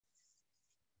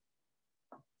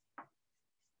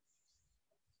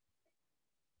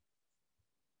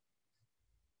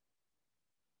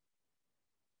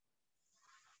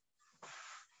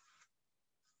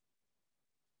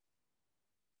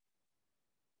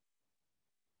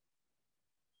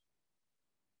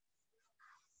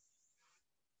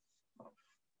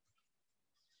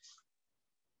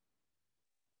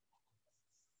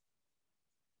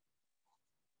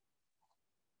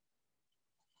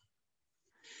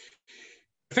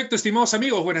Perfecto, estimados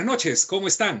amigos, buenas noches, ¿cómo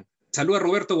están? Saluda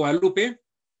Roberto Guadalupe.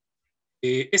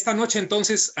 Esta noche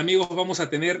entonces, amigos, vamos a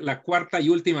tener la cuarta y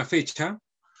última fecha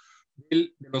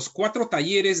de los 4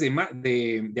 talleres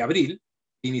de abril.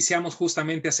 Iniciamos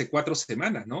justamente hace 4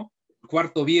 semanas, ¿no? El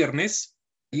cuarto viernes,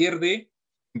 taller de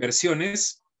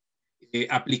inversiones,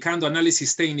 aplicando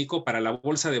análisis técnico para la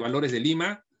Bolsa de Valores de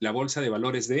Lima, la Bolsa de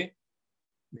Valores de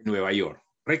Nueva York.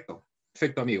 ¿Correcto?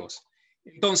 Perfecto, amigos.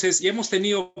 Entonces, ya hemos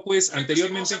tenido, pues,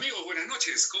 anteriormente... Amigos, buenas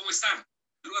noches, ¿cómo están?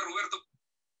 Saluda Roberto.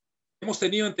 Hemos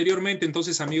tenido anteriormente,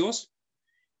 entonces, amigos,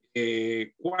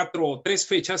 3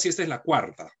 fechas y esta es la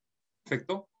cuarta.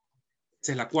 ¿Perfecto?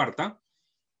 Esta es la cuarta.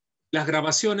 Las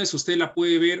grabaciones, usted la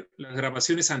puede ver, las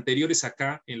grabaciones anteriores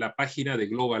acá en la página de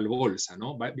Global Bolsa,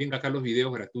 ¿no? Venga acá los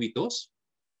videos gratuitos.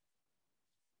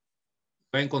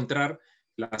 Va a encontrar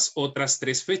las otras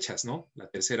 3 fechas, ¿no? La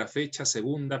tercera fecha,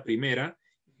 segunda, primera.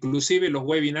 Inclusive los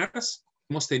webinars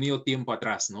hemos tenido tiempo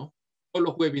atrás, ¿no? Todos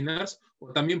los webinars,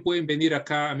 o también pueden venir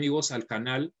acá, amigos, al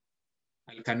canal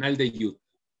de YouTube.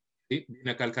 ¿Sí? Vienen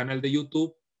acá al canal de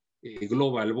YouTube,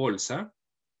 Global Bolsa.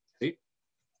 ¿Sí?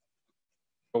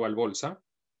 Global Bolsa.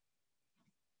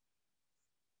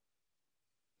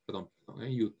 Perdón,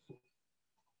 en YouTube.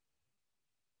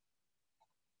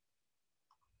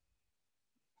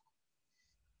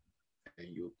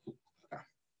 En YouTube.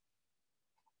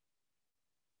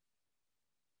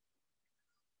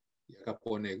 Y acá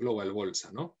pone Global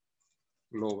Bolsa, ¿no?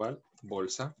 Global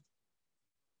Bolsa.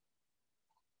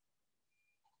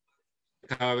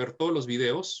 Acá va a ver todos los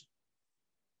videos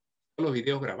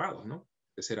grabados, ¿no?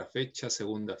 Tercera fecha,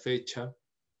 segunda fecha.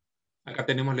 Acá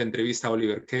tenemos la entrevista a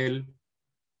Oliver Kell.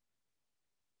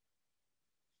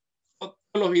 Todos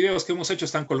los videos que hemos hecho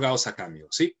están colgados acá,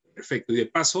 amigos, ¿sí? Perfecto. Y de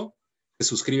paso, se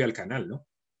suscribe al canal, ¿no?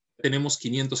 Tenemos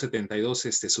 572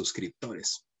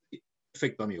 suscriptores.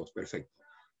 Perfecto, amigos, perfecto.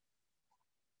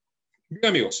 Bien,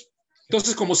 amigos.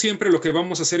 Entonces, como siempre, lo que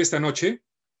vamos a hacer esta noche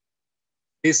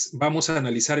es, vamos a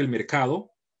analizar el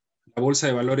mercado, la Bolsa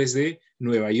de Valores de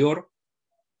Nueva York.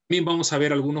 También vamos a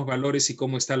ver algunos valores y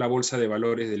cómo está la Bolsa de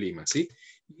Valores de Lima, ¿sí?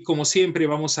 Y como siempre,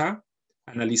 vamos a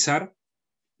analizar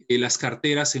las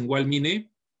carteras en walmine.com,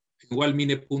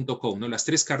 ¿no? Las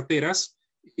 3 carteras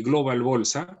Global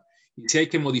Bolsa. Y si hay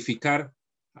que modificar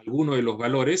alguno de los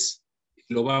valores,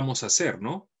 lo vamos a hacer,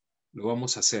 ¿no? Lo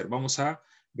vamos a hacer. Vamos a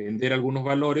vender algunos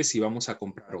valores y vamos a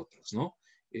comprar otros, ¿no?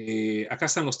 Acá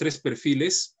están los 3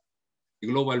 perfiles de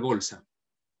Global Bolsa.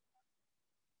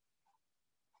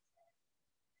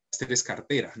 Las 3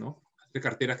 carteras, ¿no? Las 3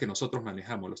 carteras que nosotros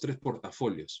manejamos, los 3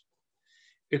 portafolios.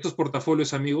 Estos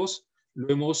portafolios, amigos, lo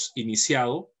hemos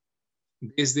iniciado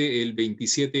desde el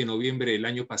 27 de noviembre del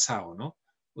año pasado, ¿no?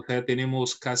 O sea, ya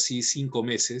tenemos casi 5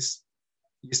 meses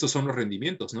y estos son los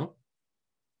rendimientos, ¿no?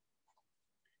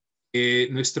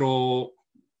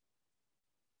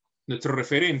 Nuestro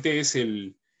referente es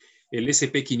el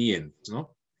SP500,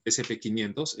 ¿no?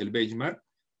 SP500, el benchmark,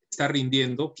 está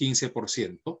rindiendo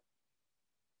 15%.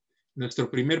 Nuestro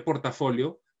primer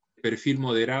portafolio, perfil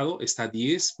moderado, está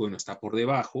 10, bueno, está por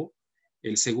debajo.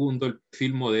 El segundo, el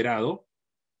perfil moderado,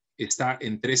 está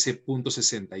en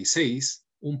 13.66,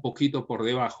 un poquito por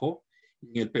debajo.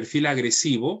 En el perfil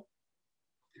agresivo,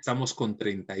 estamos con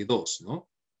 32, ¿no?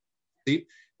 ¿Sí?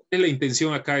 ¿Cuál es la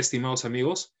intención acá, estimados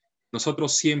amigos?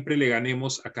 Nosotros siempre le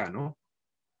ganemos acá, ¿no?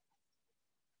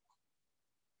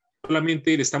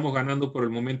 Solamente le estamos ganando por el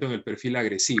momento en el perfil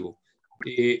agresivo.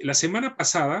 La semana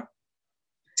pasada,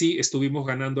 sí, estuvimos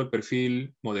ganando el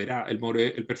perfil moderado.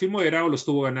 El perfil moderado lo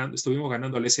estuvimos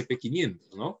ganando al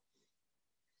SP500, ¿no?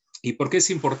 ¿Y por qué es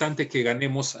importante que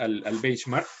ganemos al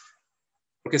benchmark?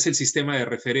 Porque es el sistema de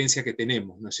referencia que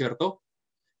tenemos, ¿no es cierto?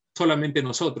 Solamente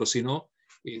nosotros, sino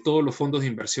todos los fondos de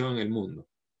inversión en el mundo.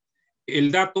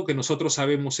 El dato que nosotros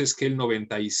sabemos es que el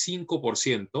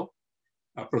 95%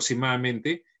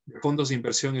 aproximadamente de fondos de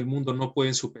inversión en el mundo no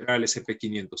pueden superar el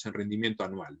SP500 en rendimiento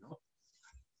anual, ¿no?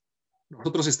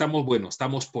 Nosotros estamos, bueno,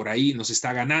 estamos por ahí, nos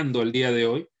está ganando el día de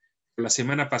hoy. La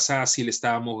semana pasada sí le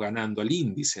estábamos ganando al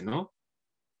índice, ¿no?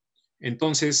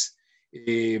 Entonces,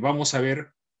 vamos a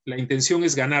ver, la intención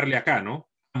es ganarle acá, ¿no?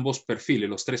 Ambos perfiles,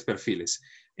 los 3 perfiles.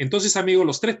 Entonces, amigos,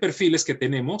 los 3 perfiles que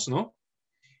tenemos, ¿no?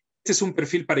 Este es un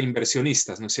perfil para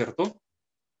inversionistas, ¿no es cierto?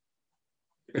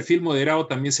 El perfil moderado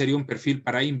también sería un perfil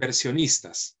para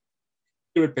inversionistas.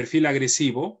 Pero el perfil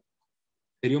agresivo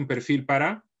sería un perfil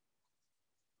para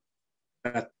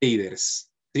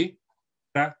traders, ¿sí?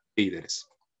 Para traders.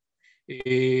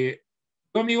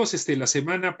 Yo, amigos, en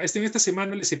esta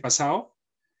semana les he pasado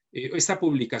esta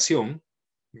publicación,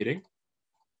 miren,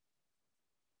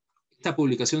 esta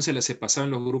publicación se las he pasado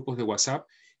en los grupos de WhatsApp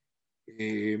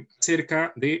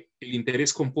acerca del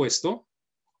interés compuesto,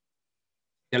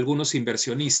 de algunos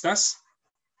inversionistas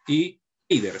y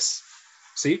traders,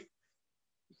 ¿sí?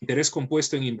 Interés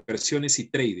compuesto en inversiones y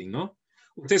trading, ¿no?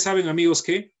 Ustedes saben, amigos,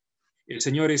 que el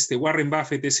señor Warren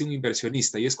Buffett es un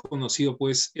inversionista y es conocido,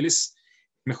 pues, él es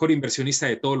el mejor inversionista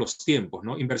de todos los tiempos,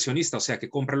 ¿no? Inversionista, o sea, que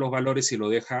compra los valores y lo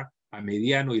deja a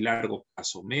mediano y largo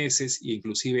plazo, meses e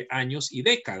inclusive años y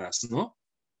décadas, ¿no?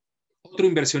 Otro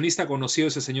inversionista conocido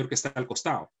es el señor que está al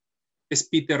costado, es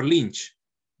Peter Lynch.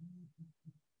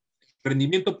 El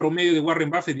rendimiento promedio de Warren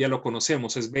Buffett ya lo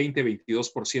conocemos, es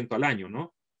 20-22% al año,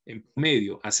 ¿no? En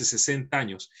promedio, hace 60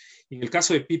 años. Y en el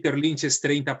caso de Peter Lynch es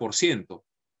 30%.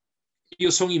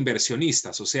 Ellos son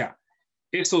inversionistas, o sea,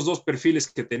 estos dos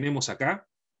perfiles que tenemos acá,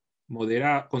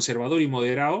 conservador y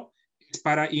moderado, es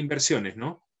para inversiones,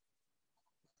 ¿no?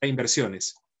 Para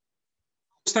inversiones.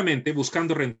 Justamente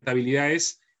buscando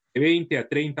rentabilidades de 20 a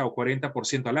 30 o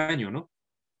 40% al año, ¿no?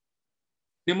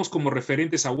 Tenemos como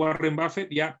referentes a Warren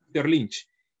Buffett y a Peter Lynch.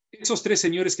 Esos tres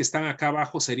señores que están acá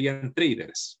abajo serían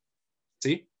traders,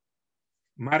 ¿sí?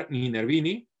 Mark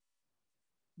Minervini,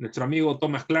 nuestro amigo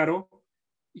Tomás Claro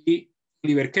y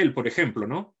Oliver Kell, por ejemplo,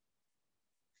 ¿no?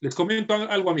 Les comento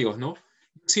algo, amigos, ¿no?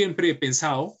 Siempre he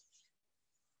pensado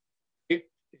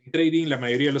que en trading la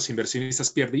mayoría de los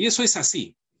inversionistas pierde, y eso es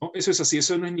así, ¿no? Eso es así,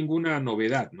 eso no es ninguna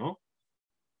novedad, ¿no?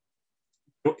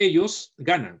 Pero ellos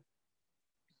ganan.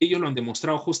 Ellos lo han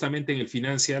demostrado justamente en el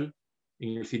financial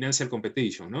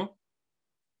competition, ¿no?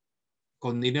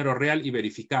 Con dinero real y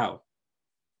verificado.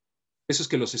 Eso es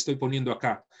que los estoy poniendo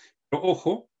acá. Pero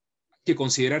ojo, hay que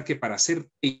considerar que para ser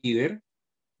trader,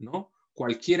 ¿no?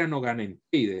 Cualquiera no gana en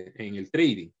el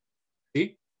trading,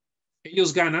 ¿sí?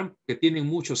 Ellos ganan porque tienen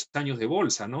muchos años de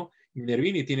bolsa, ¿no?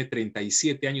 Minervini tiene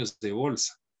 37 años de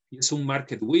bolsa y es un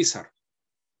market wizard.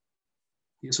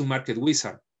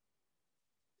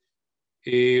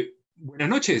 Buenas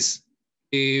noches.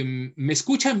 ¿Me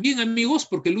escuchan bien, amigos?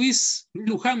 Porque Luis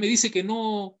Luján me dice que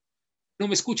no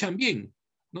me escuchan bien.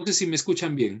 No sé si me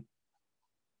escuchan bien.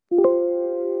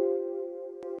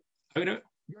 A ver,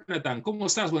 Jonathan, ¿cómo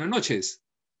estás? Buenas noches.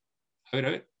 A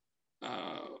ver.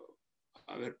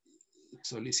 A ver,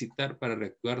 solicitar para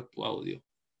reactivar tu audio.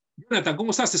 Jonathan, ¿cómo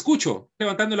estás? Te escucho.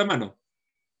 Levantando la mano.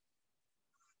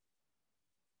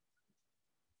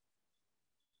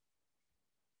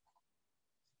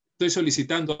 Estoy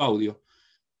solicitando audio.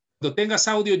 Cuando tengas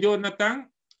audio,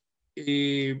 Jonathan,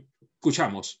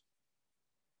 escuchamos.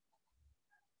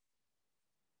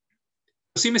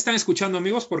 Sí me están escuchando,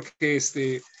 amigos, porque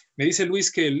me dice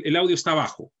Luis que el audio está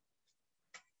bajo.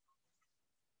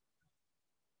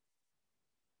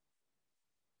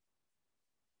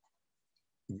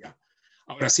 Ya.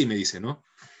 Ahora sí me dice, ¿no?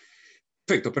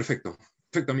 Perfecto,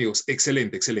 amigos.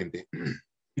 Excelente.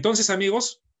 Entonces,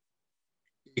 amigos,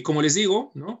 como les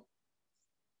digo, ¿no?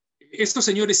 Estos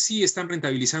señores sí están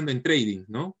rentabilizando en trading,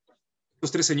 ¿no? Los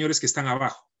tres señores que están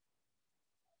abajo.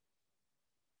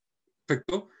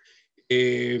 Perfecto.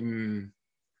 Este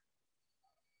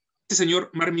señor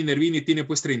Mark Minervini tiene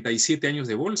pues 37 años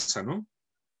de bolsa, ¿no?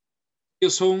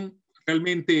 Ellos son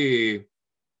realmente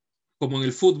como en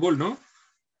el fútbol, ¿no?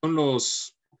 Son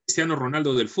los Cristiano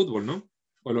Ronaldo del fútbol, ¿no?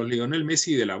 O los Lionel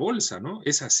Messi de la bolsa, ¿no?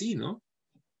 Es así, ¿no?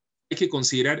 Hay que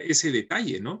considerar ese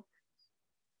detalle, ¿no?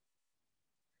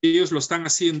 Ellos lo están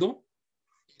haciendo.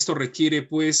 Esto requiere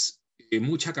pues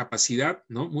mucha capacidad,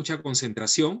 ¿no? Mucha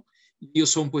concentración.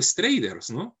 Ellos son pues traders,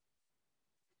 ¿no?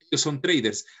 Ellos son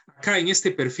traders. Acá en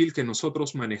este perfil que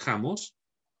nosotros manejamos,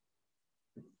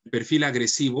 el perfil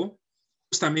agresivo,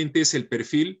 justamente es el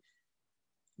perfil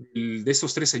de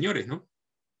estos tres señores, ¿no?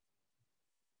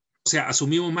 O sea,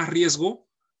 asumimos más riesgo,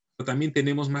 pero también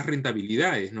tenemos más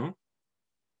rentabilidades, ¿no?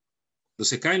 Cuando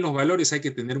se caen los valores hay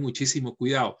que tener muchísimo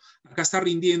cuidado. Acá está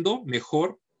rindiendo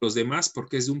mejor los demás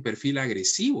porque es de un perfil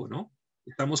agresivo, ¿no?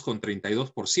 Estamos con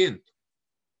 32%.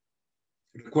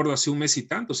 Recuerdo hace un mes y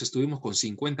tantos estuvimos con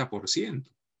 50%.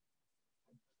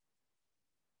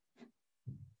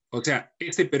 O sea,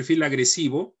 este perfil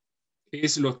agresivo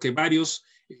es lo que varios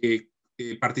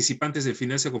participantes del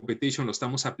Financial Competition lo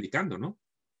estamos aplicando, ¿no?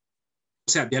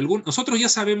 O sea, nosotros ya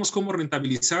sabemos cómo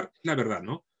rentabilizar, la verdad,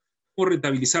 ¿no? Cómo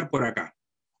rentabilizar por acá,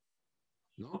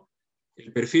 ¿no?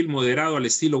 El perfil moderado al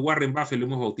estilo Warren Buffett lo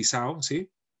hemos bautizado, ¿sí?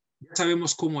 Ya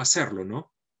sabemos cómo hacerlo,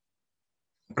 ¿no?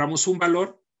 Compramos un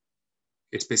valor,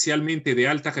 especialmente de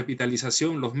alta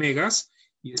capitalización, los megas,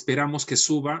 y esperamos que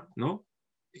suba, ¿no?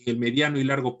 En el mediano y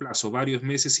largo plazo, varios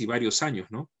meses y varios años,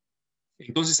 ¿no?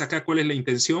 Entonces, acá, ¿cuál es la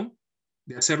intención?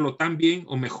 De hacerlo tan bien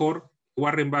o mejor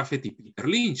Warren Buffett y Peter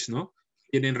Lynch, ¿no?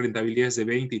 Tienen rentabilidades de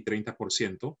 20 y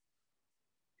 30%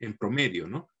 en promedio,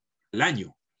 ¿no? El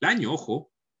año,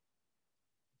 ojo.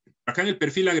 Acá en el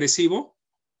perfil agresivo,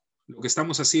 lo que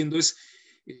estamos haciendo es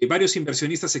varios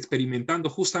inversionistas experimentando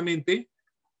justamente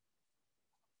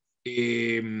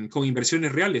con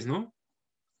inversiones reales, ¿no?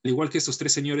 Al igual que estos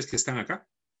tres señores que están acá.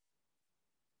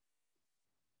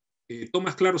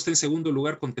 Tomás Claro está en segundo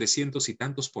lugar con 300 y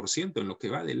tantos % en lo que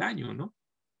va del año, ¿no?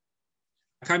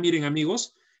 Acá miren,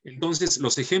 amigos, entonces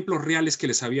los ejemplos reales que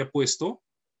les había puesto,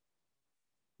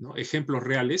 ¿no? Ejemplos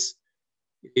reales,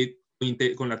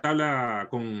 con la tabla,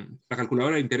 con la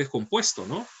calculadora de interés compuesto,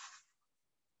 ¿no?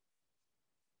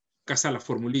 Acá está la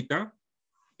formulita.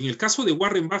 En el caso de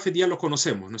Warren Buffett ya lo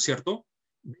conocemos, ¿no es cierto?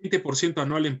 20%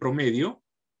 anual en promedio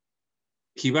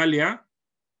equivale a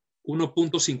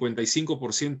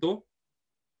 1.55%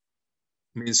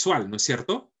 mensual, ¿no es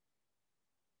cierto?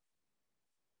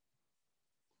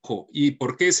 Ojo, ¿y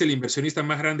por qué es el inversionista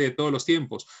más grande de todos los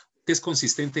tiempos? Que es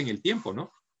consistente en el tiempo,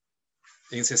 ¿no?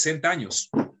 En 60 años.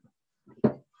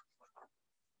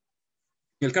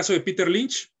 En el caso de Peter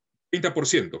Lynch,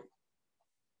 30%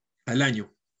 al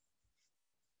año.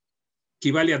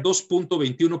 Equivale a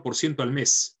 2.21% al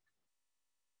mes.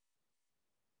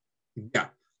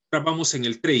 Ya. Ahora vamos en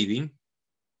el trading.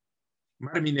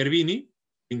 Mar Minervini,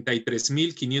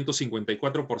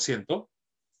 33.554%.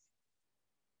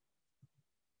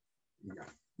 Ya,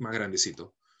 más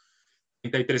grandecito.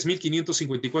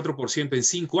 33.554% en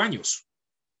 5 años.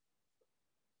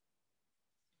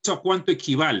 ¿Eso a cuánto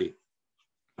equivale?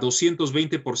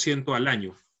 220% al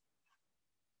año.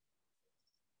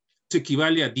 Eso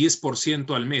equivale a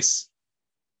 10% al mes.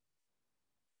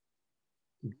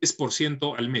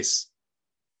 10% al mes.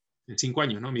 En 5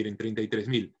 años, ¿no? Miren,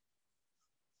 33.000.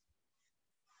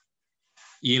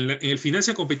 Y en el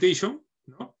Financial Competition,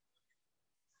 ¿no?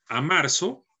 A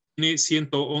marzo tiene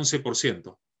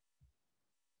 111%.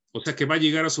 O sea que va a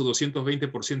llegar a su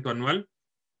 220% anual.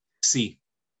 Sí,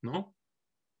 ¿no?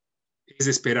 Es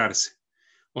de esperarse.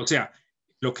 O sea,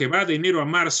 lo que va de enero a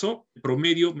marzo, el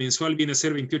promedio mensual viene a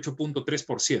ser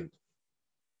 28.3%.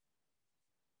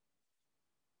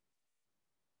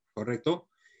 ¿Correcto?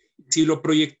 Si lo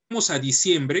proyectamos a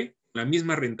diciembre, la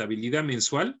misma rentabilidad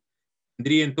mensual,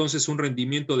 tendría entonces un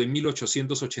rendimiento de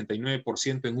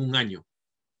 1.889% en un año.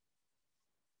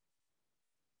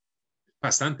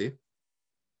 Bastante.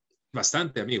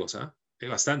 Bastante, amigos, ¿ah? Es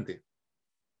bastante.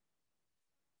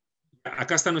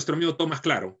 Acá está nuestro amigo Tomás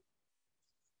Claro.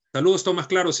 Saludos, Tomás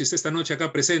Claro, si está esta noche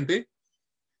acá presente.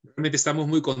 Realmente estamos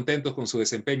muy contentos con su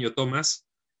desempeño, Tomás,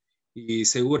 y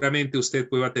seguramente usted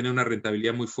va a tener una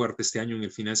rentabilidad muy fuerte este año en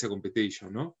el Financial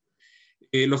Competition, ¿no?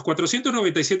 Los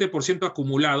 497%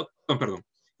 acumulado, no, perdón,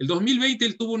 el 2020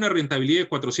 él tuvo una rentabilidad de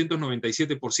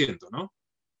 497%, ¿no?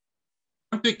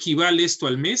 ¿Cuánto equivale esto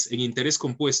al mes en interés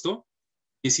compuesto?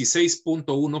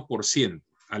 16.1%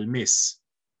 al mes.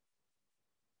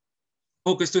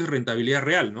 Ojo que esto es rentabilidad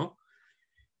real, ¿no?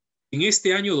 En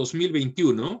este año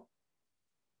 2021,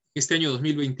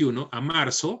 a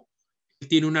marzo,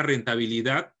 tiene una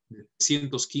rentabilidad de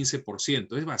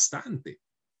 115%. Es bastante.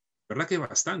 ¿Verdad que es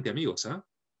bastante, amigos? ¿Ah?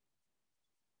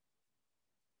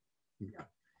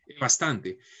 Ya, es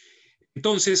bastante.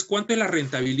 Entonces, ¿cuánto es la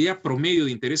rentabilidad promedio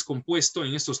de interés compuesto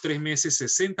en estos 3 meses?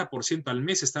 60% al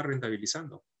mes está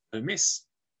rentabilizando. Al mes.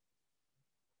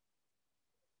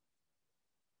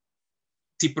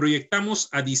 Si proyectamos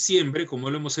a diciembre, como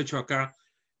lo hemos hecho acá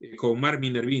con Mar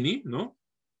Minervini, ¿no?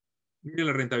 Miren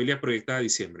la rentabilidad proyectada a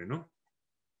diciembre, ¿no?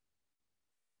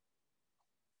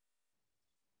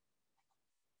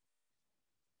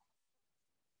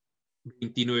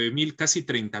 $29,000, casi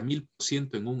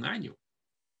 $30,000% en un año.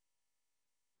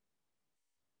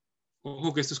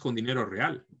 Ojo que esto es con dinero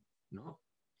real, ¿no?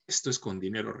 Esto es con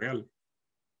dinero real.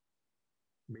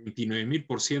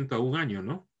 29,000% a un año,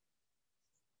 ¿no?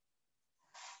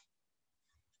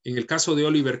 En el caso de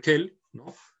Oliver Kell,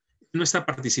 ¿no? No está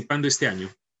participando este año.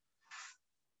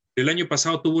 El año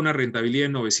pasado tuvo una rentabilidad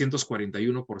de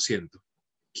 941%.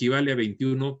 Equivale a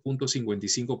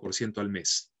 21.55% al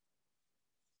mes.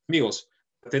 Amigos,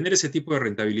 para tener ese tipo de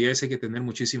rentabilidades hay que tener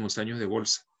muchísimos años de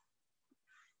bolsa,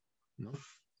 ¿no?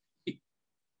 Y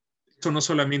eso no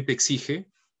solamente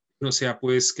exige, no sea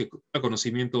pues que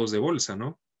conocimientos de bolsa,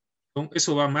 ¿no?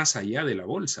 Eso va más allá de la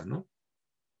bolsa, ¿no?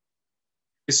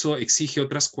 Eso exige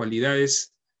otras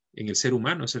cualidades en el ser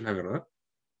humano, esa es la verdad.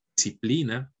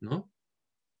 Disciplina, ¿no?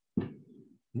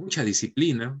 Mucha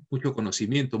disciplina, mucho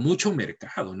conocimiento, mucho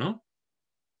mercado, ¿no?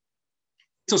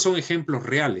 Estos son ejemplos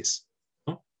reales,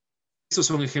 ¿no? Estos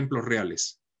son ejemplos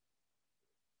reales.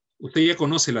 Usted ya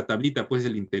conoce la tablita, pues,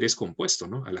 del interés compuesto,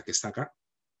 ¿no? A la que está acá.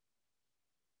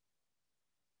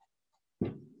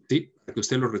 ¿Sí? Para que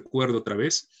usted lo recuerde otra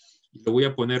vez. Y lo voy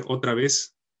a poner otra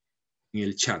vez en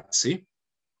el chat, ¿sí?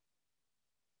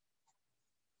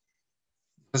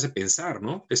 hace pensar,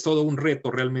 ¿no? Es todo un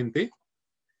reto realmente,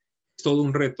 es todo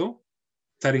un reto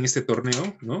estar en este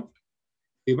torneo, ¿no?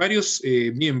 Varios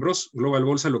miembros, Global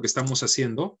Bolsa, lo que estamos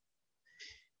haciendo,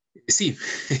 sí,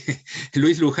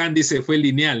 Luis Luján dice, fue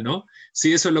lineal, ¿no?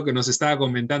 Sí, eso es lo que nos estaba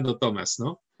comentando Tomás,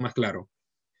 ¿no? Más claro,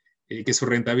 que su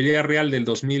rentabilidad real del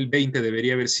 2020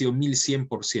 debería haber sido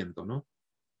 1100%, ¿no?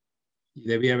 Y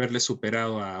debía haberle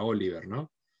superado a Oliver,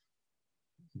 ¿no?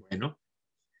 Bueno,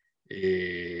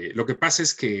 lo que pasa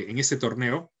es que en este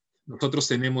torneo nosotros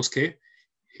tenemos que,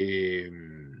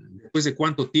 después de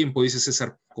cuánto tiempo, dice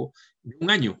César Paco, de un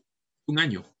año,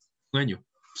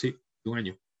 sí, de un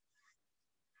año.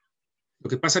 Lo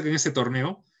que pasa es que en este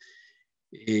torneo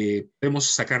podemos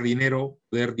sacar dinero,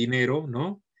 poder dinero,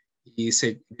 ¿no? Y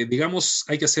digamos,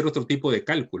 hay que hacer otro tipo de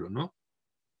cálculo, ¿no?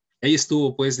 Ahí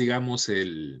estuvo, pues, digamos,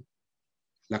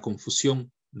 la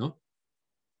confusión, ¿no?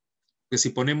 Que si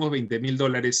ponemos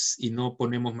 $20,000 y no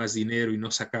ponemos más dinero y no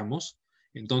sacamos,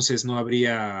 entonces no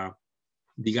habría,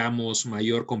 digamos,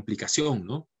 mayor complicación,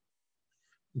 ¿no?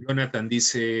 Jonathan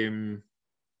dice,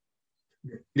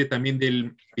 depende también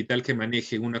del capital que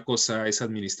maneje. Una cosa es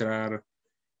administrar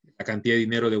la cantidad de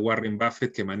dinero de Warren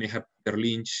Buffett que maneja Peter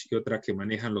Lynch y otra que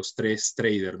manejan los 3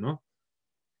 traders, ¿no?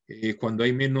 Cuando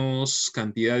hay menos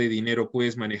cantidad de dinero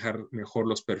puedes manejar mejor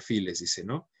los perfiles, dice,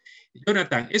 ¿no?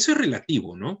 Jonathan, eso es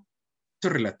relativo, ¿no? Eso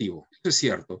es relativo, eso es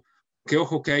cierto. Que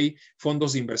ojo que hay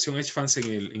fondos de inversión hedge funds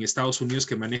en Estados Unidos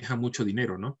que manejan mucho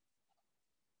dinero, ¿no?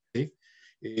 ¿Sí?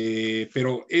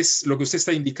 Pero lo que usted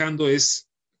está indicando es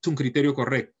un criterio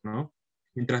correcto, ¿no?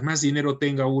 Mientras más dinero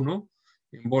tenga uno,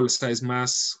 en bolsa es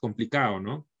más complicado,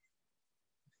 ¿no?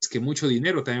 Es que mucho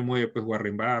dinero también mueve, pues,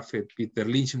 Warren Buffett, Peter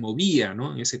Lynch movía,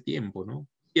 ¿no? En ese tiempo, ¿no?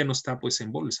 Ya no está, pues,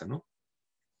 en bolsa, ¿no?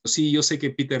 Sí, yo sé que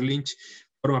Peter Lynch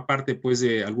forma parte, pues,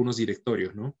 de algunos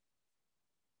directorios, ¿no?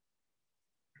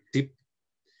 Sí.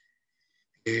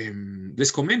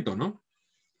 Les comento, ¿no?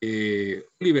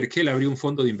 Oliver Kell abrió un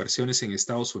fondo de inversiones en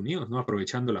Estados Unidos, ¿no?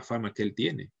 Aprovechando la fama que él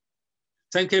tiene.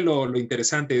 ¿Saben qué es lo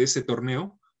interesante de este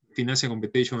torneo? Financial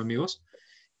Competition, amigos.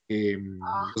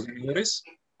 Los ganadores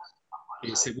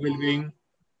se vuelven...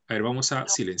 A ver, vamos a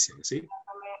silenciar, ¿sí?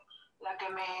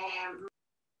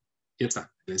 Ya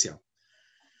está, silenciado.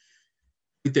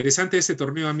 Lo interesante de este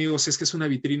torneo, amigos, es que es una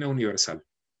vitrina universal,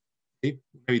 ¿sí?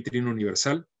 Una vitrina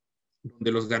universal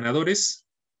donde los ganadores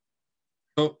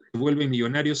se vuelven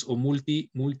millonarios o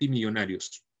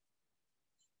multimillonarios,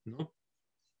 ¿no?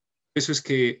 Eso es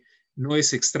que no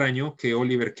es extraño que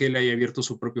Oliver Kell haya abierto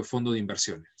su propio fondo de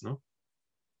inversiones, ¿no?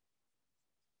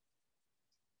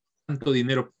 Tanto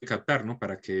dinero puede captar, ¿no?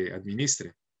 Para que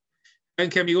administre. ¿Saben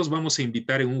qué, amigos? Vamos a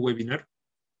invitar en un webinar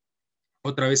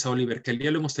otra vez a Oliver Kell.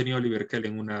 Ya lo hemos tenido a Oliver Kell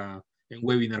en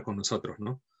webinar con nosotros,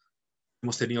 ¿no?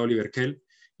 Hemos tenido a Oliver Kell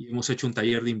y hemos hecho un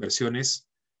taller de inversiones.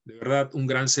 De verdad, un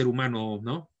gran ser humano,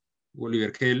 ¿no?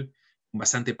 Oliver Kell, con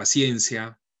bastante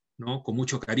paciencia, ¿no? Con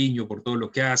mucho cariño por todo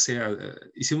lo que hace.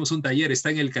 Hicimos un taller,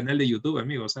 está en el canal de YouTube,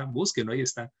 amigos, ¿ah? Búsquenlo, ahí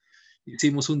está.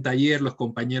 Hicimos un taller, los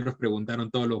compañeros preguntaron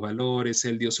todos los valores,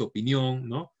 él dio su opinión,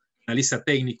 ¿no? Analista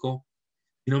técnico.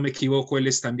 Si no me equivoco, él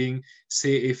es también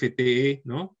CFTe,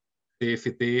 ¿no?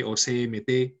 CFTe o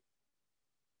CMT.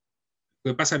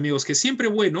 Lo que pasa, amigos, que siempre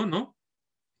bueno, ¿no?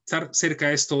 Estar cerca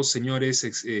de estos señores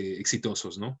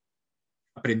exitosos, ¿no?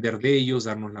 Aprender de ellos,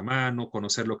 darnos la mano,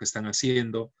 conocer lo que están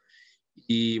haciendo.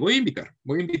 Y voy a invitar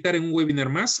en un webinar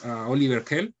más a Oliver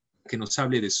Kell que nos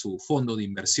hable de su fondo de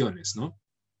inversiones, ¿no?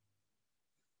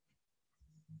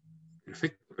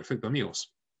 Perfecto, perfecto,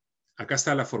 amigos. Acá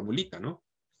está la formulita, ¿no?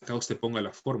 Acá usted ponga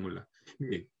la fórmula.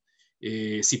 Miren,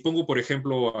 si pongo, por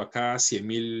ejemplo, acá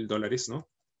 $100,000, ¿no?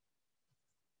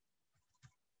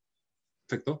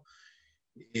 Perfecto.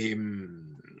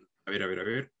 A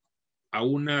ver. A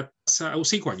una tasa, a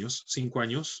 5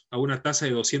 años, a una tasa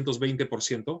de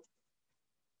 220%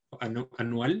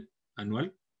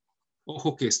 anual.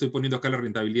 Ojo que estoy poniendo acá la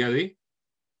rentabilidad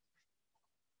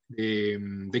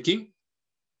 ¿de quién?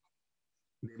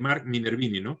 De Mark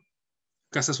Minervini, ¿no?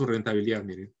 Casa su rentabilidad,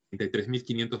 miren,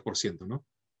 33.500%, ¿no?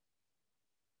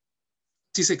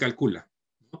 Así se calcula,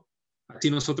 ¿no? Así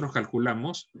nosotros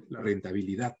calculamos la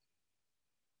rentabilidad,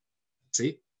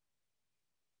 ¿sí?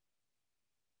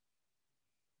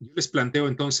 Yo les planteo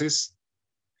entonces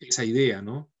esa idea,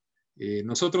 ¿no?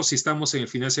 Nosotros si estamos en el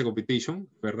Financial Competition,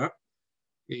 ¿verdad?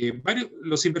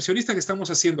 Los inversionistas que estamos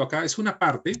haciendo acá es una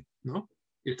parte, ¿no?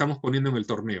 Que estamos poniendo en el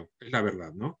torneo, es la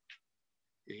verdad, ¿no?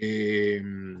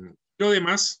 Lo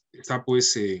demás está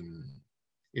pues en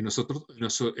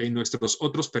nuestros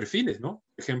otros perfiles, ¿no?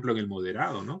 Por ejemplo, en el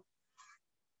moderado, ¿no?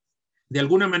 De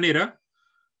alguna manera,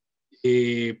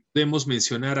 podemos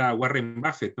mencionar a Warren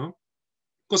Buffett, ¿no?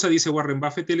 ¿Qué cosa dice Warren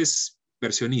Buffett? Él es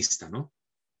inversionista, ¿no?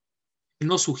 Él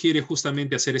no sugiere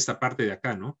justamente hacer esta parte de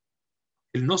acá, ¿no?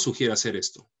 Él no sugiere hacer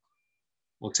esto.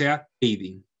 O sea,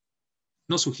 trading.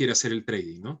 No sugiere hacer el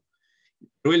trading, ¿no?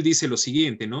 Pero él dice lo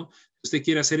siguiente, ¿no? Si usted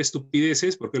quiere hacer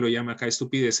estupideces, ¿por qué lo llama acá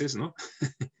estupideces, no?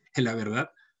 En la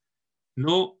verdad,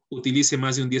 no utilice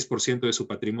más de un 10% de su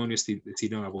patrimonio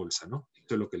destinado a bolsa, ¿no?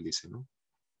 Eso es lo que él dice, ¿no?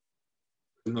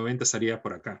 El 90 estaría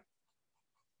por acá.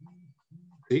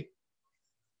 ¿Sí?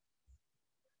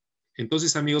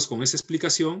 Entonces, amigos, con esa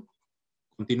explicación,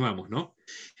 continuamos, ¿no?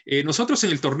 Nosotros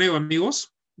en el torneo,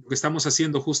 amigos, lo que estamos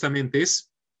haciendo justamente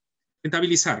es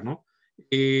rentabilizar, ¿no?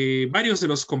 Varios de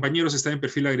los compañeros están en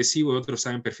perfil agresivo y otros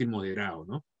están en perfil moderado,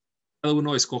 ¿no? Cada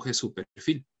uno escoge su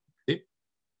perfil, ¿sí?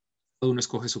 Cada uno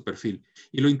escoge su perfil.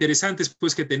 Y lo interesante es,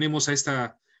 pues, que tenemos a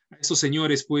estos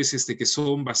señores, pues, que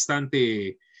son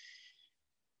bastante,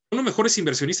 son los mejores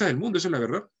inversionistas del mundo, eso es la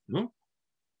verdad, ¿no?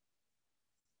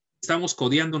 Estamos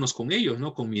codeándonos con ellos,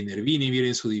 ¿no? Con Minervini,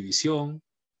 miren su división.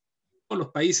 Todos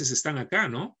los países están acá,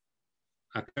 ¿no?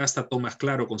 Acá está Tomás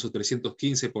Claro con su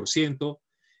 315%.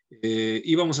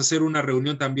 Íbamos a hacer una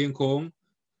reunión también con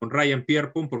Ryan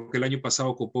Pierpont, porque el año pasado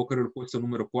ocupó, creo, el puesto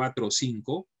número 4 o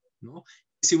 5, ¿no?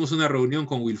 Hicimos una reunión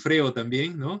con Wilfredo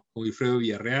también, ¿no? Con Wilfredo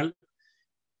Villarreal.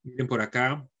 Miren por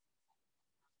acá.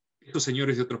 Estos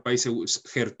señores de otros países,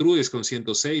 Gertrudes con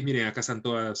 106, miren, acá están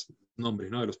todos los nombres,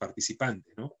 ¿no? De los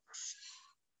participantes, ¿no?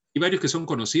 Y varios que son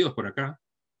conocidos por acá,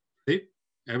 ¿sí?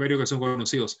 Hay varios que son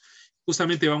conocidos.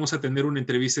 Justamente vamos a tener una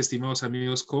entrevista, estimados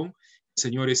amigos, con el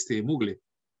señor Mugle.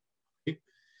 ¿Sí?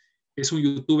 Es un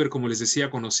youtuber, como les decía,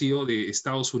 conocido de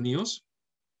Estados Unidos.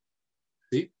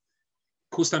 ¿Sí?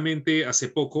 Justamente hace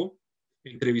poco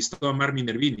entrevistó a Mar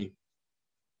Minervini.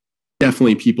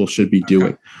 Definitely people should be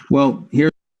doing. Well,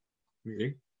 here.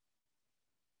 Miren.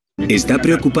 ¿Está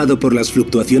preocupado por las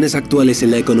fluctuaciones actuales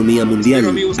en la economía mundial?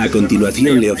 A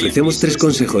continuación le ofrecemos 3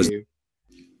 consejos.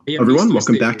 Everyone,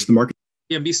 welcome back to the market.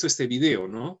 Hayan visto este video,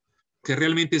 ¿no? Que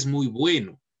realmente es muy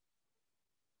bueno.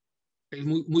 Es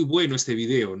muy, muy bueno este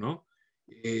video, ¿no?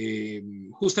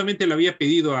 Justamente le había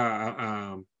pedido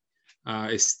a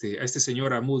este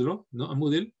señor, a Mudlo, ¿no? A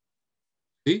Moodle,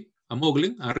 ¿sí? A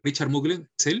Moglen, a Richard Moglen,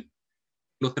 es él,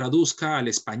 lo traduzca al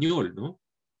español, ¿no?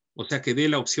 O sea, que dé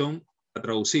la opción a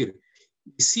traducir.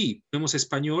 Y sí, tenemos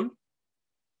español,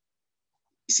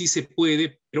 y sí se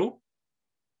puede, pero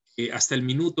hasta el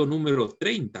minuto número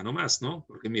 30 nomás, ¿no?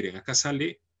 Porque miren, acá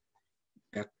sale,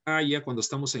 acá ya cuando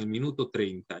estamos en el minuto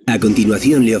 30. A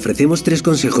continuación le ofrecemos 3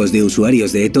 consejos de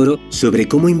usuarios de eToro sobre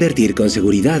cómo invertir con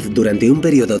seguridad durante un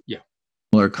periodo. Ya.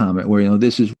 Comment where, you know,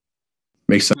 this is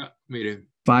makes Miren.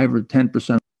 5 or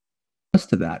 10%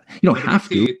 to that. You don't have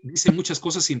to. Dice muchas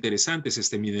cosas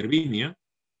interesantes Minervinia,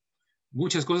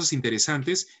 muchas cosas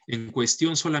interesantes en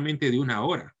cuestión solamente de una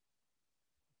hora.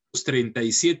 Los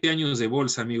 37 años de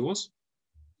bolsa, amigos,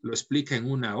 lo explica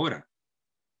en una hora.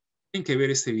 Tienen que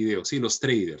ver este video, ¿sí? Los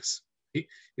traders, ¿sí?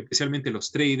 Especialmente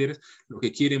los traders, lo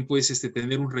que quieren, pues,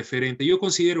 tener un referente. Yo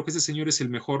considero que este señor es el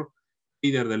mejor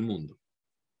trader del mundo.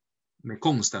 Me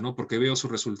consta, ¿no? Porque veo sus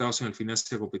resultados en el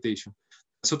Financial Computation.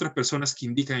 Las otras personas que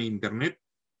indican en Internet,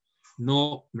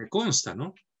 no me consta,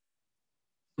 ¿no?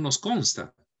 No nos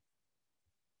consta.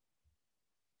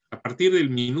 A partir del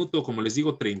minuto, como les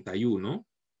digo, 31,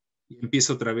 y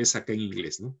empiezo otra vez acá en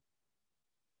inglés, ¿no?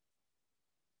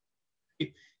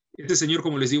 Este señor,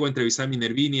 como les digo, ha entrevistado a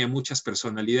Minervini y a muchas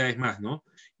personalidades más, ¿no?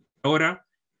 Ahora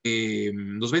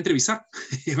nos va a entrevistar,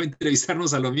 va a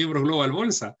entrevistarnos a los miembros Global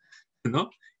Bolsa, ¿no?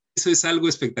 Eso es algo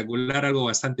espectacular, algo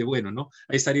bastante bueno, ¿no?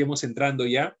 Ahí estaríamos entrando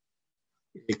ya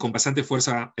con bastante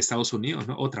fuerza a Estados Unidos,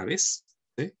 ¿no? Otra vez,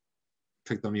 ¿sí?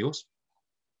 Perfecto, amigos.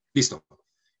 Listo.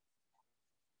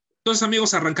 Entonces,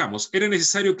 amigos, arrancamos. Era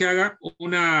necesario que haga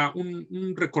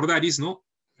un recordaris, ¿no?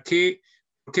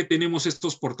 ¿Por qué tenemos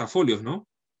estos portafolios, ¿no?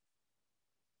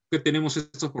 ¿Por qué tenemos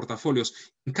estos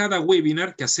portafolios? En cada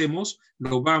webinar que hacemos,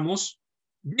 lo vamos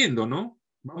viendo, ¿no?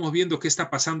 Vamos viendo qué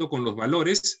está pasando con los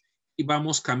valores y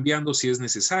vamos cambiando si es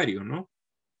necesario, ¿no?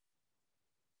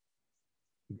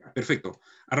 Perfecto.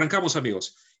 Arrancamos,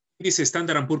 amigos. Índice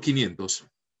Standard & Poor's 500.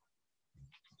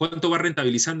 ¿Cuánto va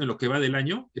rentabilizando en lo que va del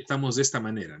año? Estamos de esta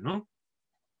manera, ¿no?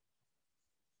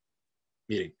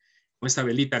 Miren, con esta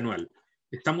velita anual.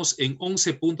 Estamos en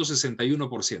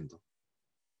 11.61%.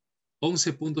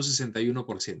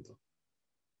 11.61%.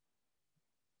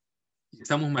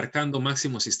 Estamos marcando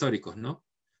máximos históricos, ¿no?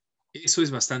 Eso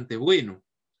es bastante bueno.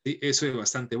 ¿Sí? Eso es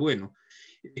bastante bueno.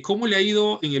 ¿Cómo le ha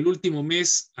ido en el último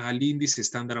mes al índice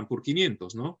Standard & Poor's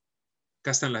 500, ¿no?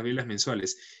 Acá están las velas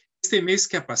mensuales. Este mes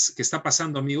que está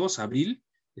pasando, amigos, abril,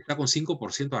 está con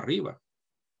 5% arriba.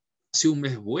 Ha sido un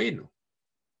mes bueno.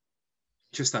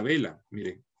 He hecho esta vela,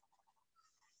 miren.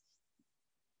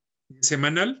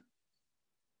 Semanal.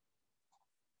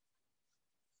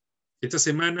 Esta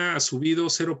semana ha subido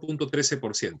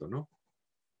 0.13%, ¿no?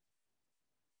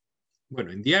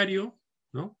 Bueno, en diario,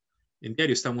 ¿no? En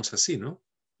diario estamos así, ¿no?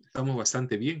 Estamos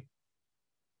bastante bien.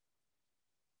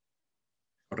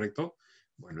 ¿Correcto?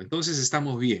 Bueno, entonces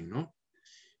estamos bien, ¿no?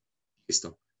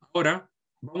 Listo. Ahora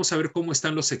vamos a ver cómo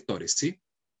están los sectores, ¿sí?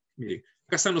 Miren,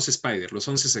 acá están los spiders, los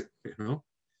 11 sectores, ¿no?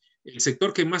 El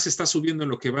sector que más está subiendo en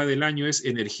lo que va del año es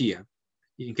energía.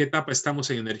 ¿Y en qué etapa estamos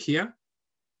en energía?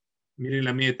 Miren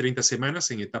la media de 30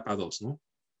 semanas en etapa 2, ¿no?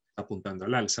 Está apuntando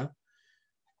al alza.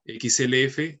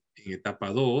 XLF en etapa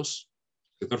 2,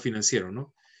 sector financiero,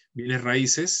 ¿no? Bienes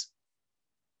raíces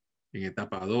en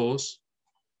etapa 2.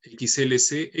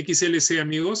 XLC,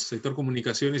 amigos, sector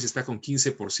comunicaciones está con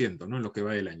 15%, ¿no? En lo que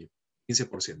va del año.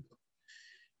 15%.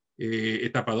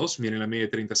 Etapa 2, miren la media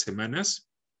de 30 semanas.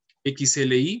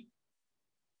 XLI,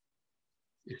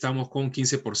 estamos con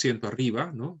 15%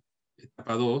 arriba, ¿no?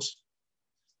 Etapa 2.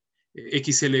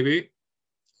 XLB,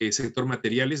 sector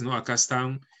materiales, ¿no? Acá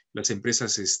están las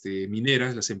empresas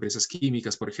mineras, las empresas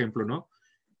químicas, por ejemplo, ¿no?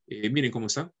 Miren cómo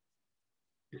están.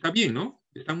 Está bien, ¿no?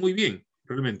 Están muy bien,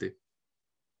 realmente.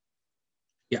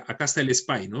 Ya, acá está el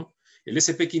SPY, ¿no? El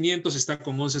SP500 está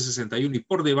con 11.61 y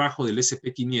por debajo del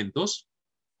SP500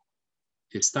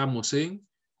 estamos en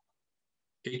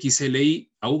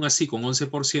XLI, aún así con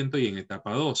 11% y en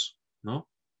etapa 2, ¿no?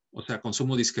 O sea,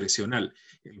 consumo discrecional.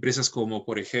 Empresas como,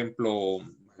 por ejemplo,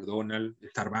 McDonald's,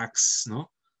 Starbucks,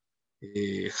 ¿no?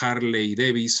 Harley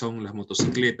Davidson, las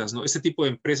motocicletas, ¿no? Este tipo de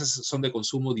empresas son de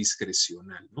consumo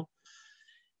discrecional, ¿no?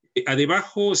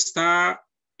 Debajo está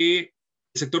el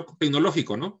sector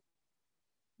tecnológico, ¿no?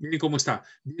 Miren cómo está.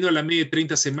 Vino a la media de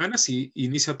 30 semanas y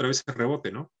inicia otra vez el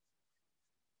rebote, ¿no?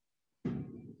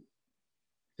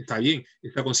 Está bien,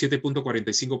 está con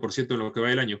 7.45% en lo que va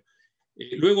del año.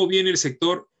 Luego viene el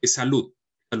sector de salud.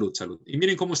 Y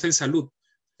miren cómo está en salud.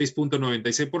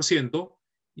 6.96%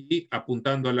 y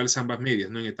apuntando al alza ambas medias,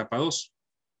 ¿no? En etapa 2.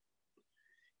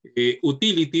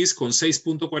 Utilities con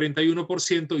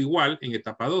 6.41%, igual en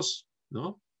etapa 2,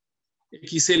 ¿no?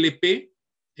 XLP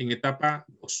en etapa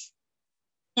 2.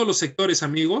 Todos los sectores,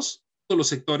 amigos, todos los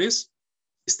sectores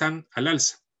están al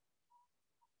alza.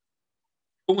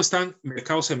 ¿Cómo están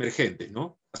mercados emergentes,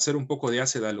 no? Hacer un poco de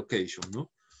asset allocation,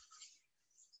 ¿no?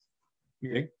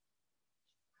 Miren.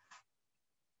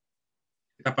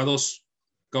 Etapa 2,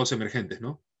 mercados emergentes,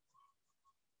 ¿no?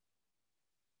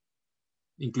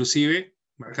 Inclusive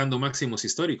marcando máximos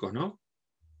históricos, ¿no?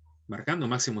 Marcando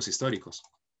máximos históricos.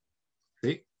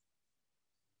 ¿Sí?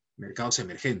 Mercados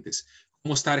emergentes.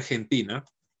 ¿Cómo está Argentina?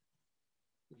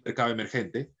 Mercado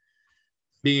emergente.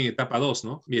 Bien en etapa 2,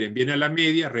 ¿no? Miren, viene a la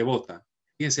media, rebota.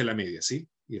 Fíjense la media, ¿sí?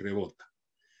 Y rebota.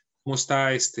 ¿Cómo está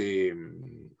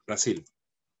Brasil?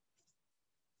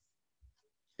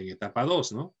 En etapa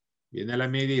 2, ¿no? Viene a la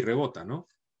media y rebota, ¿no?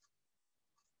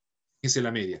 Fíjense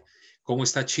la media. ¿Cómo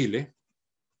está Chile?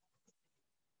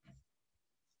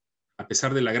 A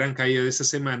pesar de la gran caída de esta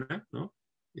semana, ¿no?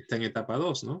 Está en etapa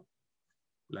 2, ¿no?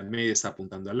 La media está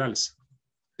apuntando al alza.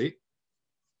 ¿Sí?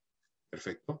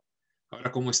 Perfecto.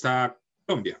 Ahora, ¿cómo está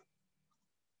Colombia?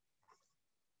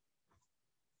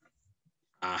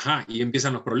 Ajá, y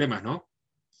empiezan los problemas, ¿no?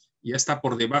 Ya está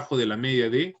por debajo de la media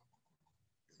de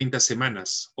 30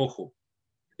 semanas. Ojo,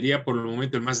 sería por el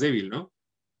momento el más débil, ¿no?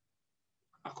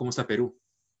 ¿Cómo está Perú?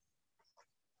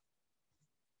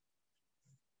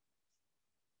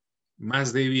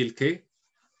 Más débil que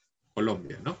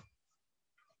Colombia, ¿no?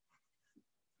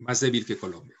 Más débil que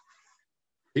Colombia.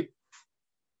 ¿Sí?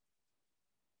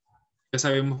 Ya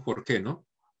sabemos por qué, ¿no?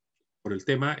 Por el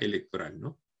tema electoral,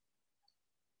 ¿no?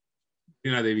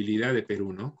 Miren la debilidad de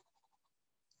Perú, ¿no?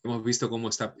 Hemos visto cómo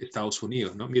está Estados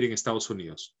Unidos, ¿no? Miren Estados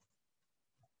Unidos.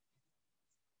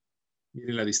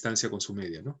 Miren la distancia con su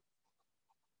media, ¿no?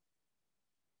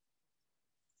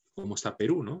 Cómo está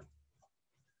Perú, ¿no?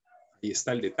 Ahí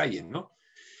está el detalle, ¿no?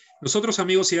 Nosotros,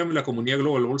 amigos, y la Comunidad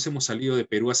Global Bolsa, hemos salido de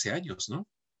Perú hace años, ¿no?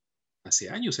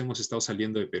 Hace años hemos estado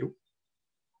saliendo de Perú.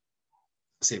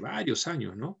 Hace varios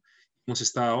años, ¿no? Hemos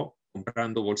estado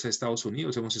comprando bolsa de Estados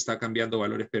Unidos, hemos estado cambiando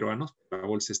valores peruanos para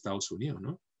bolsa de Estados Unidos,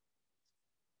 ¿no?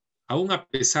 Aún a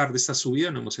pesar de esta subida,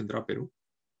 no hemos entrado a Perú.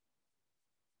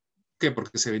 ¿Por qué?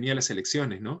 Porque se venían las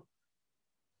elecciones, ¿no?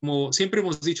 Como siempre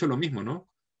hemos dicho lo mismo,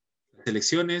 ¿no? Las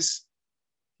elecciones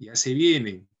ya se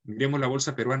vienen. Miremos la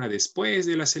bolsa peruana después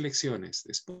de las elecciones,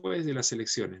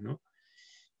 ¿no?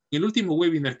 En el último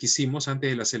webinar que hicimos antes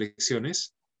de las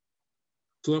elecciones,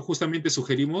 justamente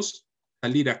sugerimos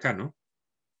salir acá, ¿no?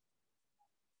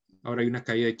 Ahora hay una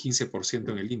caída de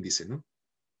 15% en el índice, ¿no?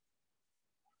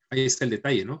 Ahí está el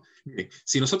detalle, ¿no? Miren,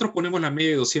 si nosotros ponemos la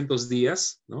media de 200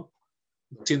 días, ¿no?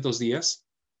 200 días.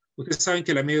 Ustedes saben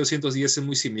que la media de 200 días es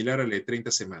muy similar a la de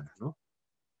 30 semanas, ¿no?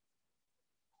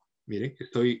 Miren,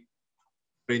 estoy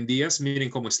en días, miren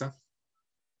cómo está.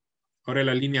 Ahora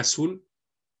la línea azul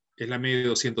es la media de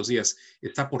 200 días.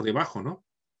 Está por debajo, ¿no?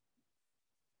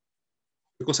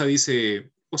 ¿Qué cosa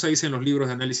dicen los libros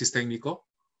de análisis técnico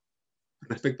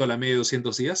respecto a la media de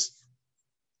 200 días?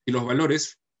 Y los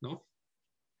valores, ¿no?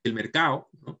 El mercado,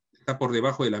 ¿no? Está por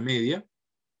debajo de la media,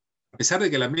 a pesar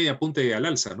de que la media apunte al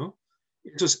alza, ¿no?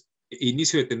 Eso es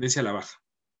inicio de tendencia a la baja.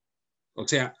 O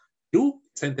sea, Perú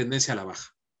está en tendencia a la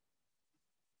baja.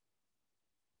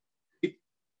 ¿Sí?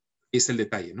 Ahí está el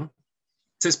detalle, ¿no?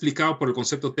 Está explicado por el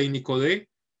concepto técnico de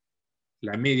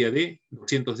la media de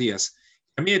 200 días.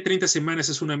 La media de 30 semanas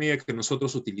es una media que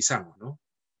nosotros utilizamos, ¿no?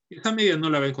 Esta media no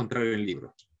la va a encontrar en el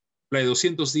libro. La de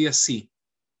 200 días sí.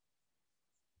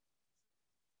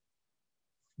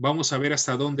 Vamos a ver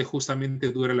hasta dónde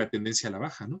justamente dura la tendencia a la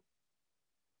baja, ¿no?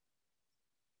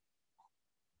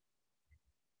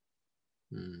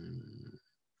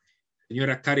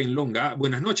 Señora Karen Longa,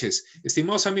 buenas noches.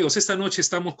 Estimados amigos, esta noche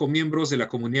estamos con miembros de la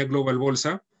Comunidad Global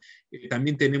Bolsa.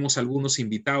 También tenemos algunos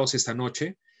invitados esta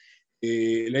noche.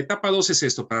 La etapa 2 es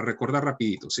esto, para recordar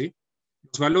rapidito, ¿sí?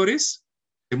 Los valores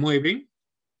se mueven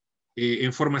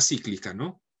en forma cíclica,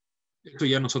 ¿no? Esto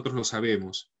ya nosotros lo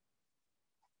sabemos.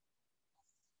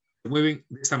 Se mueven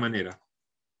de esta manera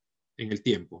en el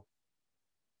tiempo.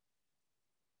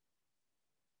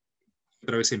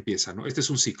 Otra vez empieza, ¿no? Este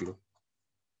es un ciclo.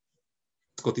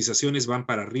 Las cotizaciones van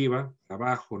para arriba, para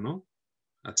abajo, ¿no?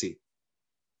 Así.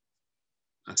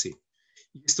 Así.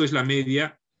 Y esto es la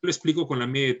media. Yo lo explico con la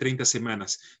media de 30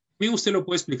 semanas. También usted lo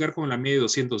puede explicar con la media de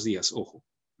 200 días, ojo,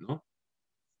 ¿no?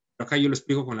 Pero acá yo lo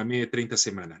explico con la media de 30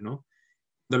 semanas, ¿no?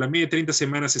 Cuando la media de 30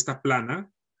 semanas está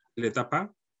plana, la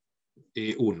etapa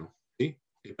 1, ¿sí?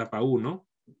 Etapa 1.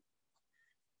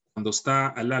 Cuando está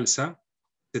al alza,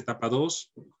 es etapa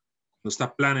 2. Cuando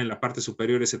está plana en la parte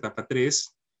superior es etapa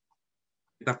 3.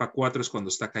 Etapa 4 es cuando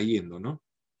está cayendo, ¿no?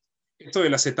 Esto de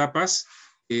las etapas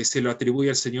se lo atribuye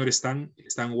al señor Stan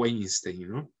Weinstein,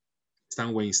 ¿no?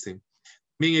 Stan Weinstein.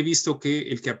 También he visto que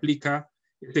el que aplica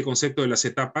este concepto de las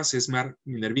etapas es Mark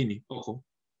Minervini, ojo,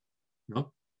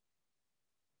 ¿no?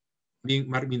 Bien,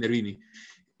 Mark Minervini.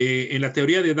 En la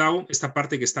teoría de Dow, esta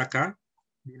parte que está acá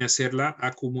viene a ser la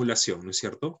acumulación, ¿no es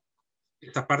cierto?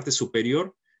 Esta parte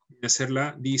superior viene a ser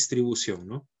la distribución,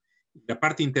 ¿no? La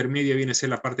parte intermedia viene a ser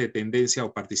la parte de tendencia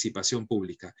o participación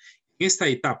pública. En esta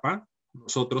etapa,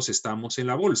 nosotros estamos en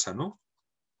la bolsa, ¿no?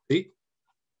 ¿Sí?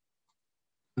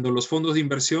 Cuando los fondos de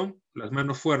inversión, las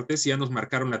manos fuertes, ya nos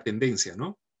marcaron la tendencia,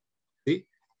 ¿no? ¿Sí?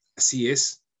 Así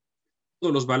es.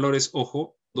 Todos los valores,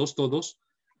 ojo, todos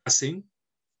hacen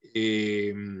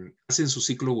su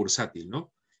ciclo bursátil,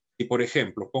 ¿no? Y por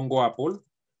ejemplo, pongo Apple,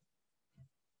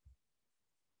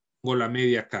 pongo la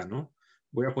media acá, ¿no?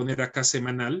 Voy a poner acá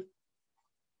semanal,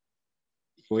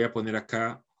 y voy a poner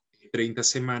acá 30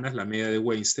 semanas, la media de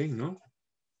Weinstein, ¿no?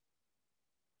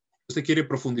 Si usted quiere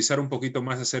profundizar un poquito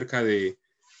más acerca de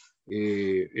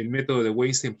el método de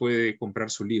Weinstein, puede comprar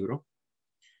su libro.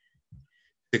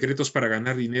 Secretos para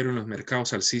ganar dinero en los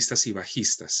mercados alcistas y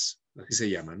bajistas, así se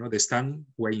llama, ¿no? De Stan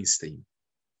Weinstein.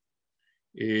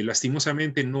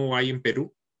 Lastimosamente no hay en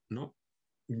Perú, ¿no?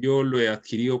 Yo lo he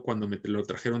adquirido cuando me lo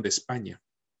trajeron de España.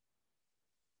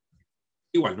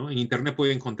 Igual, ¿no? En internet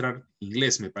puede encontrar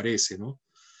inglés, me parece, ¿no?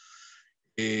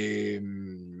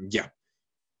 Ya.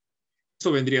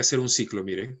 Esto vendría a ser un ciclo,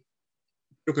 miren.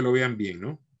 Creo que lo vean bien,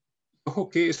 ¿no? Ojo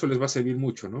que eso les va a servir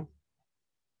mucho, ¿no?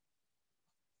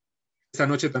 Esta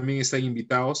noche también están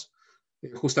invitados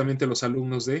justamente los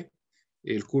alumnos de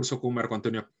el curso con Marco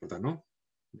Antonio Cuarta, ¿no?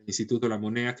 Del Instituto de la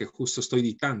Moneda, que justo estoy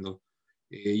dictando.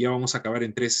 Ya vamos a acabar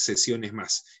en 3 sesiones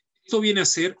más. Esto viene a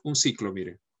ser un ciclo,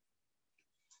 miren.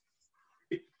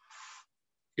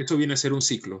 Esto viene a ser un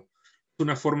ciclo. Es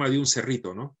una forma de un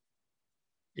cerrito, ¿no?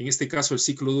 En este caso, el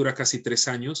ciclo dura casi 3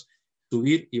 años,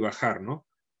 subir y bajar, ¿no?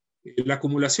 La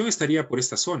acumulación estaría por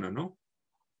esta zona, ¿no?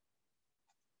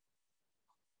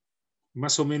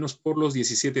 Más o menos por los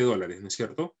 $17, ¿no es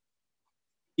cierto?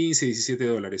 15,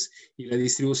 $17. Y la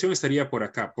distribución estaría por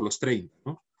acá, por los 30,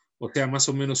 ¿no? O sea, más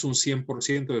o menos un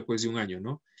 100% después de un año,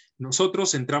 ¿no?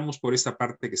 Nosotros entramos por esta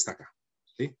parte que está acá,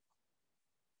 ¿sí?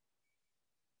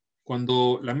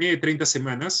 Cuando la media de 30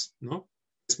 semanas, ¿no?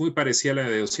 Es muy parecida a la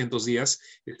de 200 días,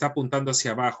 está apuntando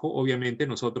hacia abajo, obviamente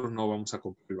nosotros no vamos a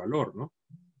comprar el valor, ¿no?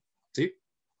 ¿Sí?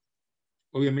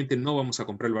 Obviamente no vamos a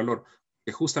comprar el valor,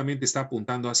 que justamente está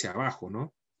apuntando hacia abajo,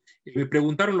 ¿no? Me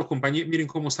preguntaron los compañeros, miren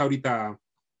cómo está ahorita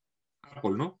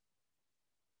Apple, ¿no?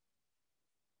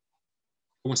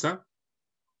 ¿Cómo está?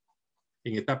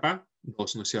 En etapa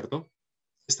 2, ¿no es cierto?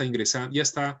 Está ingresando, ya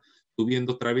está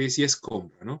subiendo otra vez y es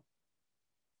compra, ¿no?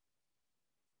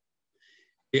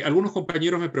 Algunos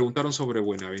compañeros me preguntaron sobre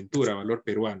Buenaventura, valor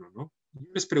peruano, ¿no? Yo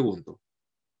les pregunto,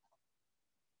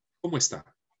 ¿cómo está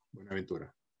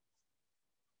Buenaventura?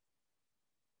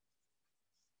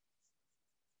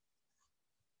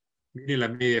 Miren la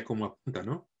media como apunta,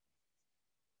 ¿no?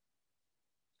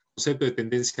 Concepto de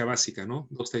tendencia básica, ¿no?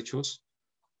 Dos techos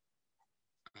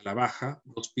a la baja,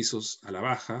 dos pisos a la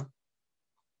baja.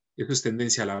 Eso es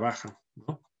tendencia a la baja,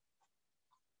 ¿no?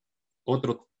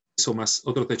 Otro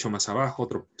techo más abajo,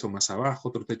 otro piso más abajo,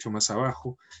 otro techo más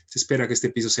abajo. Se espera que este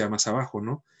piso sea más abajo,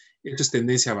 ¿no? Eso es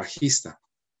tendencia bajista.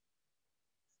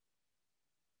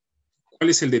 ¿Cuál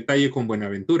es el detalle con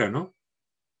Buenaventura, no?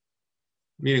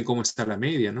 Miren cómo está la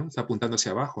media, ¿no? Está apuntando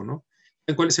hacia abajo, ¿no?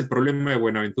 ¿Cuál es el problema de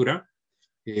Buenaventura?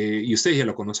 Y ustedes ya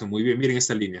lo conocen muy bien. Miren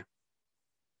esta línea.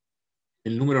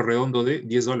 El número redondo de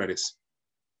 $10.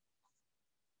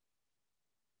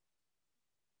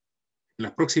 En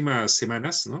las próximas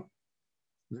semanas, ¿no?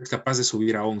 No es capaz de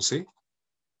subir a 11.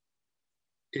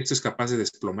 Esto es capaz de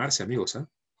desplomarse, amigos, ¿eh?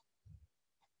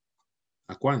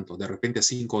 ¿A cuánto? De repente a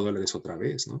 $5 otra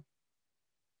vez, ¿no?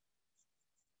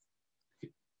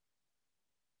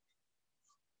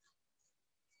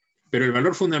 Pero el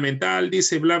valor fundamental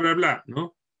dice bla, bla, bla,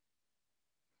 ¿no?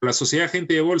 La sociedad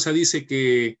agente de bolsa dice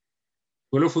que el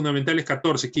valor fundamental es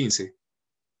 14, 15.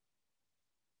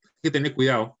 Hay que tener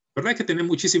cuidado. ¿Verdad? Hay que tener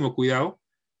muchísimo cuidado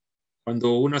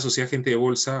cuando una sociedad agente de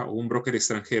bolsa o un broker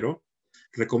extranjero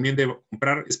recomiende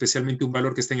comprar especialmente un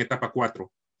valor que está en etapa 4.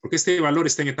 Porque este valor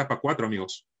está en etapa 4,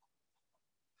 amigos.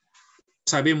 No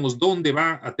sabemos dónde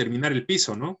va a terminar el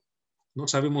piso, ¿no? No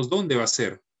sabemos dónde va a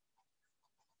ser.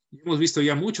 Hemos visto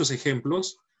ya muchos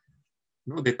ejemplos,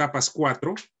 ¿no? De etapas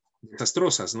 4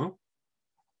 desastrosas, ¿no?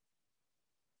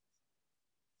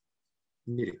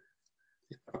 Mire,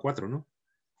 etapa 4, ¿no?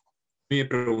 Me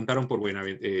preguntaron por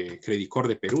Credicor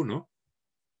de Perú, ¿no?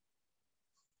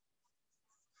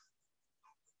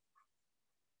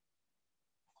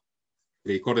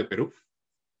 Credicor de Perú.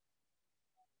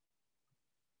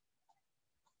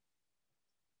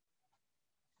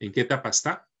 ¿En qué etapa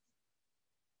está?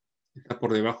 Está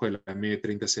por debajo de la media de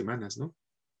 30 semanas, ¿no?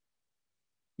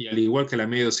 Y al igual que la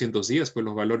media de 200 días, pues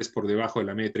los valores por debajo de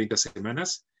la media de 30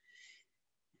 semanas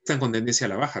están con tendencia a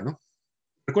la baja, ¿no?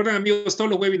 Recuerden, amigos, todos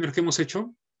los webinars que hemos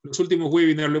hecho, los últimos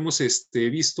webinars lo hemos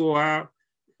visto a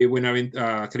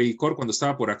Credicor cuando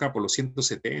estaba por acá, por los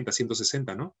 170,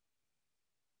 160, ¿no?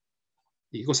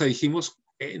 Y cosa dijimos,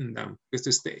 vendan, esto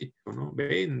es techo, ¿no?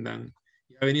 Vendan.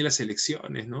 Ya venir las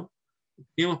elecciones, ¿no?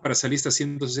 Teníamos para salir hasta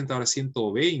 160, ahora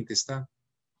 120 está.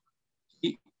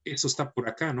 Y eso está por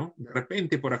acá, ¿no? De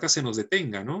repente por acá se nos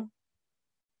detenga, ¿no?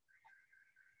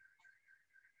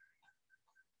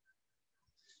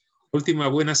 La última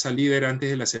buena salida era antes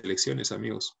de las elecciones,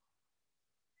 amigos.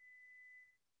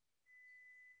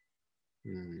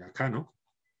 Acá, ¿no?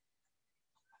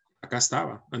 Acá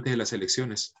estaba, antes de las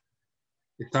elecciones.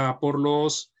 Estaba por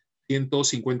los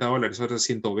 $150, ahora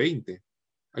 120.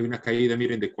 Hay una caída,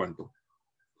 miren, ¿de cuánto?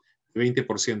 De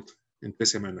 20% en 3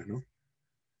 semanas, ¿no?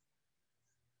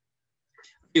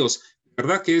 Amigos,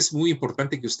 verdad que es muy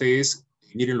importante que ustedes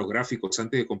miren los gráficos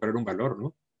antes de comprar un valor,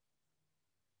 ¿no?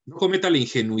 No cometa la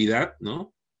ingenuidad,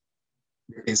 ¿no?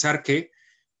 De pensar que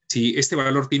si este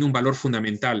valor tiene un valor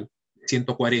fundamental,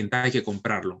 140, hay que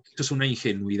comprarlo. Esto es una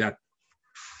ingenuidad.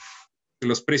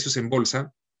 Los precios en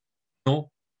bolsa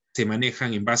no se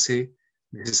manejan en base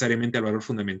necesariamente al valor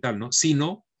fundamental, ¿no?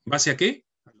 Sino, ¿en base a qué?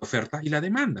 A la oferta y la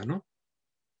demanda, ¿no?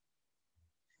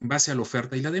 En base a la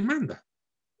oferta y la demanda.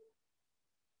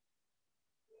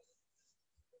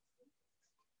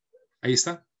 Ahí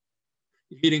está.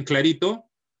 Y miren clarito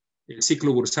el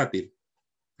ciclo bursátil.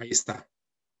 Ahí está.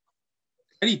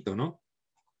 Clarito, ¿no?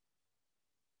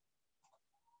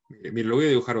 Miren, lo voy a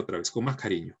dibujar otra vez, con más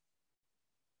cariño.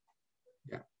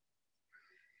 Ya.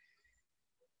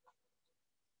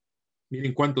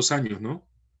 Miren cuántos años, ¿no?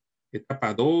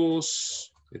 Etapa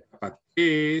 2, etapa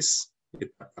 3,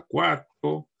 etapa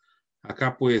 4.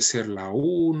 Acá puede ser la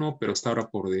 1, pero está ahora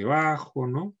por debajo,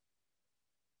 ¿no?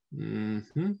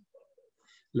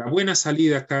 La buena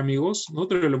salida acá, amigos,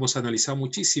 nosotros lo hemos analizado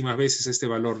muchísimas veces este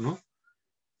valor, ¿no?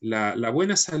 La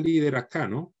buena salida era acá,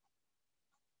 ¿no?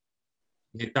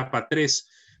 Etapa 3,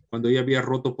 cuando ya había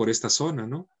roto por esta zona,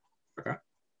 ¿no? Acá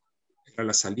era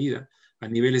la salida, a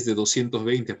niveles de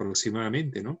 220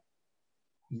 aproximadamente, ¿no?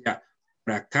 Ya,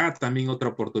 por acá también otra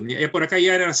oportunidad. Por acá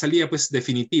ya era la salida, pues,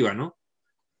 definitiva, ¿no?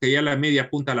 Que ya la media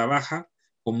apunta a la baja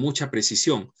con mucha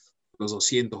precisión. Los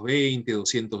 220,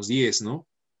 210, ¿no?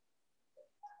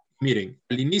 Miren,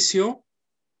 al inicio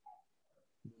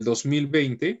del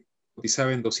 2020,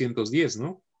 cotizaba en 210,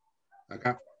 ¿no?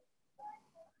 Acá.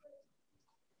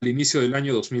 Al inicio del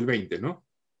año 2020, ¿no?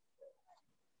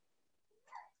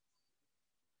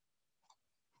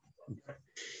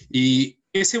 Y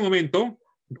en ese momento,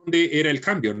 ¿dónde era el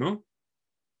cambio, no?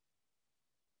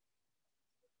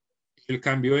 El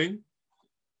cambio en,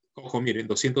 ojo, miren,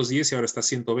 210 y ahora está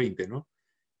 120, ¿no?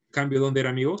 El cambio, ¿dónde era,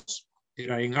 amigos?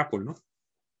 Era en Apple, ¿no?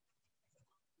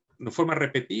 De forma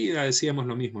repetida decíamos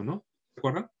lo mismo, ¿no? ¿Se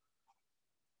acuerdan?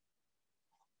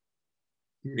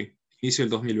 Miren, inicio del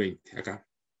 2020, acá.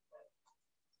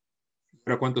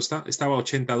 ¿Ahora cuánto está? Estaba a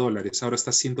 $80, ahora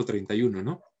está a 131,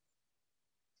 ¿no?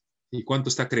 ¿Y cuánto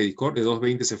está Credit Corp? De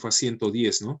 220 se fue a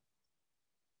 110, ¿no?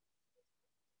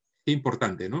 Qué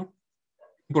importante, ¿no?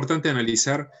 Importante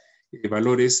analizar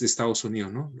valores de Estados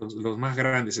Unidos, ¿no? Los más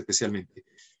grandes especialmente.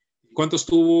 ¿Cuánto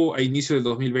estuvo a inicio del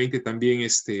 2020 también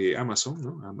Amazon,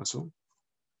 ¿no? Amazon.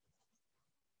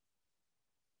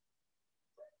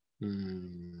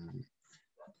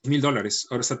 $1,000,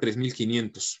 ahora está a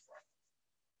 3,500.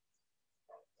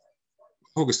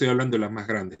 Ojo que estoy hablando de las más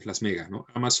grandes, las megas, ¿no?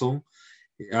 Amazon,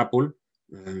 Apple,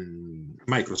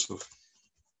 Microsoft.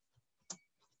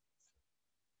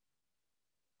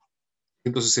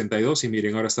 162 y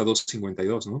miren, ahora está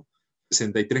 252, ¿no?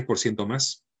 63%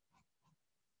 más.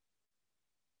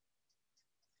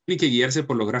 Tienen que guiarse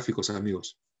por los gráficos,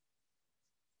 amigos.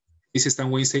 Dice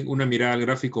Stan Weinstein, una mirada al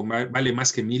gráfico vale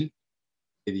más que 1000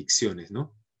 predicciones,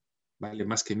 ¿no? Vale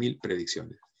más que 1000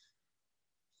 predicciones.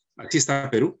 Aquí está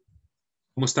Perú.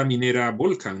 ¿Cómo está minera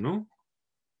Volcan, no?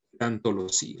 Tanto lo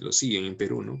siguen en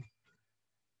Perú, ¿no?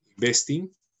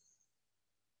 Investing.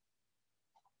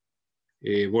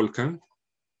 Volcan.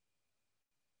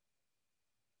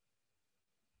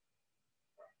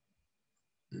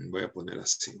 Voy a poner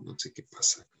así, no sé qué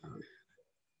pasa. A ver.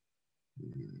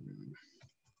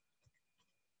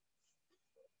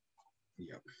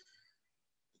 Ya.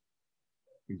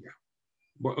 Ya.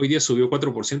 Hoy día subió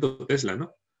 4% Tesla,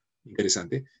 ¿no?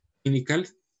 Interesante. Technical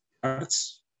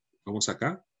Arts. Vamos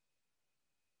acá.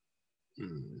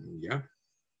 Ya.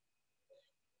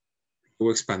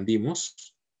 Luego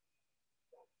expandimos.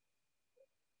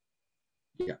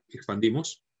 Ya,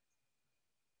 expandimos.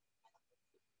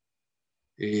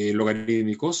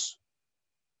 Logarítmicos.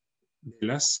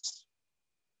 Velas.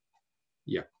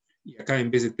 Ya. Y acá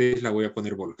en vez de Tesla voy a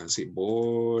poner Volcan. Sí,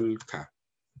 Volcan.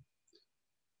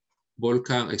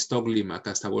 Volcan Stock Lima.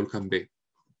 Acá está Volcan B.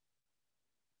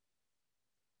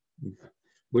 Ya.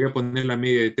 Voy a poner la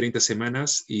media de 30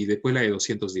 semanas y después la de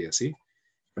 200 días, ¿sí?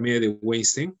 La media de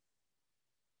Weinstein.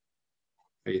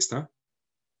 Ahí está.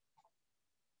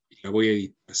 Y la voy a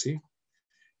editar, ¿sí?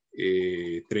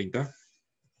 30.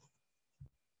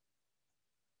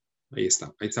 Ahí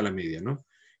está la media, ¿no?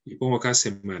 Y pongo acá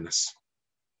semanas.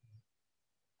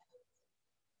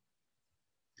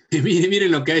 Y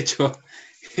miren lo que ha hecho.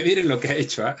 Miren lo que ha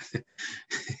hecho, ¿ah?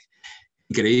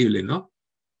 Increíble, ¿no?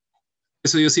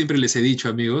 Eso yo siempre les he dicho,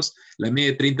 amigos, la media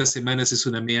de 30 semanas es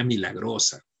una media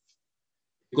milagrosa.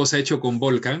 ¿Qué cosa ha hecho con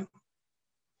Volcan?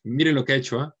 Miren lo que ha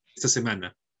hecho esta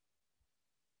semana.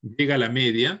 Llega a la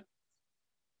media,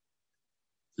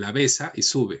 la besa y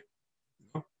sube,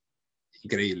 ¿no?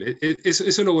 Increíble. Eso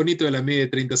es lo bonito de la media de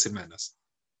 30 semanas.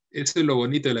 Eso es lo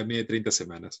bonito de la media de 30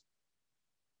 semanas.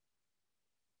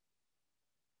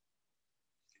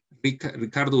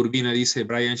 Ricardo Urbina dice,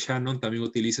 Brian Shannon también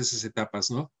utiliza esas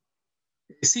etapas, ¿no?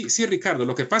 Sí, Ricardo.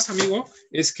 Lo que pasa, amigo,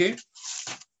 es que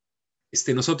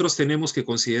nosotros tenemos que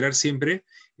considerar siempre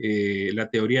la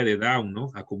teoría de Down,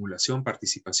 ¿no? Acumulación,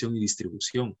 participación y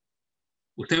distribución.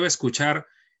 Usted va a escuchar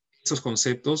esos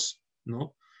conceptos,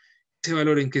 ¿no? ¿Ese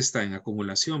valor en qué está? ¿En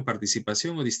acumulación,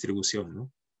 participación o distribución,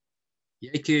 ¿no? Y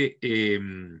hay que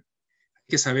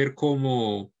saber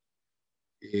cómo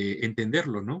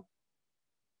entenderlo, ¿no?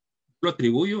 Lo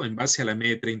atribuyo en base a la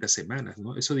media de 30 semanas,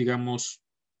 ¿no? Eso, digamos,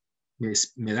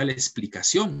 me da la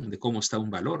explicación de cómo está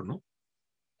un valor, ¿no?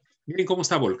 Miren cómo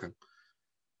está Volcan.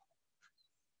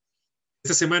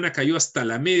 Esta semana cayó hasta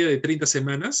la media de 30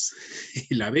 semanas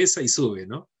y la besa y sube,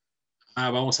 ¿no?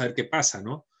 Vamos a ver qué pasa,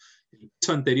 ¿no? El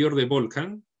piso anterior de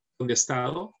Volcan, ¿dónde ha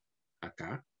estado?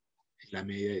 Acá, en la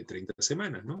media de 30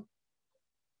 semanas, ¿no?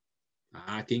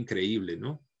 Qué increíble,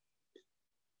 ¿no?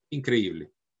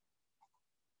 Increíble.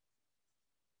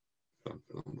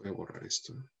 Perdón, voy a borrar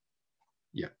esto.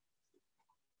 Ya.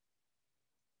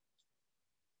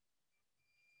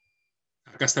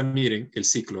 Acá está, miren, el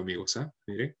ciclo, amigos, ¿ah?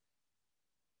 Miren.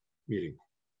 Miren.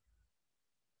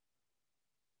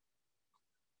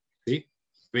 ¿Sí?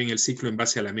 Ven el ciclo en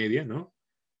base a la media, ¿no?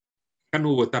 Acá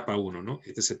no hubo etapa 1, ¿no?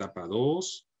 Esta es etapa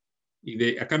 2.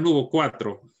 Y acá no hubo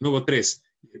 4, no hubo 3.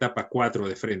 Etapa 4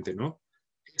 de frente, ¿no?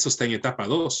 Esto está en etapa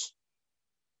 2.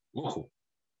 Ojo.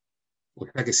 O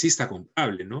sea que sí está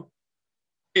comprable, ¿no?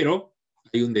 Pero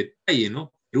hay un detalle,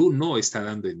 ¿no? Perú no está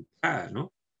dando entrada,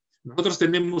 ¿no? Nosotros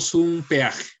tenemos un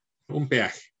peaje. Un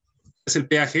peaje. Es el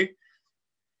peaje,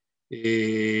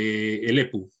 el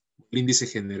EPU, el índice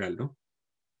general, ¿no?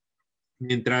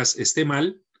 Mientras esté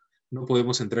mal, no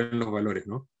podemos entrar en los valores,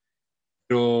 ¿no?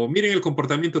 Pero miren el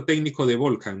comportamiento técnico de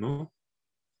Volcan, ¿no?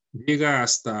 Llega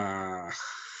hasta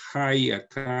high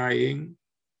acá en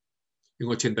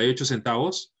 88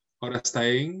 centavos, ahora está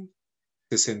en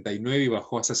 69 y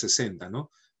bajó hasta 60,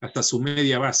 ¿no? Hasta su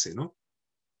media base, ¿no?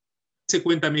 Se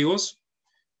cuenta, amigos,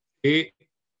 que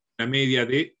la media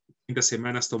de 30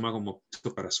 semanas toma como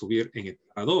punto para subir en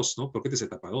etapa 2, ¿no? Porque esta es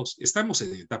etapa 2. Estamos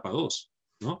en etapa 2,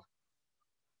 ¿no?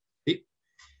 ¿Sí?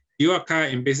 Yo acá,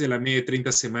 en vez de la media de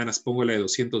 30 semanas, pongo la de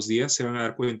 200 días, se van a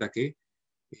dar cuenta que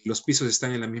los pisos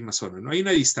están en la misma zona, ¿no? Hay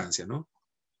una distancia, ¿no?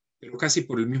 Pero casi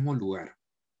por el mismo lugar.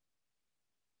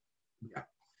 Ya.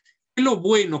 ¿Qué es lo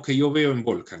bueno que yo veo en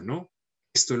Volcan, no?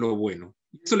 Esto es lo bueno.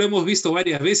 Esto lo hemos visto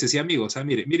varias veces, y amigos,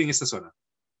 miren esta zona.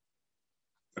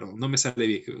 Perdón, no me sale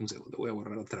bien. Un segundo, voy a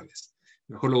borrar otra vez.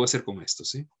 Mejor lo voy a hacer con esto,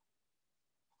 ¿sí?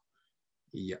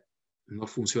 Y ya. No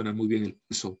funciona muy bien el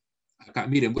pulso. Acá,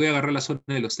 miren, voy a agarrar la zona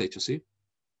de los techos, ¿sí?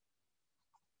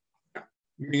 Ya.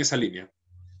 Miren esa línea.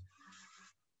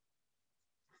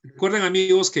 Recuerden,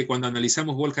 amigos, que cuando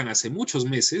analizamos Volcan hace muchos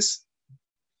meses,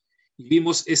 y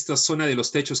vimos esta zona de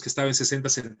los techos que estaba en 60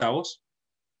 centavos,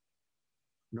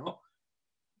 ¿no?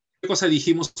 ¿Qué cosa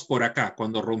dijimos por acá?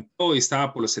 Cuando rompió y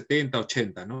estaba por los 70,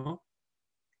 80, ¿no?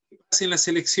 En las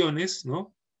elecciones,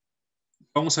 ¿no?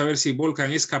 Vamos a ver si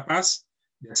Volcan es capaz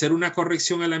de hacer una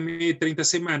corrección a la media de 30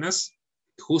 semanas,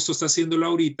 justo está haciéndolo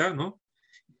ahorita, ¿no?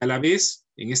 A la vez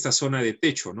en esta zona de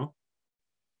techo, ¿no?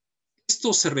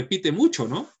 Esto se repite mucho,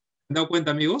 ¿no? ¿Han dado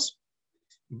cuenta, amigos?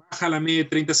 Baja la media de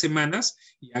 30 semanas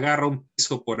y agarra un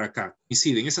piso por acá.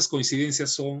 Coinciden, esas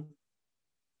coincidencias son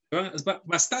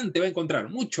bastante, va a encontrar,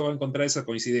 mucho va a encontrar esas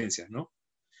coincidencias, ¿no?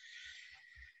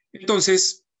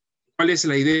 Entonces, ¿cuál es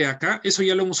la idea acá? Eso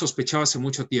ya lo hemos sospechado hace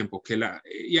mucho tiempo, que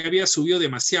ya había subido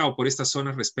demasiado por estas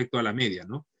zonas respecto a la media,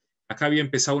 ¿no? Acá había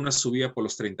empezado una subida por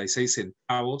los 36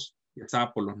 centavos, ya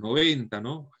estaba por los 90,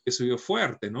 ¿no? Había subido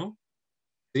fuerte, ¿no?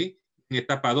 ¿Sí? En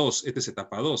etapa 2, esta es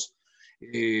etapa 2.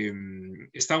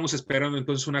 Estábamos esperando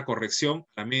entonces una corrección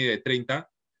a la media de 30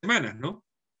 semanas, ¿no?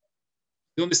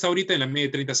 ¿Dónde está ahorita en la media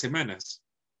de 30 semanas?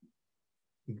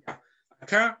 Ya.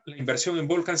 Acá la inversión en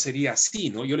Volcan sería así,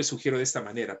 ¿no? Yo le sugiero de esta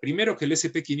manera. Primero que el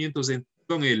SP500,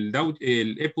 con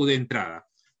el EPU de entrada,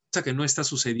 cosa que no está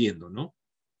sucediendo, ¿no?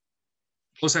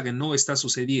 Cosa que no está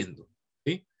sucediendo,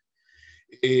 ¿sí?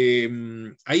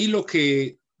 Ahí lo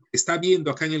que está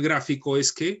viendo acá en el gráfico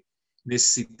es que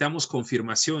necesitamos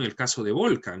confirmación en el caso de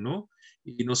Volcan, ¿no?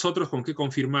 Y nosotros, ¿con qué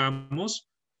confirmamos?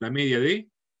 La media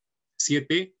de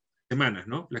 7 semanas,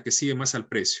 ¿no? La que sigue más al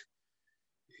precio.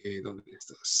 ¿Dónde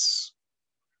estás?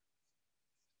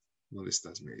 ¿Dónde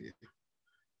estás, media?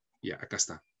 Ya, acá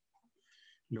está.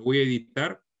 Lo voy a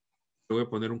editar. Le voy a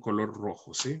poner un color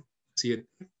rojo, ¿sí? 7.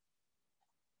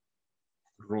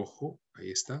 Rojo,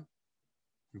 ahí está.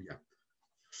 Ya.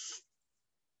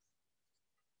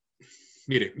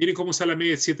 Miren cómo está la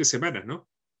media de 7 semanas, ¿no?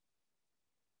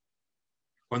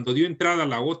 Cuando dio entrada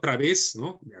la otra vez,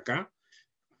 ¿no? De acá,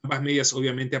 ambas medias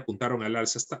obviamente apuntaron al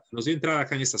alza. Nos dio entrada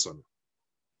acá en esta zona.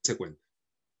 Se cuenta.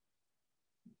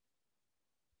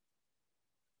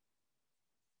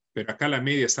 Pero acá la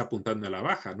media está apuntando a la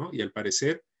baja, ¿no? Y al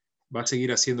parecer va a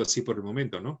seguir haciendo así por el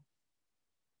momento, ¿no?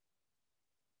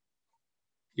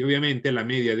 Y obviamente la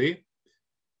media de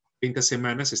 30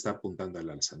 semanas está apuntando al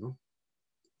alza, ¿no?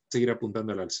 Seguir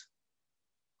apuntando al alza.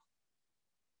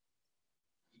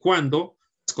 Cuando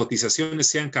las cotizaciones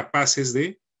sean capaces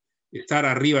de estar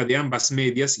arriba de ambas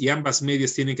medias y ambas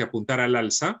medias tienen que apuntar al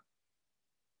alza,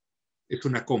 es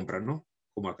una compra, ¿no?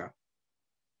 Como acá.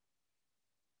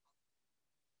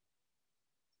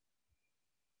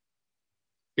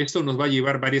 Esto nos va a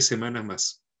llevar varias semanas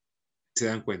más. Se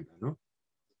dan cuenta, ¿no?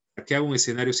 Para que haga un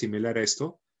escenario similar a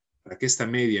esto, para que esta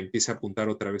media empiece a apuntar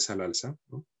otra vez al alza,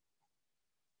 ¿no?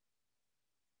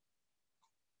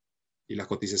 Y las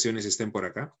cotizaciones estén por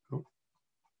acá, ¿no?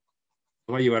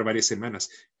 Nos va a llevar varias semanas.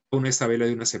 Una esta vela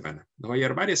de una semana. Nos va a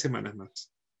llevar varias semanas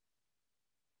más.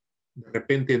 De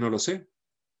repente, no lo sé.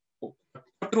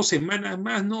 4 semanas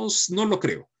más, no lo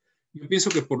creo. Yo pienso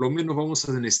que por lo menos vamos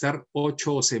a necesitar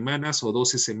 8 semanas o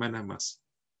 12 semanas más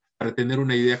para tener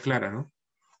una idea clara, ¿no?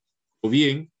 O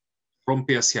bien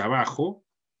rompe hacia abajo,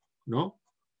 ¿no?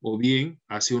 O bien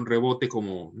hace un rebote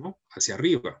como, ¿no? Hacia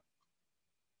arriba.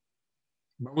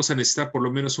 Vamos a necesitar por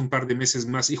lo menos un par de meses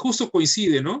más. Y justo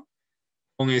coincide, ¿no?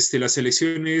 con las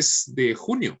elecciones de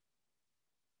junio.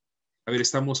 A ver,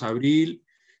 estamos abril,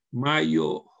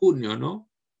 mayo, junio, ¿no?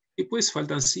 Y pues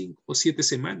faltan 5 o 7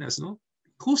 semanas, ¿no?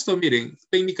 Justo, miren,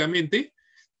 técnicamente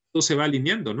todo se va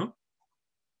alineando, ¿no?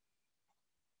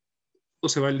 Todo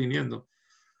se va alineando.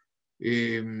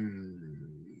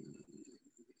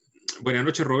 Buenas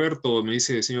noches, Roberto, me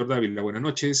dice el señor Dávila. Buenas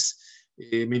noches.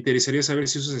 Me interesaría saber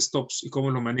si usas stops y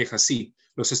cómo los manejas. Sí,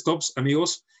 los stops,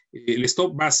 amigos, el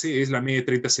stop base es la media de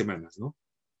 30 semanas, ¿no?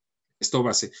 Stop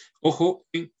base. Ojo,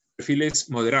 en perfiles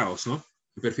moderados, ¿no?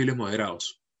 En perfiles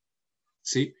moderados.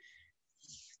 ¿Sí?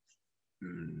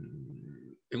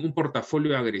 En un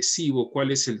portafolio agresivo,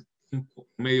 ¿cuál es el tiempo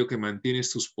medio que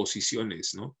mantienes tus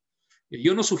posiciones, ¿no?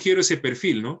 Yo no sugiero ese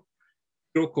perfil, ¿no?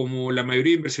 Pero como la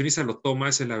mayoría de inversionistas lo toma,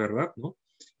 esa es la verdad, ¿no?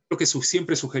 Lo que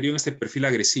siempre sugirió en este perfil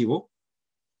agresivo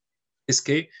es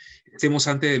que estemos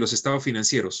antes de los estados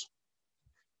financieros.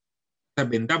 O sea,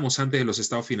 vendamos antes de los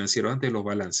estados financieros, antes de los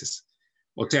balances.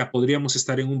 O sea, podríamos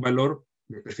estar en un valor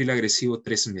de perfil agresivo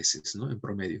 3 meses, ¿no? En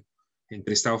promedio,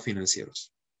 entre estados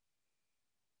financieros.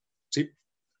 ¿Sí?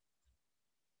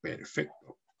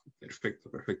 Perfecto, perfecto,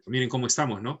 perfecto. Miren cómo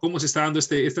estamos, ¿no? Cómo se está dando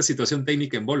esta situación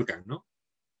técnica en Volcan, ¿no?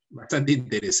 Bastante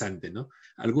interesante, ¿no?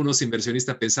 Algunos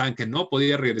inversionistas pensaban que no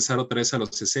podía regresar otra vez a los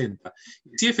 60.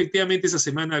 Sí, efectivamente, esa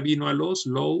semana vino a los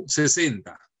low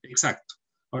 60, exacto.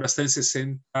 Ahora está en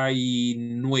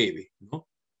 69, ¿no?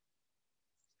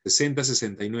 60,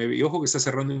 69. Y ojo que está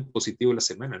cerrando en positivo la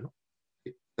semana, ¿no?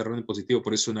 Cerrando en positivo,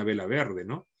 por eso una vela verde,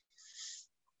 ¿no?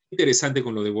 Interesante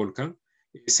con lo de Volcan.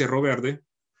 Cerró verde.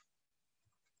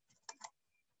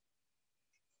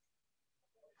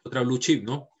 Otra blue chip,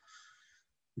 ¿no?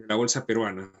 De la bolsa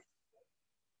peruana.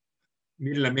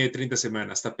 Miren la media de 30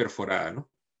 semanas, está perforada,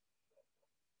 ¿no?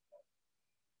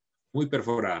 Muy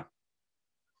perforada.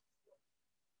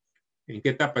 ¿En qué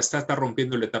etapa está? Está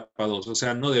rompiendo la etapa 2, o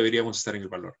sea, no deberíamos estar en el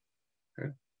valor.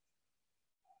 ¿Eh?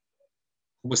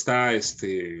 ¿Cómo está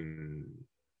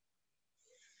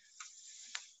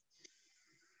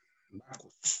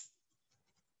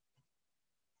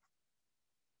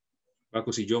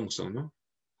Bacus y Johnson, ¿no?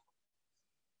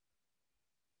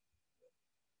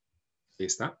 Ahí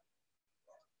está.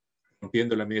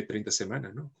 Rompiendo la media de 30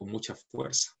 semanas, ¿no? Con mucha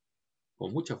fuerza.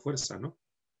 Con mucha fuerza, ¿no?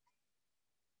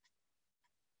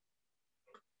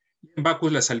 En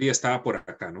Bacus la salida estaba por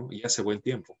acá, ¿no? Y hace buen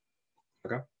tiempo.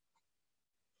 Acá.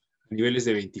 A niveles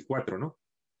de 24, ¿no?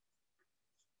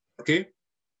 ¿Por qué?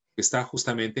 Está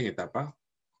justamente en etapa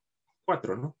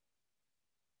 4, ¿no?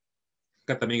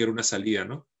 Acá también era una salida,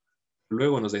 ¿no?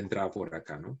 Luego nos da entrada por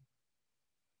acá, ¿no?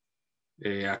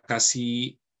 Acá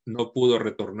sí no pudo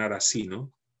retornar así,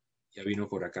 ¿no? Ya vino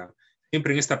por acá.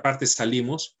 Siempre en esta parte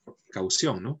salimos por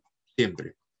precaución, ¿no?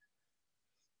 Siempre.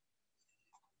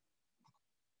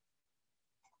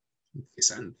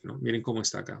 Interesante, ¿no? Miren cómo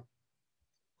está acá.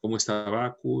 Cómo está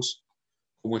Bacus,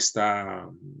 cómo está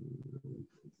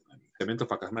Cemento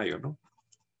Pacasmayo, ¿no?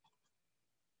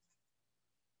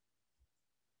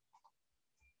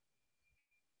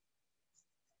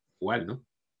 Igual, ¿no?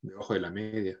 Debajo de la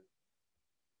media.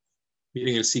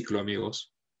 Miren el ciclo,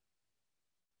 amigos.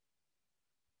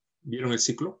 ¿Vieron el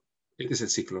ciclo? Este es el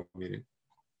ciclo, miren.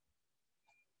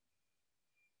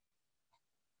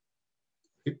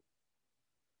 ¿Sí?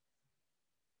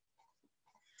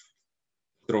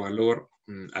 Otro valor,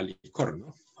 Alicor,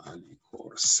 ¿no?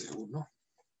 Alicor C1.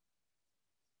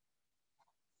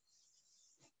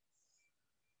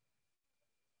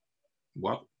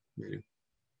 Wow, miren.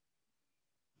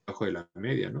 Debajo de la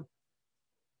media, ¿no?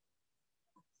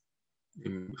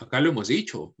 Acá lo hemos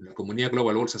dicho, la Comunidad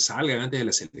Global Bolsa salgan antes de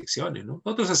las elecciones, ¿no?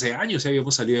 Nosotros hace años ya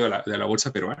habíamos salido de la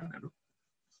bolsa peruana, ¿no?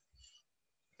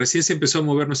 Recién se empezó a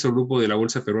mover nuestro grupo de la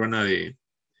bolsa peruana de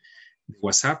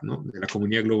WhatsApp, ¿no? De la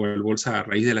Comunidad Global Bolsa a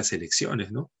raíz de las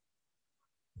elecciones, ¿no?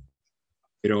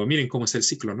 Pero miren cómo está el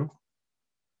ciclo, ¿no?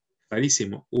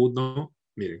 Clarísimo. Uno,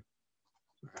 miren,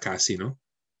 casi, ¿no?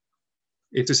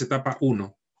 Esto es etapa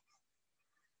 1.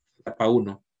 Etapa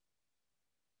 1.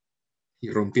 Y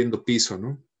rompiendo piso,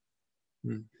 ¿no?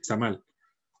 Está mal.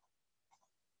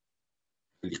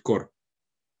 Licor.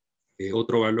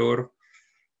 Otro valor.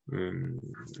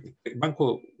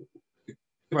 Banco, ¿qué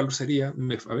valor sería?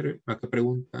 A ver, acá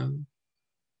preguntan.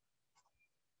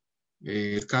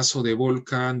 El caso de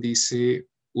Volcan dice,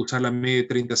 usar la media de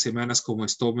 30 semanas como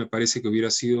stop me parece que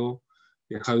hubiera sido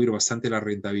dejado ir bastante la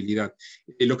rentabilidad.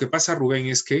 Lo que pasa, Rubén,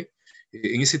 es que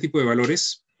en ese tipo de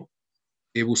valores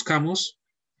buscamos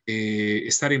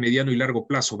estar en mediano y largo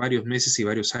plazo, varios meses y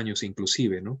varios años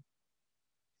inclusive, ¿no?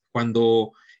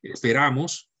 Cuando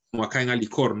esperamos, como acá en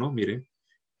Alicor, ¿no? Mire,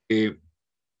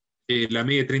 la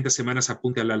media de 30 semanas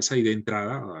apunte al alza y de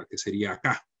entrada, que sería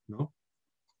acá, ¿no?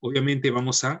 Obviamente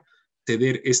vamos a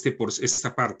ceder por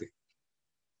esta parte.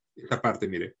 Esta parte,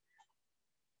 mire.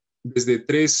 Desde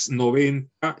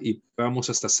 3.90 y vamos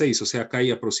hasta 6, o sea, acá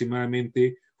hay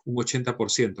aproximadamente un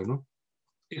 80%, ¿no?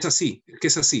 Es así, es que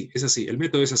es así, el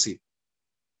método es así.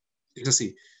 Es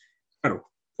así.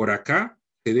 Claro, por acá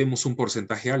cedemos un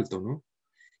porcentaje alto, ¿no?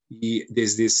 Y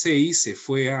desde 6 se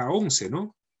fue a 11,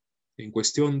 ¿no? En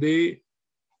cuestión de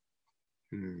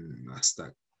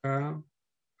hasta acá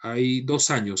hay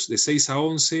 2 años, de 6 a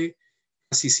 11,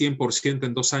 casi 100%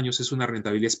 en 2 años, es una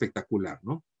rentabilidad espectacular,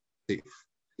 ¿no? Sí,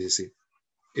 sí,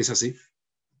 es así.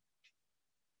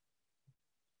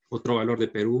 Otro valor de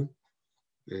Perú,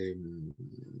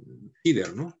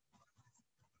 líder, ¿no?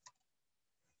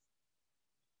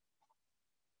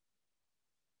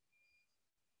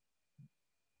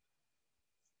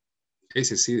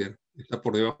 Ese CIDER está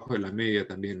por debajo de la media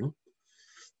también, ¿no?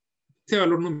 Este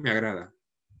valor no me agrada.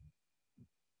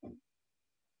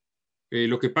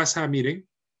 Lo que pasa, miren,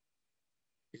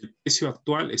 el precio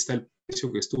actual está el precio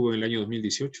que estuvo en el año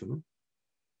 2018, ¿no?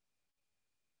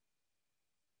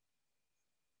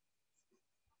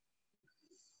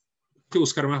 Hay que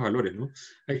buscar más valores, ¿no?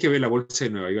 Hay que ver la bolsa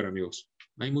de Nueva York, amigos.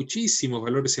 Hay muchísimos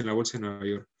valores en la bolsa de Nueva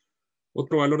York.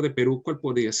 Otro valor de Perú, ¿cuál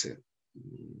podría ser?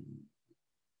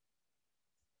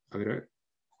 A ver.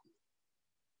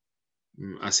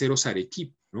 Aceros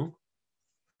Arequipa, ¿no?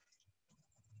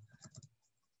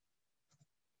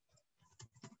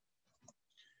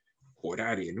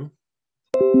 Horario, ¿no?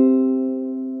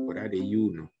 Horario y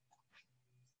 1.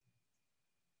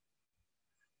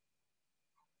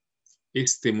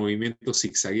 Este movimiento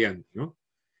zigzagueante, ¿no?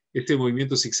 Este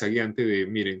movimiento zigzagueante de,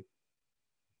 miren,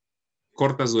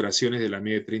 cortas duraciones de la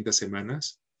media de 30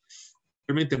 semanas,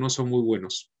 realmente no son muy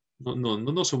buenos.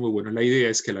 No son muy buenos. La idea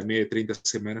es que la media de 30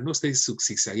 semanas no esté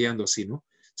zigzagueando así, ¿no?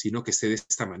 Sino que esté de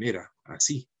esta manera,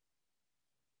 así.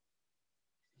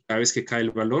 Cada vez que cae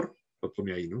el valor, lo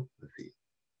tome ahí, ¿no? Así,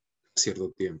 a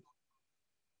cierto tiempo.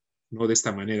 No de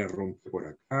esta manera, rompe por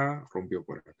acá, rompió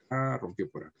por acá, rompió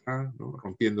por acá, ¿no?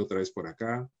 Rompiendo otra vez por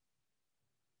acá.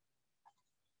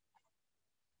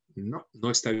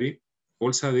 No está bien.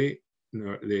 Bolsa de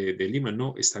Lima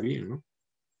no está bien, ¿no?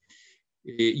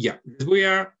 Ya, les voy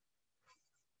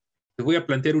a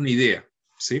plantear una idea,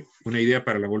 ¿sí? Una idea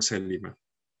para la Bolsa de Lima.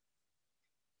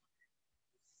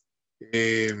 Por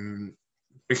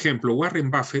ejemplo, Warren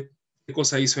Buffett, ¿qué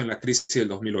cosa hizo en la crisis del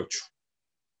 2008?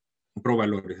 Compró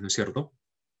valores, ¿no es cierto?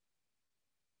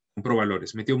 Compró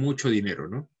valores, metió mucho dinero,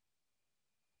 ¿no?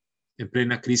 En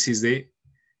plena crisis de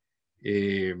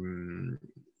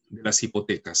las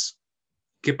hipotecas.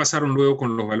 ¿Qué pasaron luego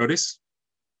con los valores?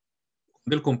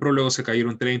 Cuando él compró, luego se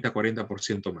cayeron 30,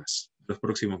 40% más en los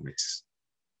próximos meses.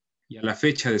 Y a la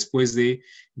fecha, después de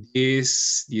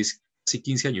 10, casi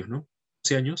 15 años, ¿no?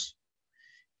 12 años,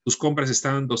 tus compras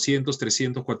están 200,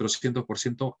 300,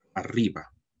 400%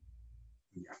 arriba.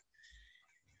 Ya.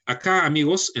 Acá,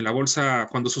 amigos, en la bolsa,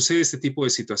 cuando sucede este tipo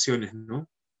de situaciones, ¿no?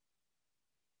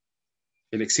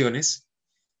 Elecciones,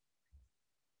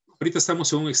 ahorita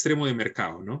estamos en un extremo de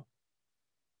mercado, ¿no?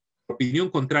 La opinión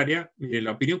contraria, miren,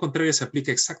 la opinión contraria se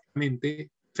aplica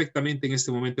exactamente, perfectamente en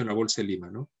este momento en la Bolsa de Lima,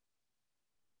 ¿no?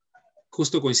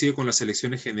 Justo coincide con las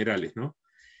elecciones generales, ¿no?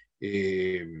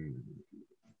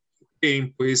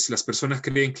 Pues las personas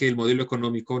creen que el modelo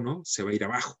económico, ¿no? Se va a ir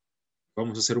abajo.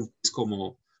 Vamos a hacer un país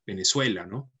como Venezuela,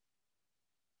 ¿no?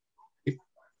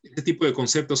 Este tipo de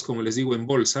conceptos, como les digo, en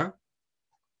bolsa,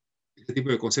 este tipo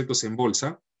de conceptos en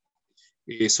bolsa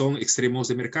son extremos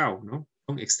de mercado, ¿no?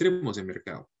 Son extremos de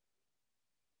mercado.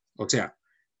 O sea,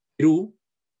 Perú,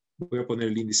 voy a poner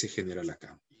el índice general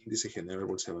acá. Índice general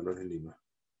Bolsa de Valores de Lima.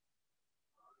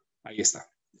 Ahí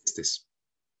está. Este es.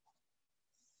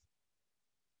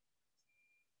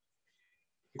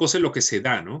 ¿Qué cosa es lo que se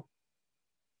da, no?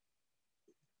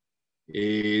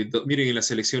 Miren en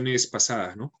las elecciones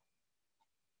pasadas, ¿no?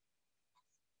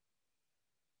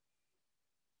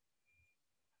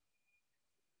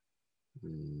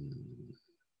 Mm,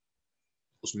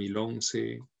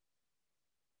 2011.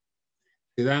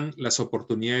 Se dan las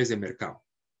oportunidades de mercado.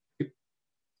 ¿Sí?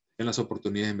 Se dan las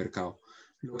oportunidades de mercado.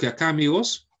 Lo que acá,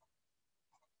 amigos,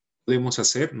 podemos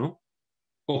hacer, ¿no?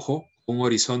 Ojo, un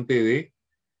horizonte de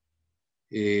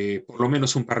por lo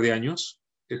menos un par de años,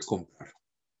 es comprar.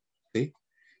 ¿Sí?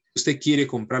 Si usted quiere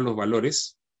comprar los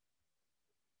valores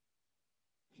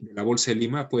de la Bolsa de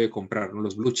Lima, puede comprar, ¿no?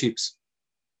 Los blue chips.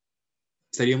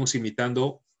 Estaríamos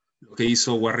imitando lo que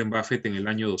hizo Warren Buffett en el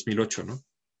año 2008, ¿no?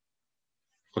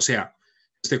 O sea,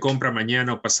 usted compra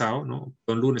mañana o pasado, ¿no?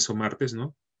 Lunes o martes,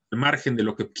 ¿no? Al margen de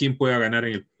lo que quién pueda ganar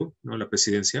en el, ¿no? La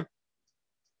presidencia,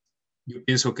 yo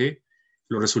pienso que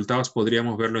los resultados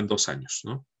podríamos verlo en 2 años,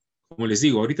 ¿no? Como les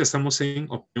digo, ahorita estamos en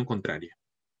opinión contraria,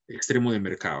 extremo de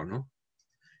mercado, ¿no?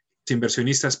 Los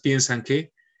inversionistas piensan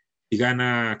que si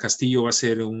gana Castillo va a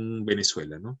ser un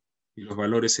Venezuela, ¿no? Y los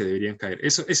valores se deberían caer.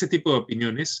 Ese tipo de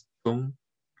opiniones son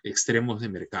extremos de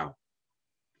mercado,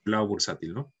 el lado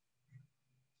bursátil, ¿no?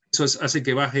 Eso hace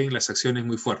que bajen las acciones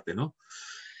muy fuerte, ¿no?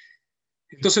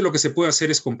 Entonces lo que se puede hacer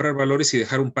es comprar valores y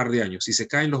dejar un par de años. Si se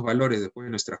caen los valores después de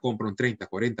nuestra compra un 30,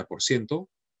 40%,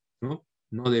 ¿no?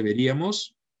 No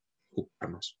deberíamos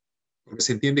ocuparnos. Porque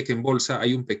se entiende que en bolsa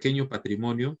hay un pequeño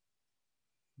patrimonio,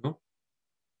 ¿no?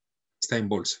 Está en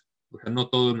bolsa. O sea, no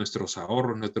todos nuestros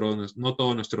ahorros, no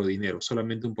todo nuestro dinero,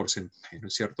 solamente un porcentaje, ¿no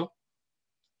es cierto?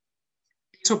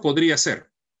 Eso podría ser,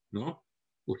 ¿no?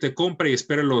 Usted compra y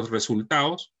espera los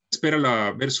resultados,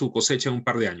 espera ver su cosecha en un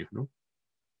par de años, ¿no?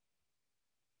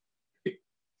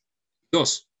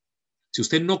 2, si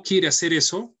usted no quiere hacer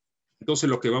eso, entonces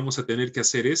lo que vamos a tener que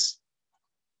hacer es,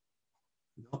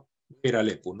 ¿no? Ver al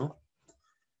EPU, ¿no?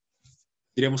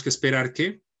 Tendríamos que esperar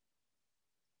que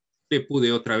EPU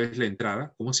dé otra vez la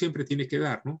entrada, como siempre tiene que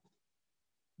dar, ¿no?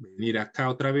 Venir acá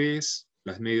otra vez,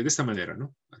 las medias, de esta manera,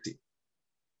 ¿no? Así.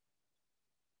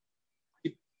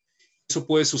 Y eso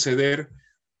puede suceder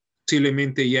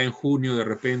posiblemente ya en junio de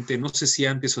repente, no sé si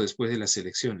antes o después de las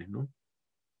elecciones, ¿no?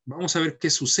 Vamos a ver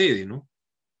qué sucede, ¿no?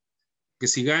 Que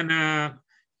si gana,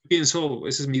 pienso,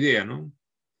 esa es mi idea, ¿no?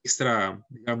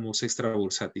 Digamos, extra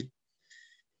bursátil.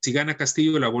 Si gana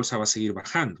Castillo, la bolsa va a seguir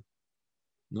bajando,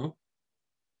 ¿no?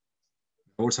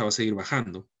 La bolsa va a seguir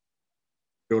bajando.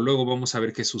 Pero luego vamos a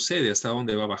ver qué sucede, hasta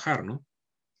dónde va a bajar, ¿no?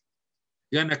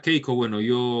 Si gana Keiko, bueno,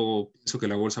 yo pienso que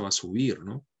la bolsa va a subir,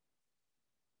 ¿no?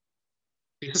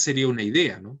 Esa sería una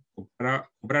idea, ¿no?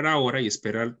 Comprar ahora y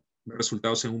esperar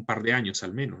resultados en un par de años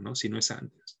al menos, ¿no? Si no es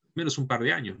antes. Al menos un par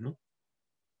de años, ¿no?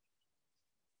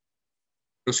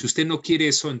 Pero si usted no quiere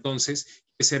eso, entonces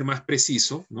hay que ser más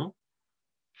preciso, ¿no?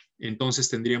 Entonces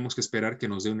tendríamos que esperar que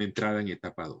nos dé una entrada en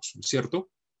etapa 2, ¿no es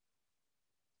cierto?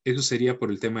 Eso sería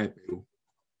por el tema de Perú.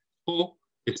 O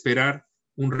esperar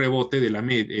un rebote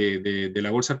de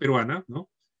la bolsa peruana,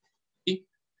 ¿no? Y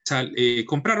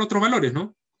comprar otros valores,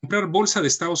 ¿no? Comprar bolsa de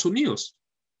Estados Unidos.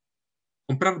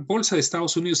 Comprar bolsa de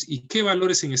Estados Unidos. ¿Y qué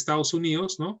valores en Estados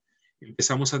Unidos, no?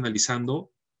 Empezamos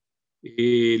analizando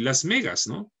las megas,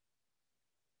 ¿no?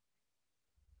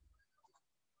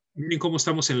 Miren cómo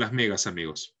estamos en las megas,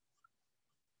 amigos.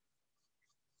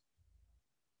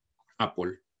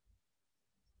 Apple.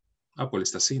 Apple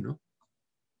está así, ¿no?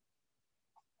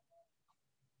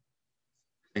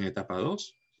 En etapa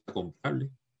 2, está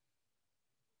comprable.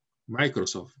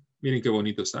 Microsoft. Miren qué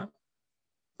bonito está.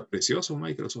 Está precioso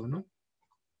Microsoft, ¿no?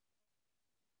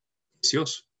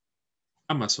 Precioso.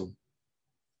 Amazon.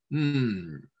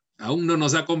 Aún no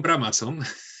nos da compra Amazon.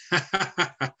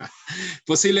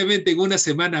 Posiblemente en una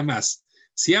semana más.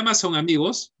 Si Amazon,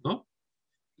 amigos, ¿no?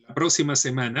 La próxima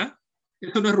semana,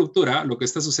 esto no es ruptura, lo que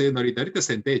está sucediendo ahorita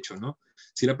está en techo, ¿no?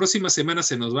 Si la próxima semana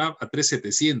se nos va a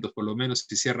 3.700, por lo menos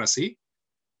si cierra así,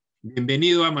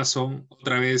 bienvenido Amazon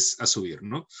otra vez a subir,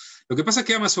 ¿no? Lo que pasa es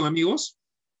que Amazon, amigos,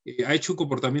 ha hecho un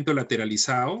comportamiento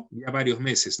lateralizado ya varios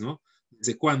meses, ¿no?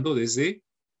 ¿Desde cuándo? Desde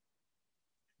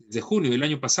junio del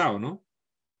año pasado, ¿no?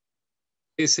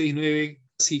 6, 9,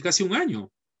 casi un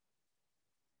año.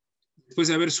 Después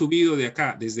de haber subido de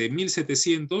acá, desde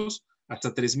 1.700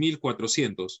 hasta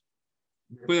 3.400.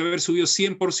 Después de haber subido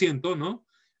 100%, ¿no?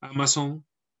 Amazon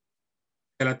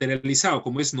ha lateralizado,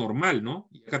 como es normal, ¿no?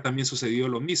 Y acá también sucedió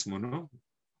lo mismo, ¿no?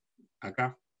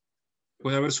 Acá.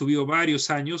 Puede haber subido varios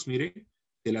años, mire,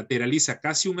 se lateraliza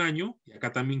casi un año, y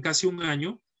acá también casi un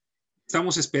año.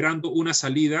 Estamos esperando una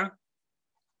salida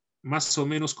más o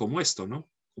menos como esto,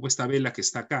 ¿no? Como esta vela que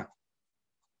está acá.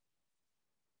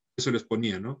 Eso les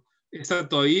ponía, ¿no? Esta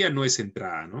todavía no es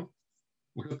entrada, ¿no?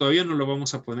 O sea, todavía no lo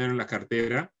vamos a poner en la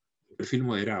cartera de perfil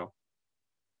moderado.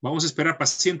 Vamos a esperar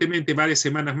pacientemente varias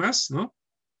semanas más, ¿no?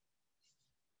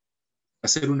 A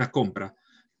hacer una compra.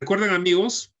 ¿Recuerdan,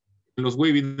 amigos, en los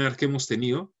webinars que hemos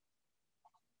tenido?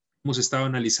 Hemos estado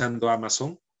analizando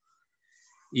Amazon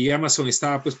y Amazon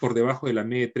estaba pues por debajo de la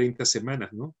media de 30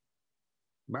 semanas, ¿no?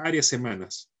 Varias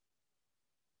semanas.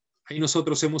 Ahí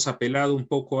nosotros hemos apelado un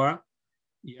poco a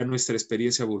nuestra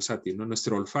experiencia bursátil, ¿no?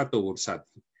 Nuestro olfato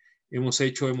bursátil.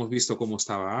 Hemos visto cómo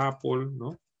estaba Apple,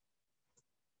 ¿no?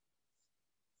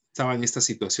 Estaba en esta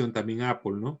situación también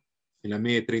Apple, ¿no? En la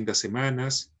media de 30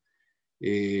 semanas.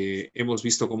 Hemos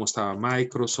visto cómo estaba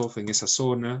Microsoft en esa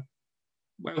zona.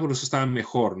 Bueno, por eso estaba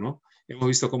mejor, ¿no? Hemos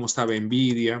visto cómo estaba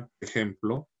Nvidia, por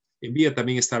ejemplo. Nvidia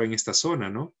también estaba en esta zona,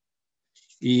 ¿no?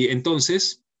 Y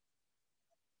entonces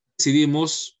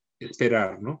decidimos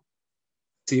esperar, ¿no?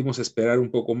 decidimos esperar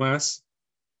un poco más,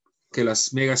 que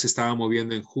las megas se estaban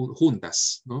moviendo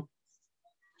juntas, ¿no?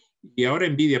 Y ahora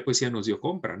Nvidia pues ya nos dio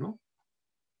compra, ¿no?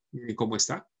 Miren cómo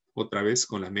está, otra vez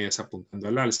con las megas apuntando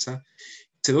al alza.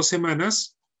 Hace 2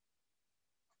 semanas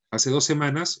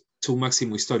es un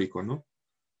máximo histórico, ¿no?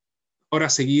 Ahora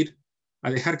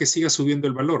a dejar que siga subiendo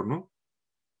el valor, ¿no?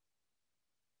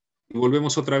 Y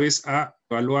volvemos otra vez a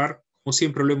evaluar, como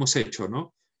siempre lo hemos hecho,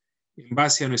 ¿no? En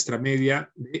base a nuestra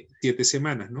media de 7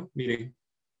 semanas, ¿no? Miren,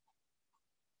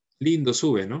 lindo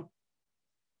sube, ¿no?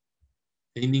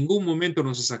 En ningún momento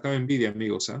nos ha sacado Nvidia,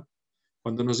 amigos, ¿ah?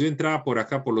 Cuando nos dio entrada por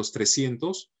acá, por los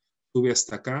 300, sube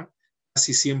hasta acá,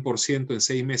 casi 100% en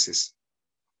 6 meses.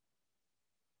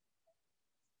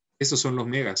 Esos son los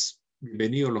megas.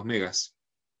 Bienvenidos los megas.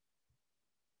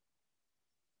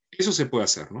 Eso se puede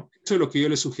hacer, ¿no? Eso es lo que yo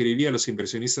le sugeriría a los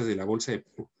inversionistas de la Bolsa de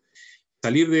Perú.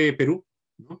 Salir de Perú,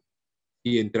 ¿no?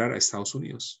 Y entrar a Estados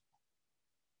Unidos.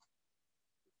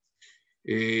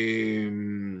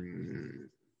 En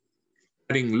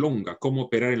longa, cómo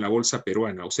operar en la bolsa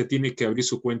peruana. Usted tiene que abrir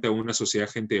su cuenta en una sociedad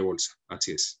agente de bolsa.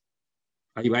 Así es.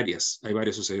 Hay varias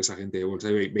sociedades agente de bolsa,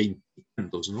 hay 20 y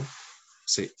tantos, ¿no?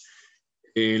 Sí.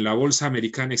 En la bolsa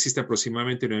americana existe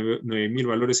aproximadamente 9,000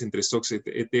 valores entre stocks,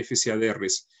 ETFs y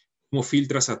ADRs. ¿Cómo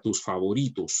filtras a tus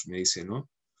favoritos? Me dice, ¿no?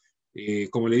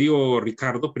 Como le digo,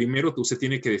 Ricardo, primero usted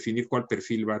tiene que definir cuál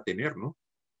perfil va a tener, ¿no?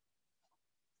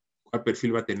 ¿Cuál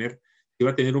perfil va a tener? Si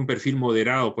va a tener un perfil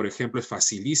moderado, por ejemplo, es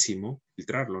facilísimo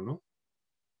filtrarlo, ¿no?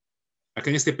 Acá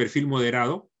en este perfil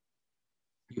moderado,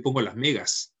 yo pongo las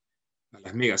megas,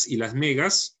 y las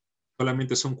megas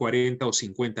solamente son 40 o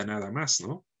 50 nada más,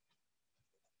 ¿no?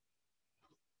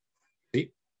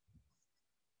 ¿Sí?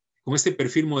 Con este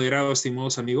perfil moderado,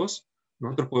 estimados amigos,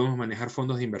 nosotros podemos manejar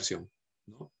fondos de inversión,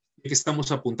 ¿no? Ya que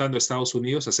estamos apuntando a Estados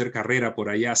Unidos, a hacer carrera por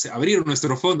allá, abrir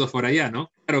nuestros fondos por allá,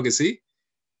 ¿no? Claro que sí.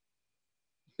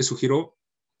 Les sugiero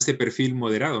este perfil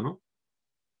moderado, ¿no?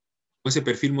 Con ese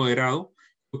perfil moderado,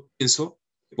 yo pienso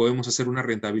que podemos hacer una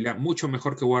rentabilidad mucho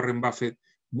mejor que Warren Buffett,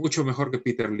 mucho mejor que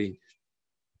Peter Lynch.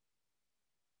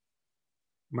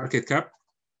 Market cap,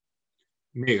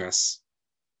 megas,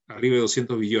 arriba de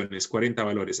 200 billones, 40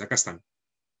 valores, acá están.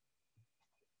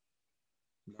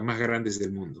 Las más grandes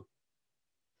del mundo.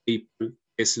 Apple,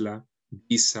 Tesla,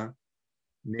 Visa,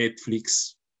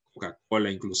 Netflix,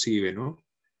 Coca-Cola inclusive, ¿no?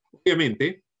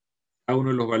 Obviamente, cada uno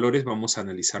de los valores vamos a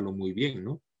analizarlo muy bien,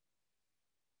 ¿no?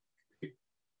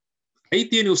 Ahí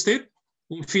tiene usted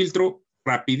un filtro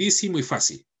rapidísimo y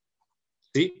fácil,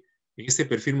 ¿sí? En este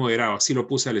perfil moderado, así lo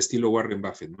puse al estilo Warren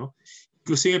Buffett, ¿no?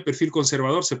 Inclusive en el perfil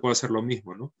conservador se puede hacer lo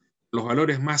mismo, ¿no? Los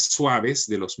valores más suaves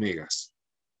de los megas.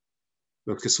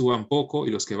 Los que suban poco y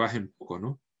los que bajen poco,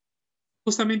 ¿no?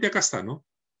 Justamente acá está, ¿no?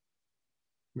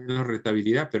 Menos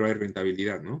rentabilidad, pero hay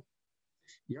rentabilidad, ¿no?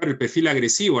 Y ahora el perfil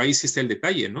agresivo, ahí sí está el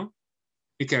detalle, ¿no?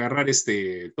 Hay que agarrar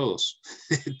todos,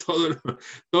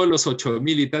 todos los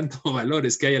 8,000 y tantos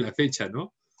valores que hay a la fecha,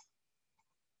 ¿no?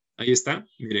 Ahí está,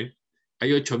 miren,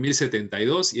 hay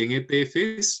 8,072 y en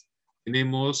ETFs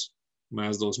tenemos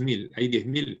más 2,000, hay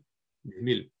 10,000.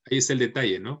 Ahí está el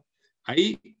detalle, ¿no?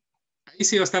 Ahí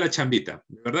sí va a estar la chambita,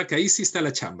 de verdad que ahí sí está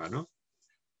la chamba, ¿no?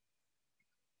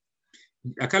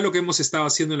 Acá lo que hemos estado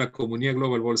haciendo en la Comunidad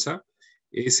Global Bolsa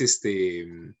es este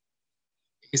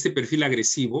perfil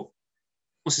agresivo.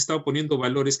 Hemos estado poniendo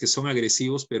valores que son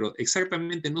agresivos, pero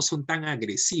exactamente no son tan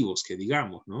agresivos que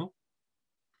digamos, ¿no?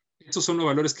 Estos son los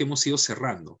valores que hemos ido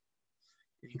cerrando.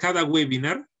 En cada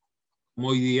webinar, como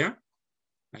hoy día,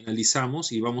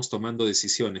 analizamos y vamos tomando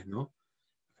decisiones, ¿no?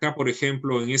 Acá, por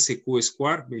ejemplo, en SQ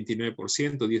Square,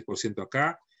 29%, 10%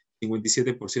 acá,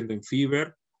 57% en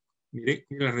Fiverr. Miren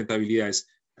las rentabilidades.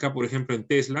 Acá, por ejemplo, en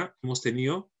Tesla hemos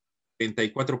tenido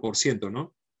 34%,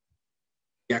 ¿no?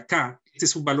 Y acá, este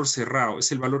es un valor cerrado,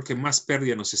 es el valor que más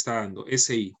pérdida nos está dando,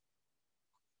 SI.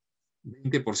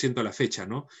 20% a la fecha,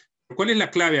 ¿no? ¿Cuál es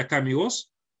la clave acá,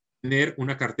 amigos? Tener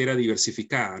una cartera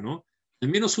diversificada, ¿no? Al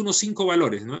menos unos 5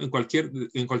 valores, ¿no? En cualquiera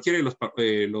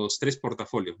de los 3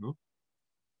 portafolios, ¿no?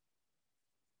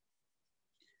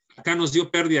 Acá nos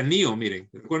dio pérdida NIO, miren.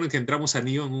 ¿Recuerdan que entramos a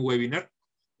NIO en un webinar?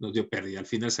 Nos dio pérdida, al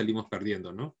final salimos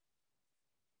perdiendo, ¿no?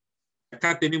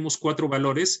 Acá tenemos 4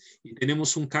 valores y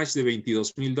tenemos un cash de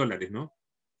 $22,000, ¿no?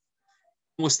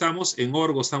 ¿Cómo estamos? En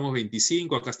Orgo estamos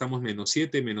 25, acá estamos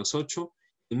 -7, -8,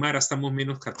 en Mara estamos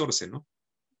 -14, ¿no?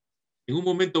 En un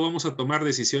momento vamos a tomar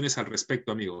decisiones al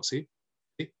respecto, amigos, ¿sí?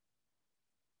 ¿Sí?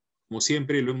 Como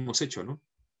siempre lo hemos hecho, ¿no?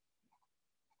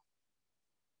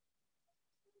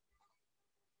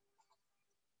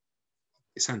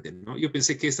 Interesante, ¿no? Yo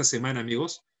pensé que esta semana,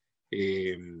 amigos,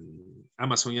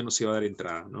 Amazon ya nos iba a dar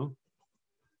entrada, ¿no?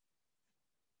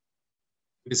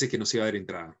 Yo Pensé que nos iba a dar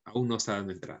entrada. Aún no está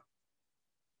dando entrada.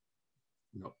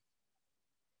 No.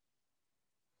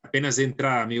 Apenas de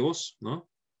entrada, amigos, ¿no?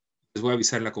 Les voy a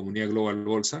avisar en la Comunidad Global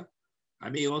Bolsa.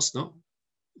 Amigos, ¿no?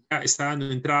 Ya está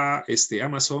dando entrada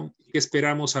Amazon. ¿Qué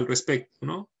esperamos al respecto,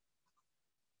 no?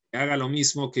 Que haga lo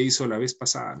mismo que hizo la vez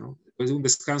pasada, ¿no? Después de un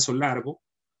descanso largo,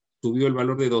 subió el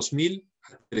valor de 2.000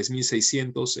 a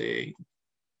 3.600 en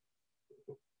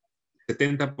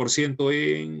 70%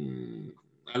 en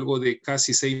algo de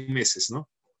casi 6 meses, ¿no?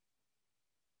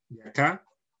 Y acá,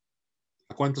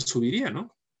 ¿a cuánto subiría,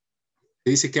 no? Se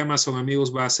dice que Amazon,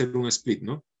 amigos, va a hacer un split,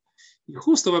 ¿no? Y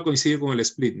justo va a coincidir con el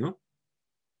split, ¿no?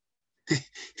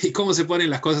 ¿Y cómo se ponen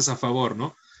las cosas a favor,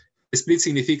 no? Split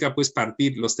significa, pues,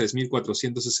 partir los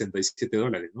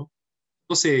 $3.467, ¿no?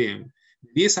 Entonces,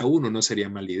 10-1 no sería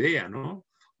mala idea, ¿no?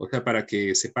 O sea, para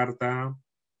que se parta,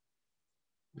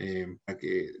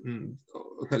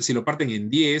 o sea, si lo parten en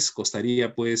 10,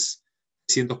 costaría, pues,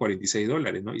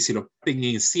 $146, ¿no? Y si lo parten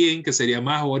en 100, que sería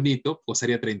más bonito,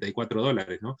 costaría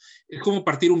 $34, ¿no? Es como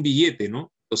partir un billete,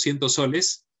 ¿no? 200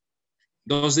 soles,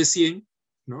 2 de 100,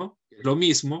 ¿no? Es lo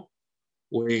mismo,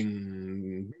 o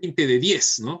en 20 de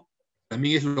 10, ¿no?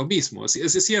 También es lo mismo.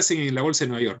 Así hacen en la Bolsa de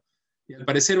Nueva York. Y al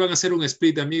parecer van a hacer un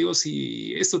split, amigos,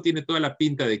 y esto tiene toda la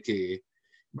pinta de que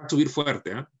va a subir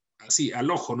fuerte, ¿eh? Así,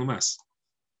 al ojo nomás,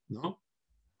 ¿no?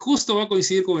 Justo va a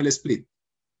coincidir con el split.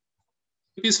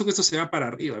 Yo pienso que esto se va para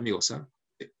arriba, amigos, ¿eh?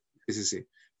 Sí. Hay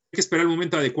que esperar el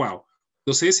momento adecuado.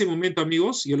 Entonces, ese momento,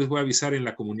 amigos, yo les voy a avisar en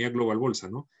la Comunidad Global Bolsa,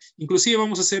 ¿no? Inclusive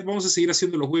vamos a seguir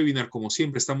haciendo los webinars como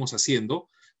siempre estamos haciendo,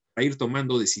 para ir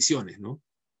tomando decisiones, ¿no?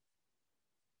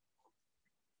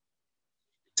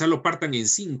 Ya lo partan en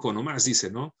 5 nomás, dice,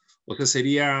 ¿no? O sea,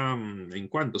 sería, ¿en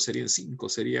cuánto? Serían 5,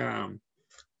 sería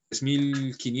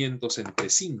 3.500 entre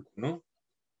 5, ¿no?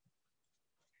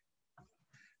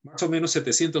 Más o menos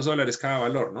 $700 cada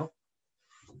valor, ¿no?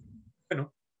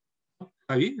 Bueno,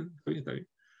 está bien, está bien, está bien.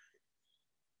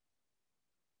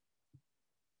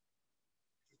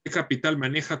 ¿Qué capital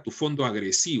maneja tu fondo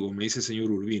agresivo? Me dice el señor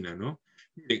Urbina, ¿no?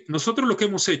 Nosotros lo que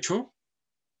hemos hecho,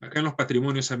 acá en los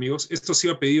patrimonios, amigos, esto sí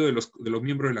ha pedido de los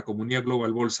miembros de la Comunidad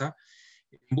Global Bolsa,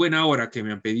 en buena hora que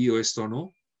me han pedido esto,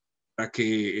 ¿no? Para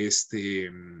que,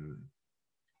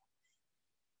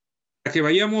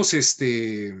 vayamos,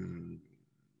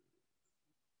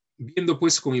 viendo,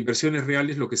 pues, con inversiones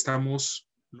reales lo que estamos,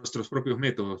 nuestros propios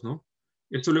métodos, ¿no?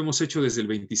 Esto lo hemos hecho desde el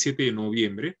 27 de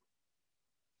noviembre,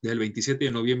 del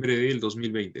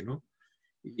 2020, ¿no?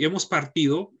 Y hemos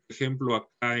partido, por ejemplo,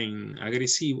 acá en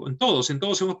agresivo, en todos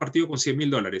hemos partido con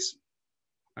 $100.000.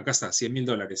 Acá está,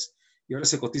 $100.000. Y ahora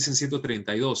se cotiza en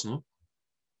 132, ¿no?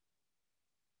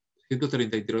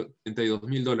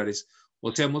 $132.000.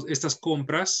 O sea, estas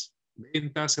compras,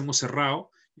 ventas, hemos cerrado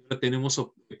y ahora tenemos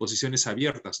posiciones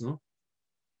abiertas, ¿no?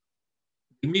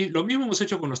 Lo mismo hemos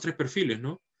hecho con los 3 perfiles,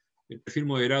 ¿no? El perfil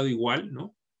moderado igual,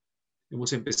 ¿no?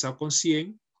 Hemos empezado con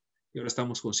 100 y ahora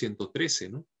estamos con 113,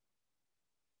 ¿no?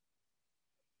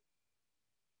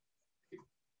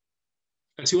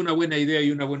 Ha sido una buena idea y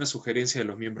una buena sugerencia de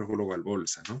los miembros Global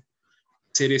Bolsa, ¿no?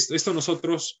 Hacer esto. Esto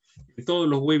nosotros, en todos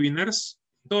los webinars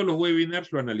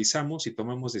lo analizamos y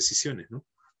tomamos decisiones, ¿no?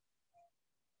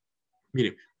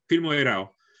 Miren, perfil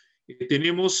moderado.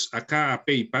 Tenemos acá a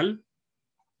PayPal.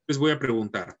 Les voy a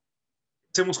preguntar,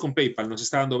 ¿qué hacemos con PayPal? Nos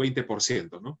está dando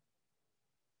 20%, ¿no?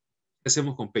 ¿Qué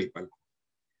hacemos con PayPal?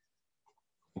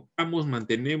 Compramos,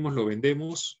 mantenemos, lo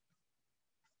vendemos.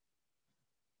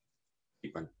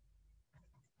 PayPal.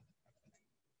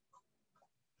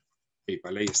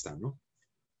 PayPal, ahí está, ¿no?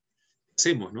 ¿Qué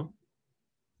hacemos, no?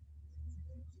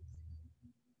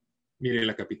 Miren,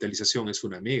 la capitalización es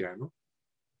una mega, ¿no?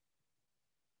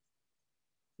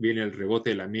 Viene el rebote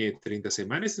de la media de 30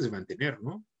 semanas, este es mantener,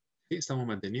 ¿no? Sí, estamos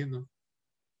manteniendo.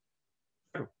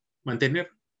 Claro,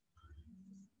 mantener.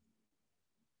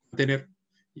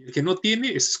 Y el que no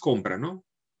tiene es compra, ¿no?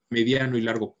 Mediano y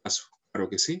largo plazo. Claro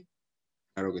que sí.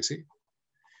 Claro que sí.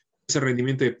 Ese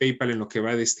rendimiento de PayPal en lo que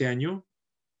va de este año,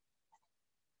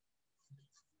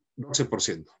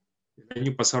 12%. El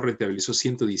año pasado rentabilizó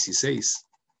 116.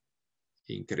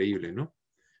 Increíble, ¿no?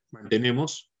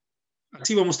 Mantenemos.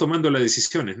 Así vamos tomando las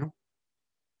decisiones, ¿no?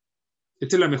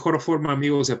 Esta es la mejor forma,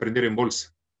 amigos, de aprender en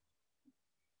bolsa.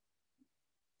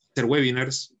 Hacer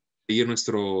webinars, seguir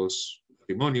nuestros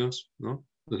patrimonios, ¿no?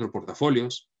 Nuestros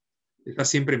portafolios. Estar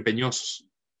siempre empeñosos,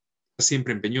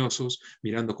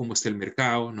 mirando cómo está el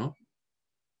mercado, ¿no?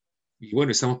 Y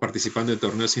bueno, estamos participando en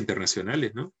torneos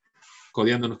internacionales, ¿no?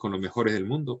 Codeándonos con los mejores del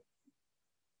mundo.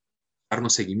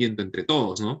 Darnos seguimiento entre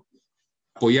todos, ¿no?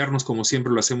 Apoyarnos como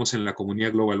siempre lo hacemos en la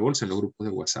Comunidad Global Bolsa, en los grupos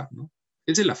de WhatsApp, ¿no?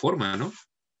 Esa es la forma, ¿no?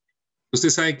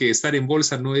 Ustedes saben que estar en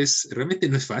bolsa realmente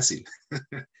no es fácil.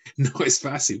 No es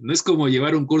fácil. No es como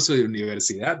llevar un curso de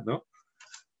universidad, ¿no?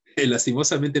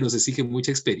 Lastimosamente nos exige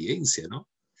mucha experiencia, ¿no?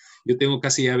 Yo tengo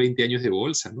casi ya 20 años de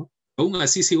bolsa, ¿no? Aún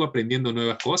así sigo aprendiendo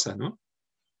nuevas cosas, ¿no?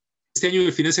 Este año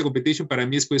de Financial Competition para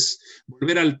mí es, pues,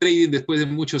 volver al trading después de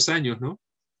muchos años, ¿no?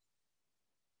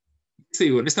 Sí,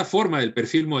 digo, en esta forma del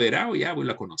perfil moderado ya pues,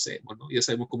 la conocemos, ¿no? Ya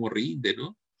sabemos cómo rinde,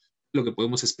 ¿no? Lo que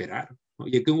podemos esperar, ¿no?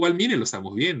 Y aquí igual, miren, lo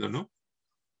estamos viendo, ¿no?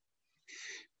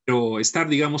 Pero estar,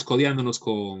 digamos, codeándonos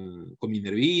con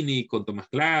Minervini, con Tomás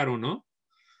Claro, ¿no?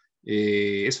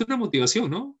 Es una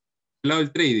motivación, ¿no? Al lado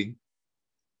del trading,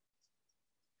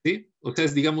 ¿sí? O sea,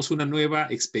 es, digamos, una nueva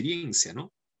experiencia,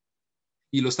 ¿no?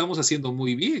 Y lo estamos haciendo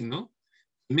muy bien, ¿no?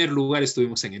 En primer lugar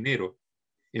estuvimos en enero.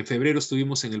 En febrero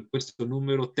estuvimos en el puesto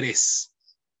número 3.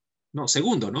 No,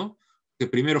 segundo, ¿no? Que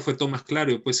primero fue Tomás Claro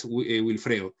y después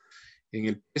Wilfredo.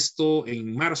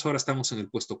 En marzo ahora estamos en el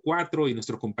puesto 4 y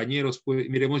nuestros compañeros, pues,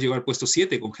 miremos, llegó al puesto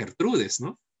 7 con Gertrudes,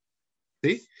 ¿no?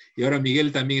 ¿Sí? Y ahora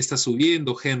Miguel también está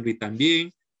subiendo, Henry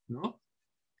también, ¿no?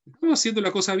 Estamos haciendo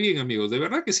la cosa bien, amigos. De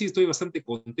verdad que sí, estoy bastante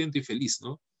contento y feliz,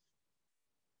 ¿no?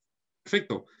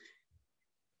 Perfecto.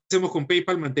 ¿Qué hacemos con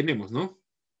PayPal? Mantenemos, ¿no?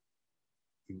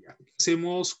 Ya. ¿Qué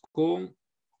hacemos con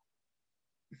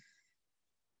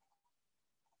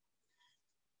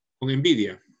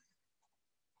Nvidia?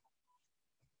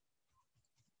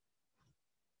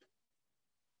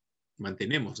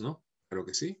 Mantenemos, ¿no? Claro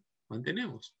que sí,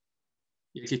 mantenemos.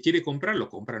 Y el que quiere comprar, lo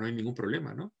compra, no hay ningún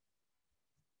problema, ¿no?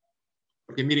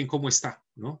 Porque miren cómo está,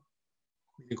 ¿no?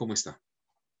 Miren cómo está.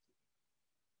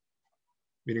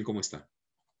 Miren cómo está.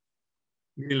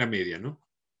 Miren la media, ¿no?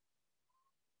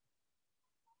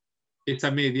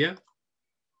 Esta media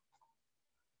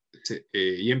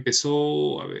ya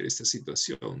empezó a ver esta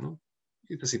situación, ¿no?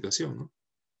 Esta situación, ¿no?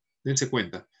 Dense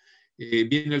cuenta.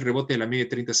 Viene el rebote de la media de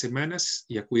 30 semanas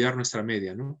y a cuidar nuestra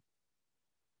media, ¿no?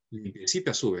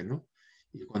 Limpiecita sube, ¿no?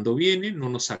 Y cuando viene, no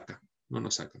nos saca, no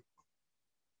nos saca.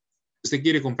 Si usted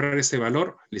quiere comprar este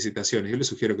valor, licitaciones, yo le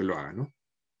sugiero que lo haga, ¿no?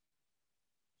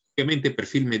 Obviamente,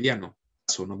 perfil mediano,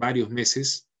 ¿no? Varios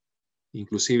meses,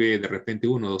 inclusive de repente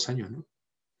 1 o 2 años, ¿no?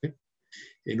 ¿Sí?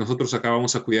 Nosotros acá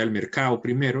vamos a cuidar el mercado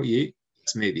primero y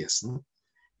las medias, ¿no?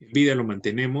 Nvidia lo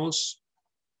mantenemos.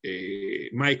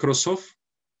 Microsoft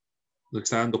nos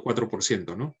está dando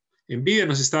 4%, ¿no? Nvidia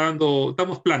nos está dando,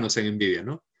 estamos planos en Nvidia,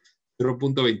 ¿no?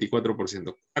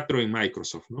 0.24%, 4 en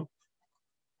Microsoft, ¿no?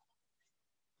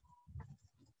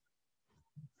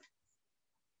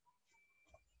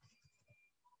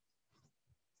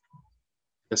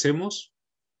 ¿Qué hacemos?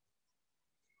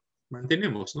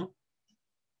 Mantenemos, ¿no?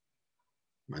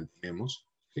 Mantenemos,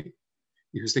 ¿sí?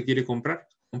 Y si usted quiere comprar,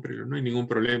 cómprelo, no hay ningún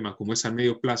problema. Como es a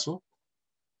medio plazo.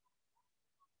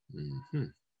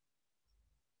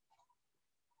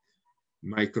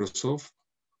 Microsoft.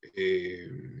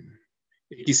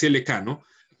 XLK, ¿no?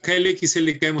 Acá el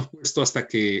XLK hemos puesto hasta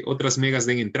que otras megas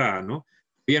den entrada, ¿no?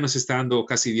 Ya nos está dando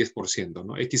casi 10%,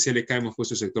 ¿no? XLK hemos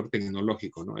puesto el sector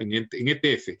tecnológico, ¿no? En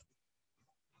ETF.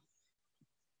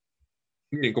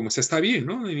 Miren, como está bien,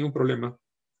 ¿no? No hay ningún problema.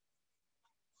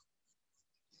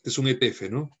 Este es un ETF,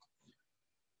 ¿no?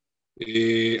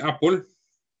 Apple.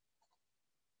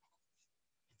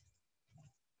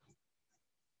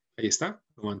 Ahí está,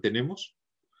 lo mantenemos.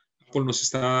 Apple nos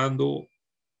está dando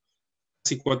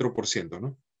casi 4%,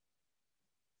 ¿no?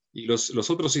 Y los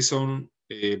otros sí son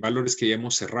valores que ya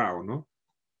hemos cerrado, ¿no?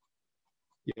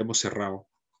 Ya hemos cerrado.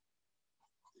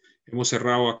 Hemos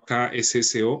cerrado acá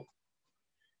SSO.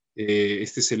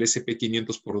 Este es el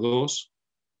SP500 por 2,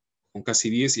 con casi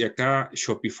 10. Y acá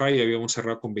Shopify habíamos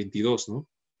cerrado con 22, ¿no?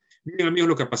 Miren, amigos,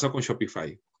 lo que ha pasado con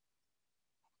Shopify.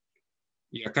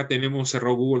 Y acá tenemos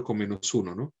cerrado Google con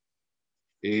 -1, ¿no?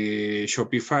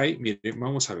 Shopify, miren,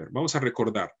 vamos a ver, vamos a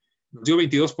recordar. Nos dio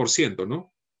 22%,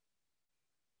 ¿no?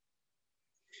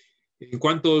 ¿En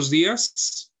cuántos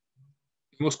días?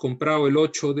 Hemos comprado el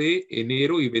 8 de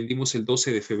enero y vendimos el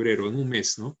 12 de febrero, en un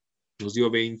mes, ¿no? Nos dio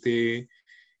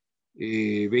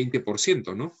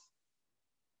 20%, ¿no?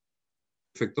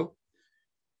 Perfecto.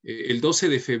 El 12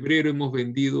 de febrero hemos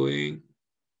vendido en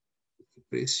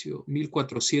precio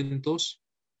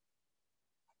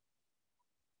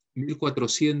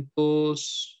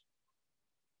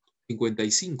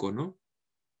 1455, ¿no?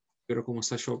 Pero ¿cómo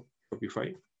está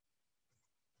Shopify?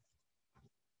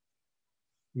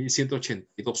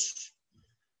 1182.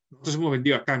 Nosotros hemos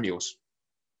vendido acá, amigos.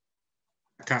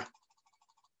 Acá.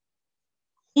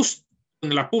 Justo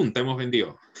en la punta hemos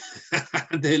vendido.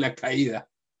 Antes de la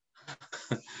caída.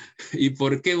 ¿Y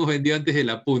por qué hemos vendido antes de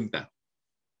la punta?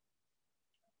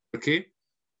 ¿Por qué?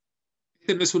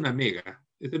 Este no es una mega.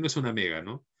 Este no es una mega,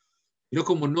 ¿no? Y no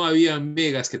como no había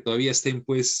megas que todavía estén,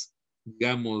 pues,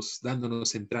 digamos,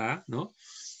 dándonos entrada, ¿no?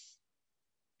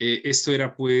 Esto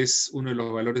era, pues, uno de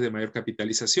los valores de mayor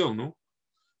capitalización, ¿no?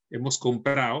 Hemos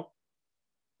comprado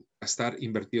a estar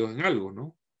invertidos en algo,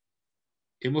 ¿no?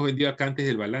 Hemos vendido acá antes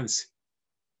del balance.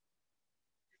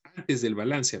 Antes del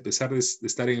balance, a pesar de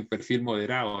estar en el perfil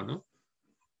moderado, ¿no?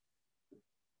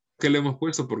 ¿Qué le hemos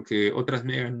puesto? Porque otras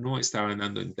megas no estaban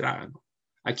dando entrada, ¿no?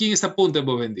 Aquí en esta punta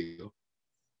hemos vendido.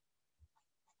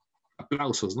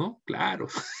 Aplausos, ¿no? Claro.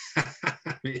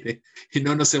 Mire, y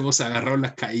no nos hemos agarrado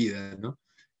la caída, ¿no?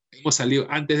 Hemos salido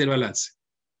antes del balance.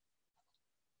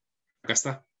 Acá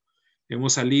está.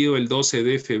 Hemos salido el 12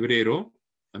 de febrero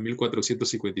a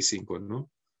 1455, ¿no?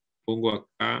 Pongo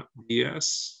acá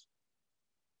días.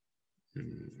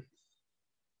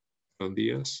 Son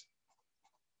días.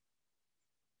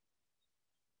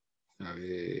 A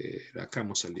ver, acá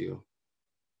hemos salido.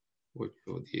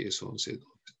 8, 10, 11,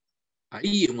 12.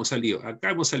 Ahí hemos salido.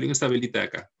 Acá hemos salido en esta velita de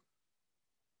acá.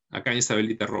 Acá en esta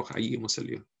velita roja. Ahí hemos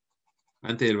salido.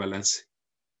 Antes del balance.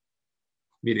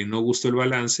 Miren, no gustó el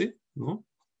balance, ¿no?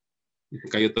 Y se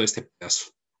cayó todo este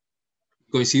pedazo.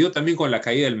 Coincidió también con la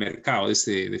caída del mercado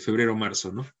de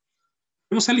febrero-marzo, ¿no?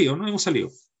 Hemos salido, ¿no? Hemos salido.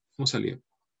 Hemos salido.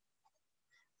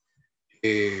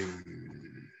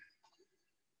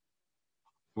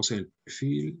 Vamos en el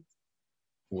perfil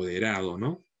moderado,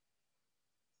 ¿no?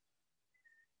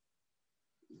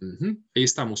 Ahí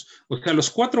estamos. O sea, los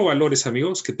 4 valores,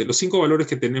 amigos, los 5 valores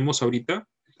que tenemos ahorita,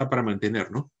 está para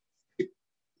mantener, ¿no? Lo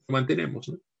mantenemos,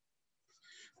 ¿no?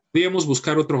 Podríamos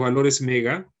buscar otros valores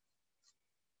mega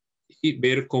y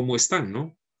ver cómo están,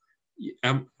 ¿no?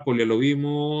 Apple ya lo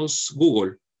vimos,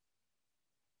 Google.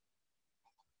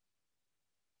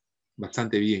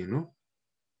 Bastante bien, ¿no?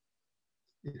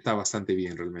 Está bastante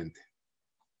bien realmente.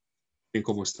 Bien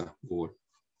cómo está Google.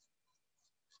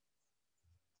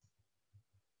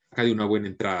 Acá hay una buena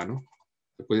entrada, ¿no?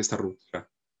 Después de esta ruptura.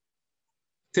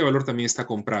 Este valor también está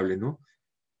comprable, ¿no?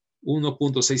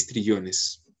 1.6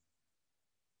 trillones.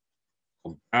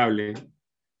 Comprable.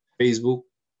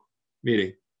 Facebook.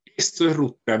 Mire, esto es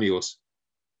ruptura, amigos.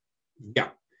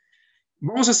 Ya.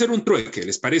 Vamos a hacer un trueque,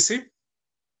 ¿les parece?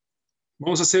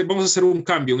 Vamos a hacer un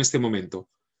cambio en este momento.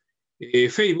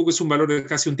 Facebook es un valor de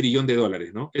casi $1 trillón,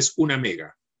 ¿no? Es una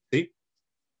mega, ¿sí?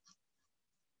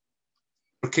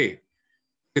 ¿Por qué?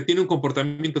 Porque tiene un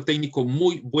comportamiento técnico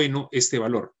muy bueno este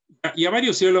valor. Y a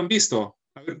varios ya lo han visto.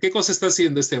 A ver, ¿qué cosa está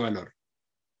haciendo este valor?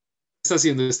 ¿Qué está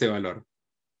haciendo este valor?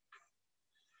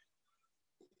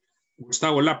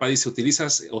 Gustavo Lapa dice,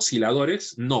 ¿utilizas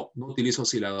osciladores? No, no utilizo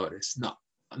osciladores. No,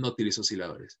 no utilizo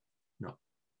osciladores. No,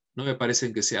 no me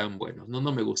parecen que sean buenos. No,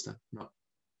 no me gustan. No.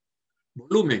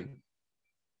 Volumen.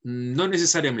 No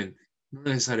necesariamente. No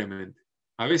necesariamente.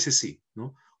 A veces sí,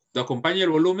 ¿no? Cuando acompaña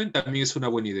el volumen también es una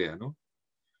buena idea, ¿no?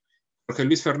 Jorge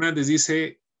Luis Fernández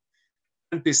dice,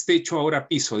 antes techo, ahora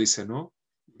piso, dice, ¿no?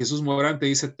 Jesús Morante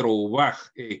dice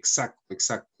trovaj. Exacto,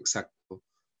 exacto, exacto.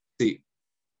 Sí,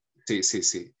 sí, sí,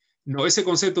 sí. No, ese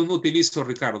concepto no utilizo,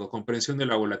 Ricardo, comprensión de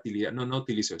la volatilidad. No, no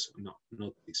utilizo eso. No, no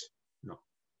utilizo. No,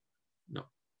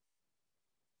 no.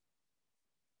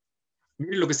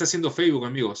 Miren lo que está haciendo Facebook,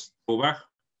 amigos. Trovaj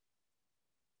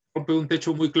rompe un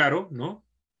techo muy claro, ¿no?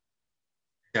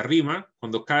 Se arrima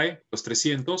cuando cae los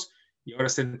 300 y ahora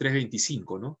está en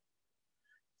 325, ¿no?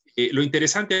 Lo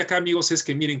interesante acá, amigos, es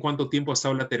que miren cuánto tiempo ha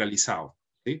estado lateralizado,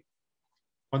 ¿sí?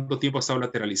 ¿Cuánto tiempo ha estado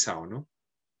lateralizado, no?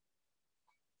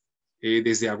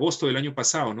 Desde agosto del año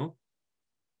pasado, ¿no?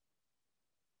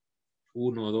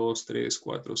 1, 2, 3,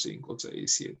 4, 5,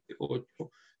 6, 7,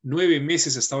 8, 9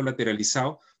 meses ha estado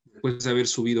lateralizado después de haber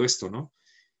subido esto, ¿no?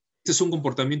 Este es un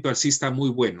comportamiento alcista muy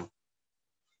bueno.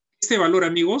 Este valor,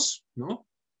 amigos, ¿no?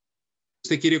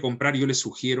 Usted quiere comprar, yo le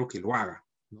sugiero que lo haga,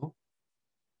 ¿no?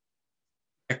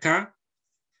 Acá,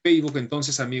 Facebook,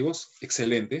 entonces, amigos,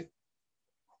 excelente.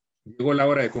 Llegó la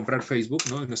hora de comprar Facebook,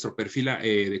 ¿no? En nuestro perfil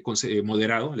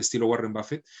moderado, al estilo Warren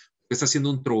Buffett, que está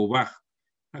haciendo un throwback.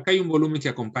 Acá hay un volumen que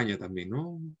acompaña también,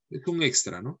 ¿no? Es un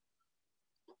extra, ¿no?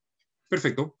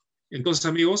 Perfecto. Entonces,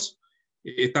 amigos,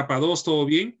 etapa 2, todo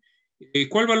bien.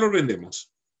 ¿Cuál valor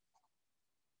vendemos?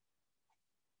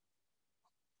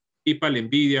 PayPal,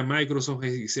 Nvidia, Microsoft,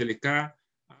 XLK,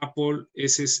 Apple,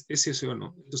 ese o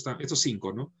no. Estos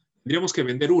 5, ¿no? Tendríamos que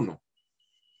vender uno.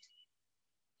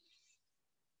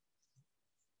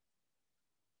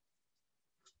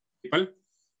 PayPal,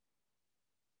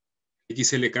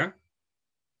 XLK.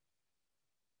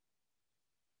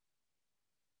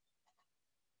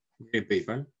 En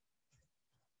PayPal.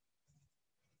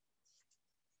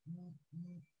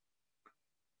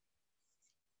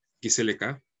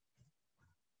 XLK.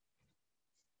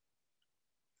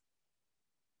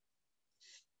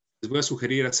 voy a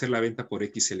sugerir hacer la venta por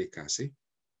XLK, ¿sí?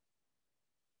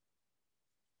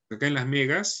 Acá en las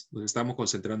megas nos estamos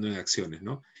concentrando en acciones,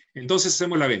 ¿no? Entonces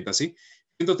hacemos la venta, ¿sí?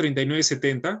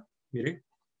 139.70, miren.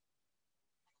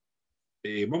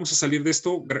 Vamos a salir de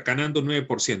esto ganando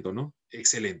 9%, ¿no?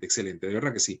 Excelente, excelente, de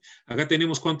verdad que sí. Acá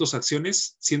tenemos ¿cuántas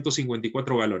acciones?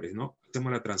 154 valores, ¿no?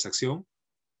 Hacemos la transacción.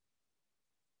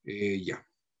 Ya.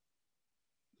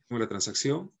 Hacemos la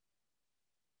transacción.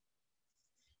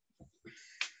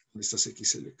 ¿Dónde está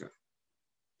XLK?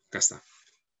 Acá está.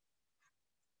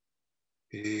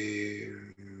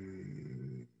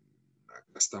 Acá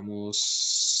estamos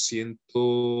 100...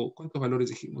 ¿Cuántos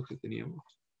valores dijimos que teníamos?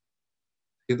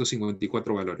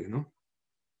 154 valores, ¿no?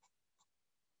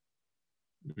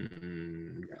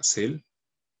 Sell.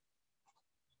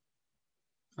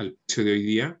 Al precio de hoy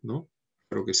día, ¿no?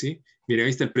 Claro que sí. Miren,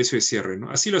 ahí está el precio de cierre, ¿no?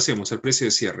 Así lo hacemos, al precio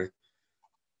de cierre.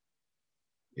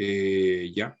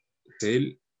 Ya.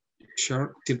 Sell.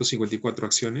 Share. 154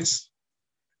 acciones.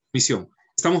 Comisión.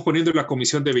 Estamos poniendo la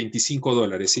comisión de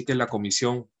 $25, sí que es la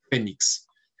comisión Fénix.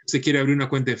 Si usted quiere abrir una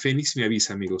cuenta en Fénix, me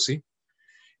avisa, amigos, ¿sí?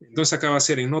 Entonces acá va a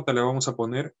ser en nota, le vamos a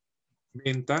poner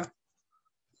venta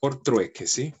por trueque,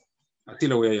 ¿sí? Así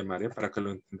lo voy a llamar, para que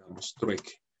lo entendamos,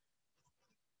 trueque.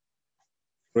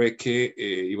 Trueque,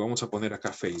 y vamos a poner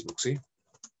acá Facebook, ¿sí?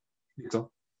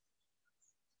 ¿Listo?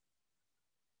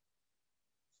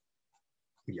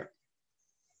 Ya.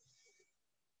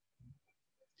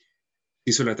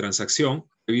 Hizo la transacción,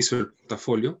 reviso el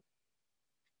portafolio.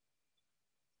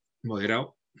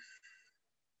 Moderado.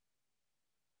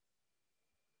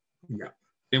 Ya.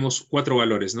 Tenemos 4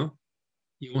 valores, ¿no?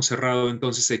 Y hemos cerrado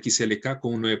entonces XLK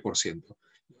con un 9%.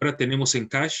 Ahora tenemos en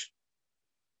cash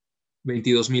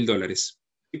 $22,000.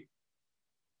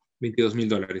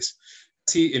 $22,000.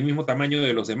 Casi el mismo tamaño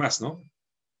de los demás, ¿no?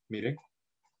 Miren.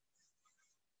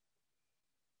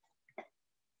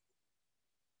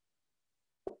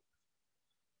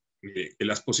 Mire,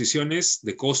 las posiciones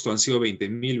de costo han sido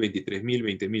 20,000, 23,000,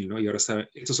 20,000, ¿no? Y ahora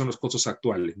estos son los costos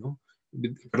actuales, ¿no?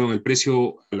 Perdón, el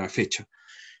precio a la fecha.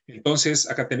 Entonces,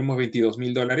 acá tenemos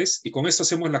 $22,000 y con esto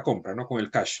hacemos la compra, ¿no? Con el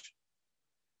cash.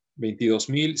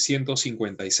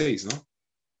 22,156, ¿no?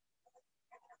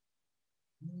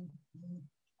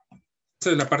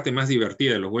 Esta es la parte más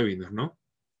divertida de los webinars, ¿no?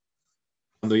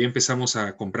 Cuando ya empezamos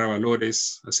a comprar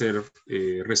valores, a hacer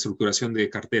reestructuración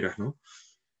de carteras, ¿no?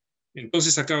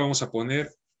 Entonces acá vamos a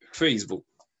poner Facebook.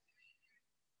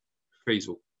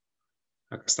 Facebook.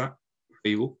 Acá está,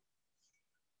 Facebook.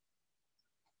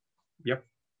 Ya.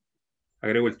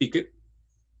 Agrego el ticket.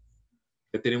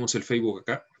 Ya tenemos el Facebook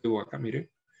acá,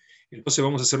 mire. Entonces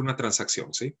vamos a hacer una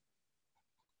transacción, ¿sí?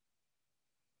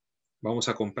 Vamos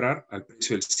a comprar al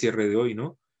precio del cierre de hoy,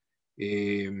 ¿no?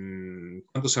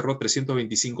 ¿Cuánto cerró?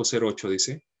 325.08,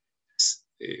 dice.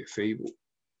 Facebook.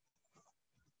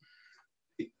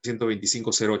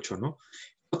 125.08, ¿no?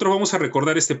 Nosotros vamos a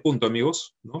recordar este punto,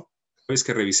 amigos, ¿no? Cada vez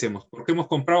que revisemos. ¿Por qué hemos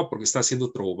comprado? Porque está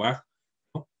haciendo throwback,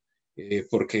 ¿no?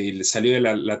 Porque salió de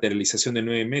la lateralización de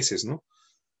 9 meses, ¿no?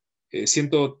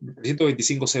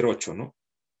 125.08, ¿no?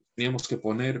 Teníamos que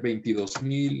poner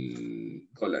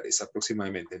 $22,000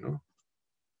 aproximadamente, ¿no?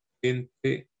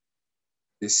 Entre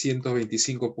de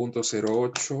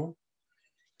 125.08,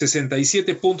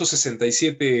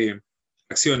 67.67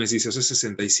 acciones, dice, o sea,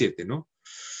 67, ¿no?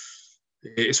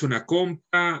 Es una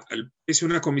compra, es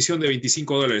una comisión de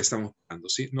 $25 estamos pagando,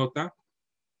 ¿sí? Nota.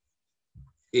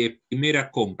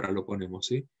 Primera compra lo ponemos,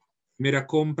 ¿sí? Primera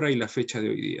compra y la fecha de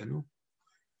hoy día, ¿no?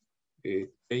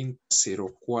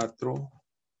 20.04.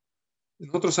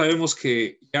 Nosotros sabemos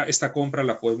que ya esta compra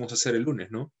la podemos hacer el lunes,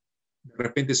 ¿no? De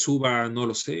repente suba, no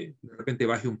lo sé, de repente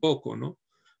baje un poco, ¿no?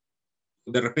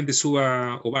 De repente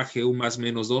suba o baje un más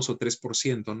menos 2 o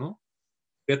 3%, ¿no?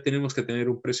 Ya tenemos que tener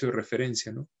un precio de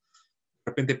referencia, ¿no? De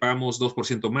repente pagamos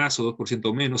 2% más o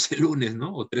 2% menos el lunes,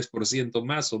 ¿no? O 3%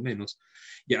 más o menos.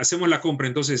 Ya hacemos la compra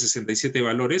entonces de 67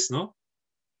 valores, ¿no?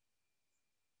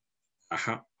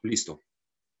 Ajá, listo.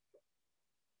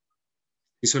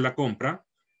 Hizo la compra,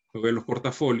 luego de los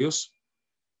portafolios,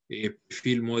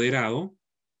 perfil moderado.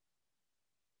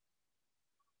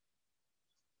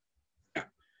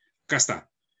 Ya, acá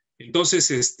está. Entonces,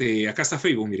 acá está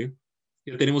Facebook, miren.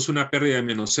 Ya tenemos una pérdida de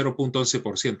menos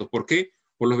 0.11%. ¿Por qué?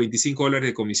 Por los $25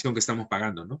 de comisión que estamos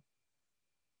pagando, ¿no?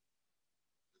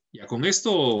 Ya con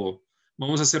esto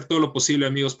vamos a hacer todo lo posible,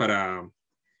 amigos, para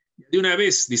de una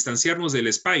vez distanciarnos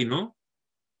del SPY, ¿no?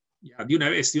 Ya, de una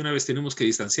vez tenemos que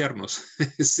distanciarnos.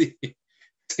 Sí,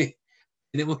 sí,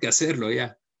 tenemos que hacerlo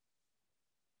ya.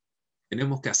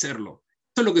 Tenemos que hacerlo.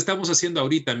 Eso es lo que estamos haciendo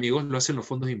ahorita, amigos, lo hacen los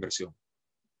fondos de inversión.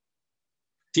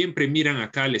 Siempre miran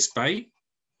acá al SPY,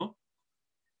 ¿no?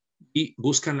 y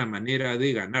buscan la manera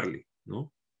de ganarle,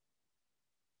 ¿no?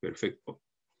 Perfecto.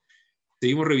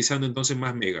 Seguimos revisando entonces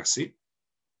más megas, ¿sí?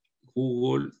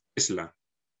 Google, Tesla.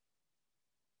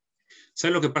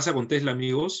 ¿Saben lo que pasa con Tesla,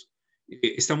 amigos?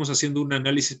 Estamos haciendo un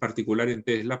análisis particular en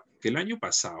Tesla, porque el año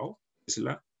pasado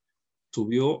Tesla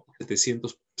subió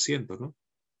 700%, ¿no?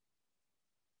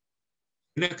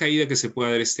 Una caída que se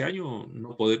pueda dar este año,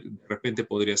 de repente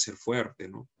podría ser fuerte,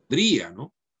 ¿no? Podría,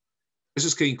 ¿no? Eso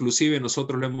es que inclusive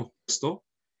nosotros le hemos puesto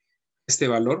este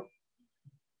valor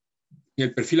en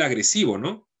el perfil agresivo,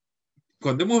 ¿no?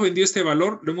 Cuando hemos vendido este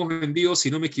valor, lo hemos vendido, si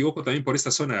no me equivoco, también por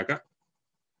esta zona de acá.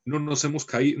 No nos hemos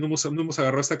caído, no hemos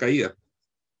agarrado esta caída.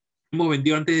 Hemos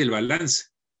vendido antes del balance.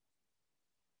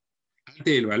 Antes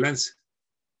del balance.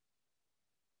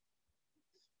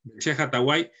 Shai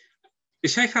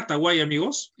Hathaway,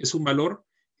 amigos, es un valor,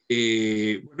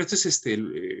 bueno, este es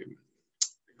el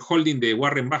holding de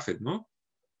Warren Buffett, ¿no?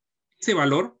 Este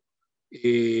valor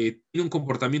tiene un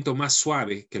comportamiento más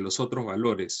suave que los otros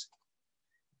valores.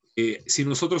 Si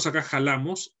nosotros acá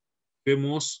jalamos,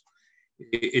 vemos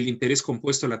el interés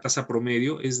compuesto, la tasa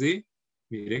promedio es de,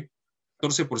 miren,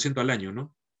 14% al año,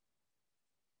 ¿no?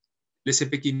 El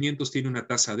S&P 500 tiene una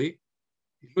tasa de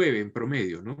 9 en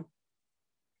promedio, ¿no?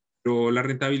 Pero la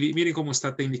rentabilidad, miren cómo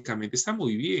está técnicamente, está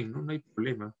muy bien, ¿no? No hay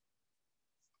problema.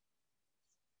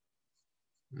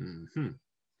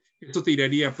 Esto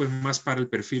tiraría pues más para el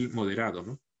perfil moderado,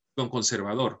 ¿no? Don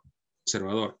conservador.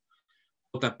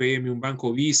 JPM, un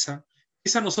banco Visa.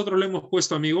 Esa nosotros lo hemos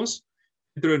puesto, amigos,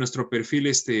 dentro de nuestro perfil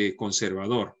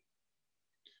conservador.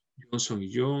 Johnson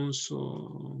 &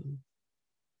 Johnson.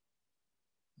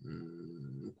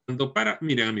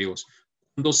 Miren, amigos,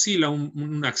 cuando oscila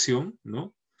una acción,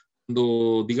 ¿no?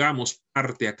 Cuando, digamos,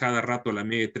 parte a cada rato la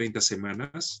media de 30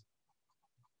 semanas,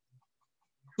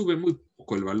 sube muy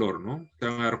poco el valor, ¿no? Te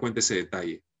van a dar cuenta de ese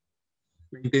detalle.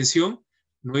 La intención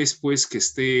no es, pues, que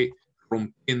esté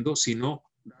rompiendo, sino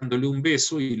dándole un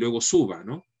beso y luego suba,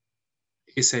 ¿no?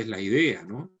 Esa es la idea,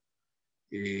 ¿no?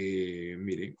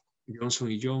 Miren, Johnson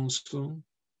 & Johnson.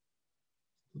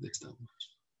 ¿Dónde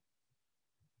estamos?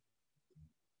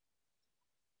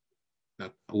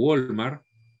 Walmart.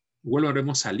 Walmart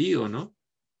hemos salido, ¿no?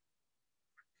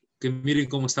 Que miren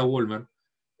cómo está Walmart.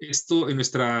 Esto en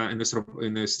nuestro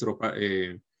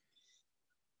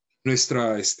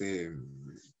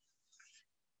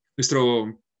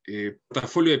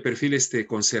portafolio de perfil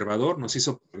conservador nos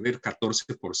hizo perder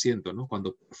 14%, ¿no?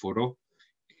 Cuando perforó.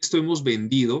 Esto hemos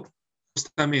vendido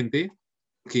justamente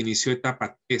que inició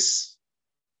etapa 3,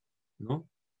 ¿no?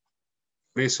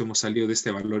 Por eso hemos salido de este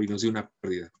valor y nos dio una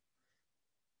pérdida.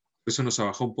 Por eso nos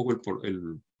bajó un poco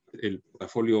el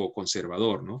portafolio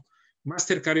conservador, ¿no?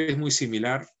 Mastercard es muy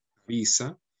similar a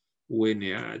Visa,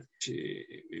 UNH,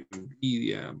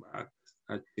 Nvidia, BAT,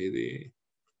 HD,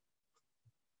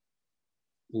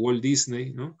 Walt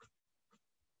Disney, ¿no?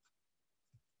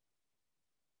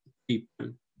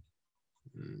 PayPal.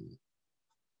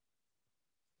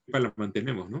 PayPal la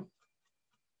mantenemos, ¿no?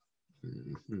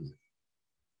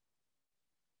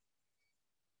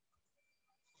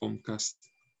 Comcast.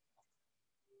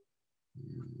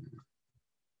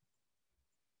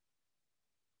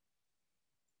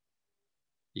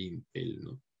 Intel,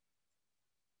 ¿no?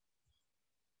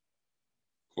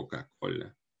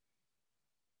 Coca-Cola.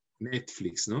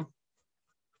 Netflix, ¿no?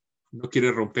 No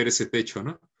quiere romper ese techo,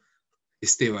 ¿no?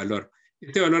 Este valor,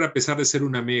 a pesar de ser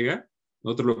una mega,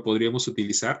 nosotros lo podríamos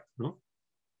utilizar, ¿no?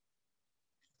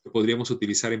 Lo podríamos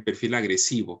utilizar en perfil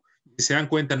agresivo. Si se dan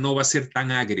cuenta, no va a ser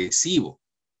tan agresivo.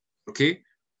 ¿Por qué?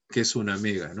 Porque es una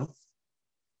mega, ¿no?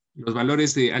 Los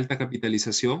valores de alta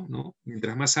capitalización, ¿no?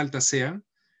 Mientras más altas sean,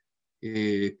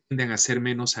 tienden a ser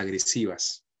menos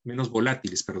agresivas, menos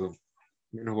volátiles,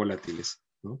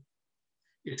 ¿no?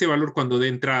 Este valor cuando dé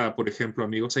entrada, por ejemplo,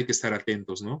 amigos, hay que estar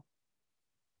atentos, ¿no?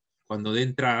 Cuando dé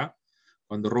entrada,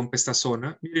 cuando rompe esta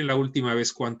zona, miren la última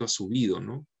vez cuánto ha subido,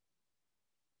 ¿no?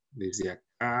 Desde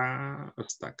acá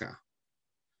hasta acá.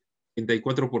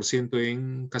 34%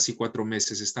 en casi 4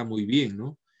 meses, está muy bien,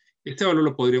 ¿no? Este valor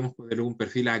lo podríamos poner en un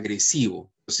perfil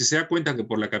agresivo. Si se da cuenta que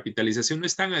por la capitalización no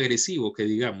es tan agresivo que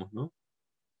digamos, ¿no?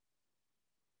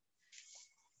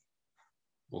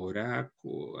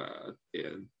 Oracle,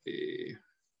 AT&T,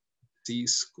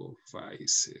 Cisco,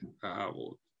 Pfizer,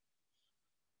 Abbott,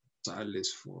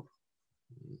 Salesforce.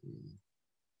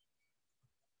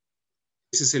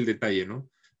 Ese es el detalle, ¿no?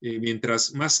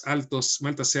 Mientras más alta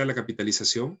sea la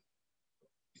capitalización,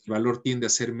 el valor tiende a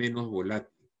ser menos volátil.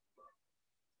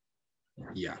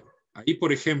 Ya. Ahí,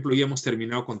 por ejemplo, ya hemos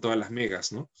terminado con todas las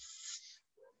megas, ¿no?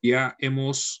 Ya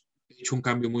hemos hecho un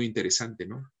cambio muy interesante,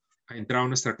 ¿no? Ha entrado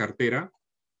nuestra cartera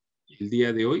el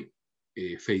día de hoy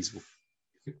Facebook.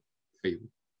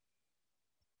 Facebook.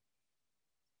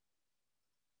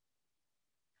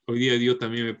 Hoy día dio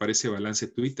también, me parece, balance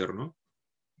Twitter, ¿no?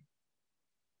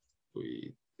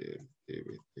 Twitter,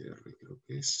 TBTR, creo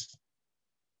que es.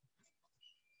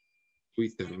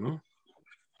 Twitter, ¿no?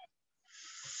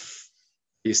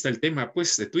 Y está el tema,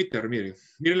 pues, de Twitter, miren.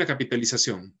 Miren la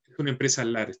capitalización. Es una empresa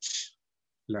large,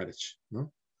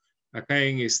 ¿no? Acá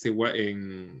en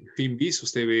Finviz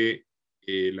usted ve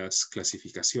las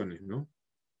clasificaciones, ¿no?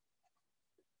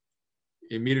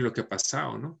 Miren lo que ha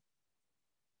pasado, ¿no?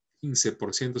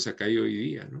 15% se ha caído hoy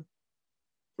día, ¿no?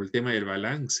 Por el tema del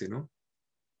balance, ¿no?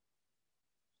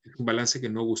 Es un balance que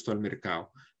no gustó al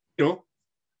mercado. Pero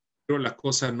la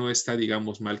cosa no está,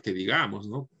 digamos, mal que digamos,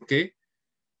 ¿no? ¿Por qué?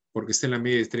 Porque está en la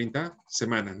media de 30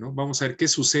 semanas, ¿no? Vamos a ver qué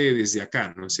sucede desde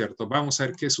acá, ¿no es cierto? Vamos a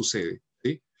ver qué sucede,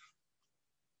 ¿sí?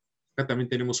 Acá también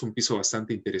tenemos un piso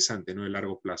bastante interesante, ¿no? De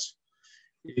largo plazo.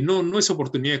 No es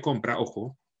oportunidad de compra,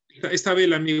 ojo. Esta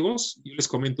vela, amigos, yo les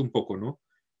comento un poco, ¿no?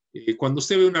 Cuando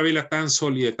usted ve una vela tan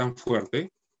sólida y tan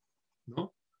fuerte,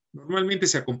 ¿no? Normalmente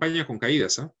se acompaña con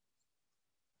caídas, ¿ah?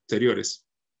 Posteriores.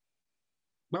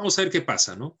 Vamos a ver qué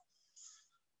pasa, ¿no?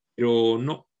 Pero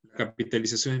no, la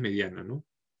capitalización es mediana, ¿no?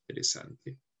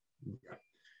 Interesante.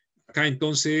 Acá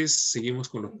entonces seguimos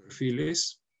con los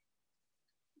perfiles.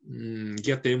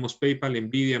 Ya tenemos PayPal,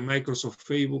 Nvidia, Microsoft,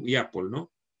 Facebook y Apple,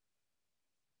 ¿no?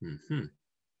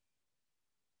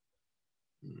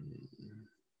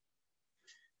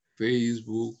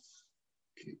 Facebook.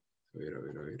 A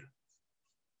ver.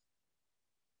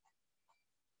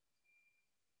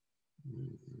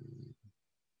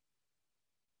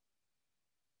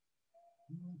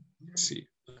 Sí,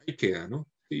 ahí queda, ¿no?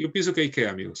 Yo pienso que ahí queda,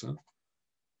 amigos, ¿eh?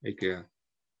 Ahí queda.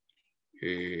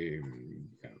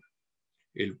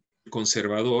 El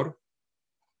conservador.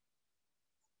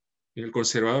 El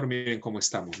conservador, miren cómo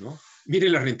estamos, ¿no?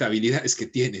 Miren las rentabilidades que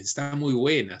tienen, están muy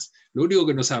buenas. Lo único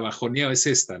que nos ha bajoneado es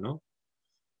esta, ¿no?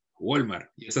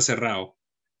 Walmart, ya está cerrado.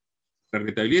 Las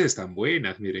rentabilidades están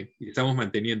buenas, miren. Y estamos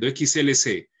manteniendo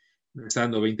XLC, nos está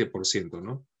dando 20%,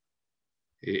 ¿no?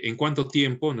 ¿En cuánto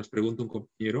tiempo? Nos pregunta un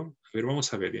compañero. A ver,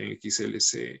 vamos a ver en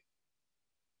XLC.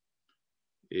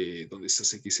 ¿Dónde está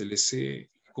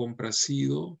XLC? La compra ha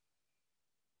sido...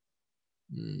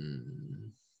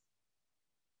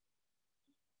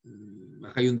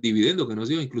 acá hay un dividendo que nos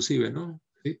dio inclusive, ¿no?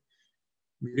 ¿Sí?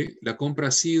 Mire, la compra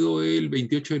ha sido el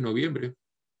 28 de noviembre.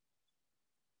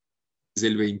 Desde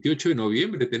el 28 de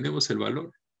noviembre tenemos el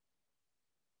valor.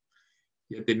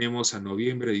 Ya tenemos a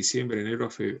noviembre, diciembre, enero,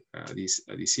 a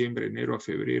diciembre, enero, a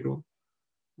febrero,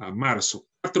 a marzo.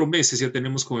 4 meses ya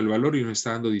tenemos con el valor y nos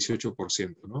está dando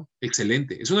 18%, ¿no?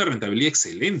 Excelente. Es una rentabilidad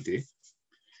excelente.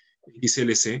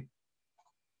 XLC.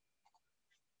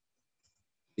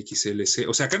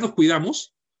 O sea, acá nos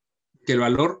cuidamos que el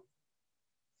valor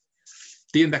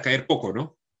tienda a caer poco,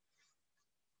 ¿no?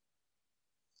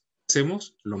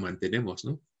 Hacemos, lo mantenemos,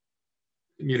 ¿no?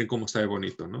 Miren cómo está de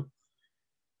bonito, ¿no?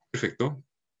 Perfecto.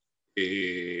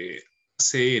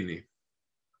 ACN,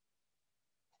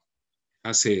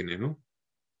 ¿no?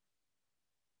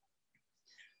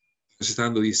 Nos está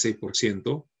dando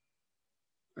 16%.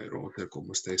 A ver, vamos a ver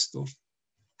cómo está esto.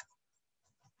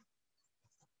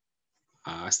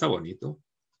 Está bonito.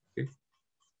 ¿Okay?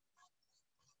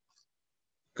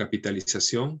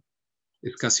 Capitalización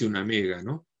es casi una mega,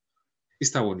 ¿no?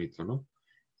 Está bonito, ¿no?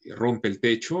 Rompe el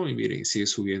techo y miren, sigue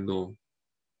subiendo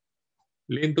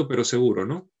lento pero seguro,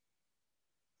 ¿no?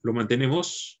 Lo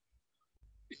mantenemos.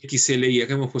 XLI,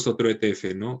 acá hemos puesto otro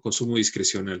ETF, ¿no? Consumo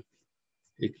discrecional.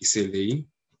 XLI.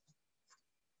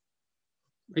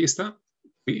 Ahí está.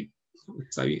 Bien.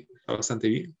 Está bien, está bastante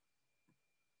bien.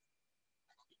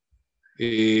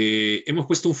 Hemos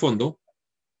puesto un fondo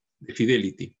de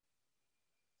Fidelity.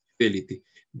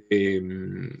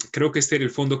 Creo que este era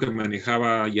el fondo que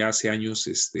manejaba ya hace años,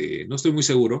 no estoy muy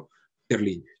seguro,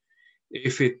 Sterling.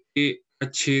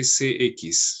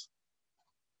 FTHCX.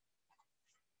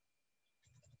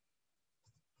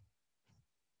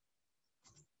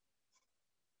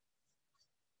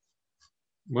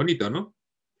 Bonito, ¿no?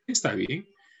 Está bien.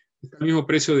 Está al mismo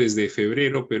precio desde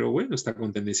febrero, pero bueno, está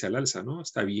con tendencia al alza, ¿no?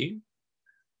 Está bien.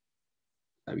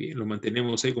 Está bien, lo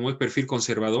mantenemos ahí como es perfil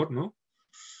conservador, ¿no?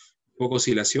 Poco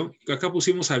oscilación. Acá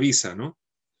pusimos a Visa, ¿no?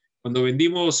 Cuando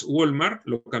vendimos Walmart,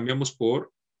 lo cambiamos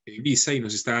por Visa y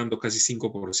nos está dando casi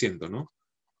 5%, ¿no?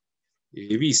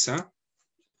 Visa,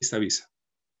 esta Visa.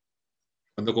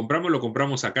 Cuando compramos, lo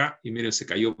compramos acá y miren, se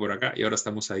cayó por acá y ahora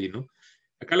estamos ahí, ¿no?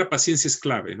 Acá la paciencia es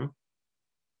clave, ¿no?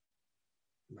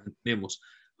 Mantenemos.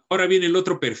 Ahora viene el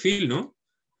otro perfil, ¿no?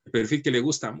 El perfil que le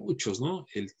gusta a muchos, ¿no?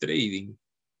 El trading,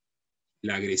 el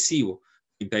agresivo.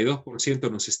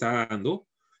 32% nos está dando.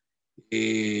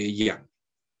 Ya.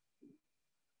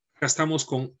 Acá estamos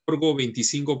con Orgo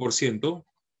 25%.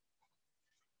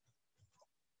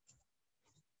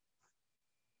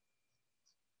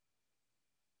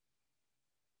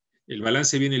 El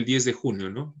balance viene el 10 de junio,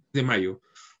 ¿no? De mayo.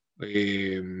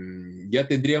 Ya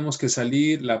tendríamos que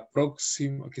salir la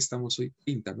próxima, aquí estamos hoy,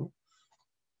 30, ¿no?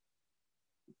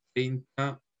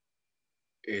 30.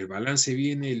 El balance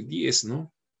viene el 10,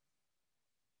 ¿no?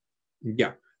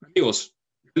 Ya. Amigos,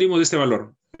 salimos de este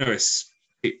valor. Una vez.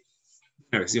 Sí.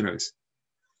 De una vez.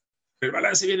 El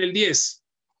balance viene el 10.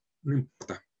 No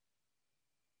importa.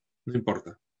 No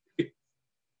importa. ¿Sí?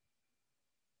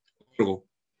 Luego,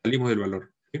 salimos del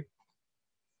valor. ¿Sí?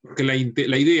 Porque la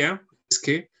idea es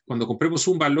que cuando compremos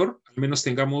un valor, al menos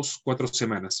tengamos 4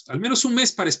 semanas. Al menos un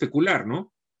mes para especular,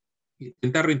 ¿no?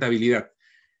 Intentar rentabilidad.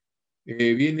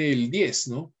 Viene el 10,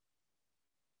 ¿no?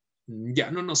 Ya,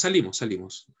 no, salimos.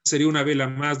 Sería una vela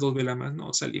más, 2 velas más.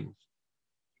 No, salimos.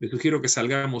 Les sugiero que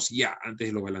salgamos ya antes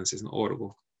de los balances, ¿no?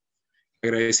 Orgo.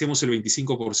 Agradecemos el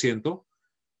 25%.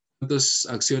 ¿Cuántas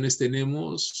acciones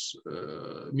tenemos?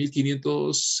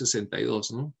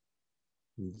 1562, ¿no?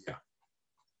 Ya.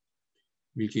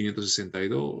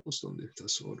 1562. ¿Dónde está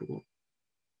Orgo?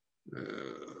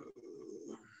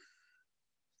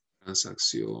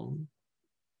 Transacción.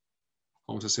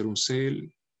 Vamos a hacer un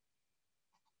sell.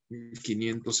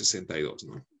 1562,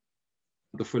 ¿no?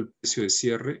 ¿Cuánto fue el precio de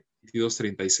cierre?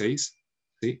 22.36.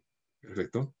 Sí,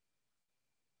 perfecto.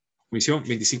 Comisión,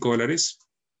 $25.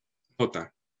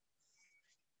 Nota.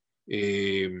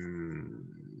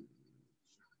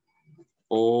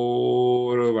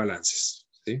 Por balances,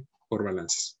 ¿sí? Por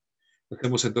balances.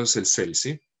 Hacemos entonces el sell,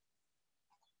 ¿sí?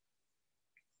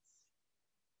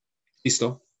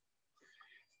 Listo.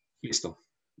 Listo.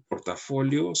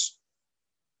 Portafolios.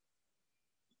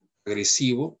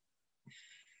 Agresivo.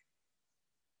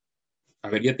 A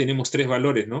ver, ya tenemos 3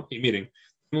 valores, ¿no? Y miren,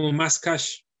 tenemos más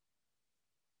cash.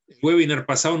 El webinar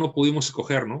pasado no pudimos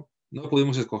escoger, ¿no? No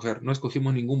pudimos escoger, no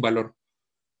escogimos ningún valor.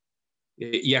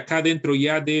 Y acá dentro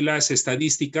ya de las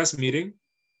estadísticas, miren,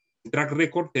 el track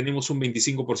record tenemos un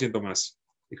 25% más.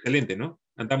 Excelente, ¿no?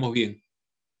 Andamos bien.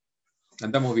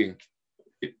 Andamos bien.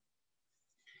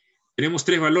 Tenemos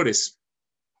 3 valores.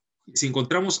 Si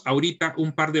encontramos ahorita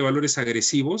un par de valores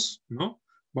agresivos, ¿no?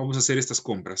 Vamos a hacer estas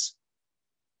compras.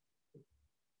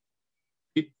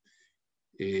 ¿Sí?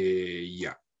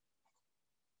 Ya.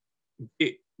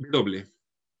 BW.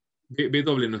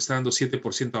 BW nos está dando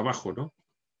 7% abajo, ¿no?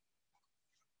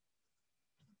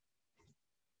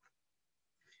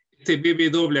 Este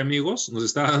BW, amigos, nos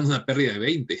está dando una pérdida de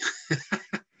 20.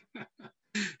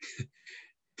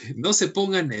 No se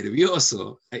ponga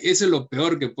nervioso. Eso es lo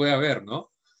peor que puede haber,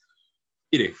 ¿no?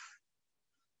 Mire.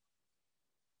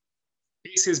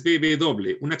 Ese es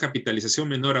BW, una capitalización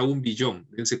menor a 1 billón.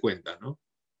 Dense cuenta, ¿no?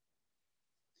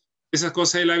 Esa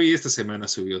cosa de la vida esta semana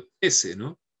subió ese,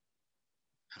 ¿no?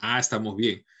 Ah, estamos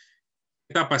bien.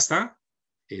 ¿Qué etapa está?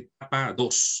 Etapa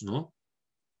 2, ¿no?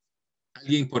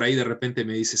 Alguien por ahí de repente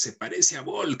me dice, se parece a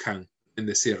Volcan, en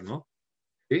decir, ¿no?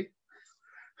 ¿Sí?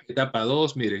 Etapa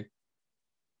 2, mire.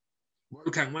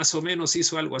 Volcan más o menos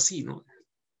hizo algo así, ¿no?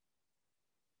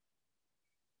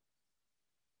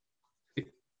 ¿Sí?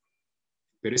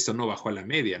 Pero esto no bajó a la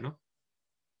media, ¿no?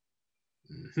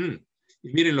 Y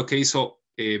miren lo que hizo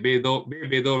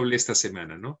BW esta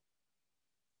semana, ¿no?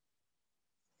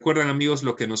 ¿Recuerdan, amigos,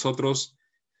 lo que nosotros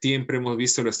siempre hemos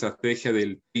visto, la estrategia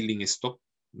del trailing stop,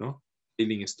 ¿no?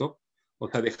 Trailing stop. O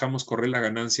sea, dejamos correr las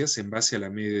ganancias en base a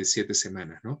la media de 7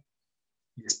 semanas, ¿no?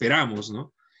 Y esperamos,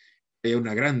 ¿no? Que haya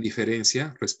una gran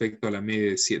diferencia respecto a la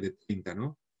media de 30,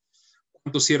 ¿no?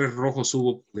 ¿Cuántos cierres rojos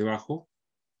hubo por debajo?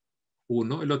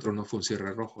 1, el otro no fue un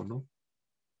cierre rojo, ¿no?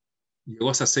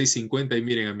 Llegó hasta 6.50 y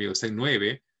miren, amigos, está en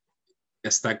 9. Y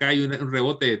hasta acá hay un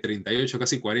rebote de 38,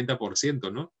 casi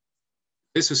 40%, ¿no?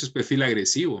 Eso es perfil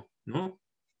agresivo, ¿no?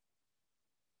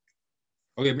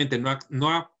 Obviamente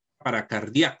no para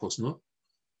cardíacos, ¿no?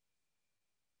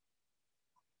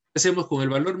 ¿Qué hacemos con el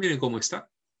valor? Miren cómo está.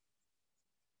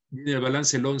 Miren el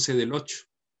balance el 11 del 8.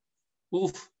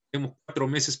 Uf, tenemos 4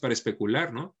 meses para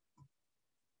especular, ¿no?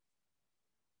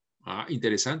 Ah,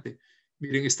 interesante.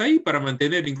 Miren, está ahí para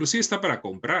mantener, inclusive está para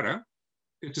comprar, ¿ah?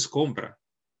 Esto es compra.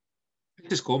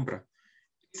 Esto es compra.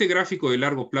 Este gráfico de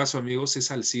largo plazo, amigos, es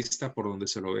alcista por donde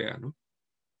se lo vea, ¿no?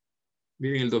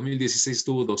 Miren, el 2016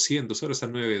 estuvo 200, ahora está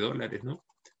 $9, ¿no?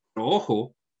 Pero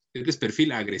ojo, este es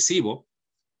perfil agresivo.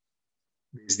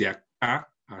 Desde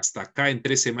acá hasta acá en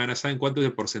 3 semanas, ¿saben cuánto es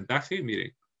el porcentaje?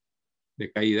 Miren,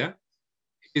 de caída.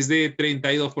 Es de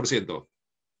 32%.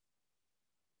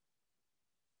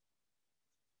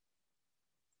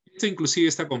 Este Esto inclusive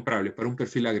está comprable para un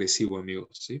perfil agresivo,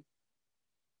 amigos, ¿sí?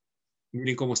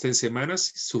 Miren cómo está en semanas,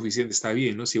 suficiente, está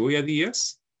bien, ¿no? Si voy a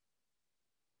días,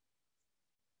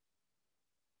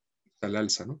 está al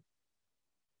alza, ¿no?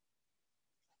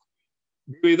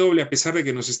 W, a pesar de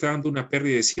que nos está dando una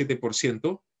pérdida de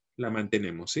 7%, la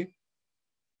mantenemos, ¿sí?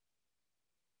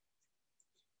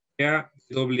 Ya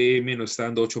WM nos está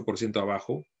dando 8%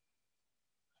 abajo.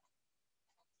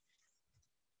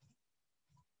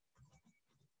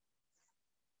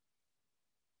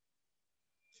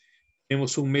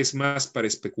 Tenemos un mes más para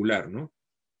especular, ¿no?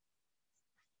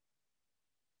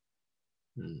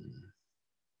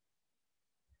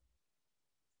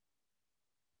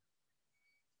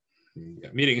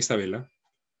 Ya, miren esta vela.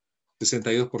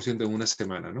 62% en una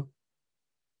semana, ¿no?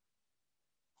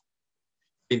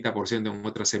 30% en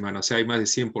otra semana. O sea, hay más de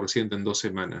 100% en 2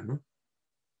 semanas, ¿no?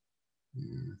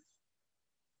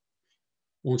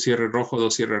 Un cierre rojo,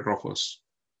 2 cierres rojos.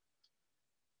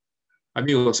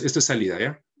 Amigos, esto es salida,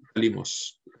 ¿ya?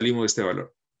 Salimos de este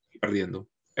valor. Perdiendo.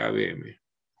 ABM.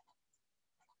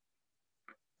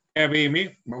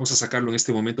 ABM, vamos a sacarlo en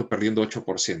este momento perdiendo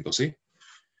 8%, ¿sí?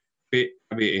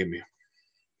 PABM.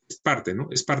 Es parte, ¿no?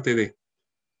 Es parte de...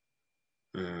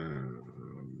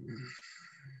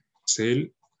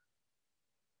 Sell.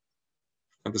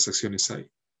 ¿Cuántas acciones hay?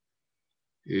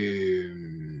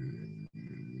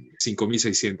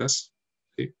 5.600.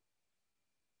 ¿Sí?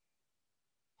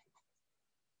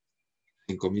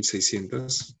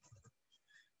 5.600.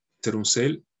 Hacer un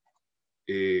sell.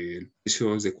 El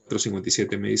precio es de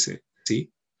 4.57, me dice.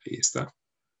 Sí, ahí está.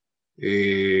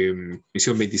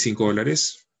 Emisión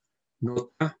 $25.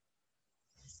 Nota.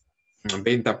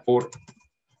 Venta por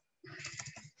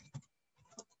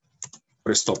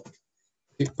stop.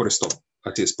 ¿Sí? Por stop.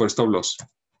 Así es, por stop loss.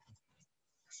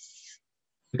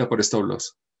 Venta por stop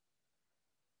loss.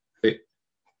 Sí.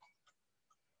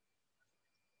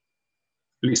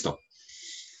 Listo.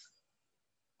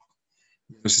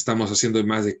 Nos estamos haciendo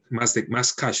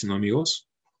más cash, ¿no, amigos?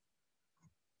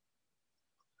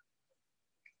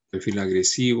 Perfil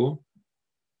agresivo.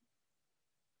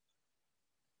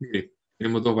 Mire,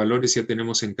 tenemos 2 valores, ya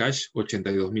tenemos en cash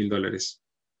 $82.000.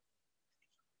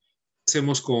 ¿Qué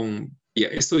hacemos con... Ya,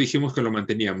 esto dijimos que lo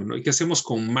manteníamos, ¿no? ¿Y qué hacemos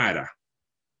con Mara?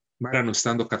 Mara nos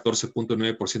está dando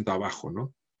 14.9% abajo,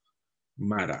 ¿no?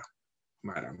 Mara.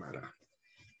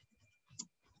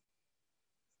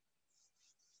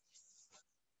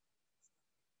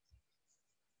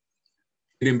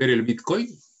 ¿Quieren ver el Bitcoin?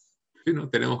 Sí, ¿no?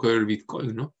 Tenemos que ver el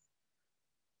Bitcoin, ¿no?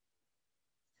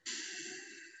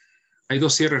 ¿Hay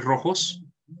 2 cierres rojos?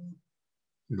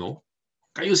 No.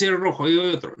 ¿Hay un cierre rojo? ¿Hay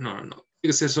otro? No.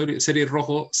 Tiene que ser cierres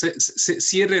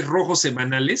rojos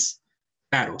semanales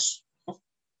claros, ¿no?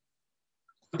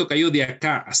 ¿Cuánto cayó de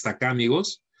acá hasta acá,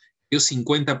 amigos? Cayó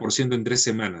 50% en 3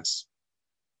 semanas.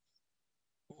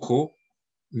 Ojo,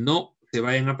 no se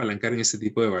vayan a apalancar en este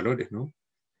tipo de valores, ¿no?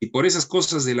 Y por esas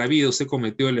cosas de la vida usted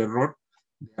cometió el error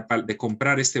de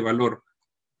comprar este valor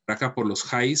por acá por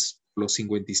los highs, los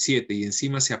 57, y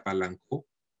encima se apalancó.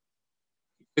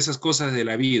 Esas cosas de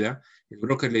la vida, el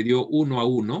broker le dio 1 a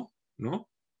 1, ¿no?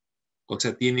 O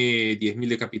sea, tiene 10.000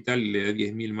 de capital y le da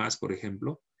 10.000 más, por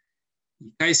ejemplo,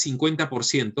 y cae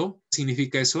 50%, ¿qué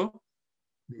significa eso?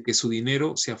 De que su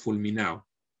dinero se ha fulminado.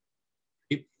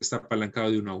 ¿Sí? Está apalancado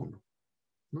de 1 a 1.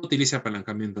 No utilice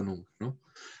apalancamiento nunca, ¿no?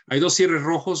 ¿Hay 2 cierres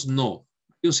rojos? No.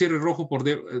 Hay un cierre rojo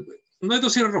no hay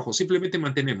 2 cierres rojos, simplemente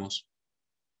mantenemos.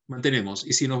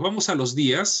 Y si nos vamos a los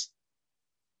días,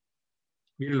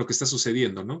 miren lo que está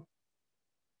sucediendo, ¿no?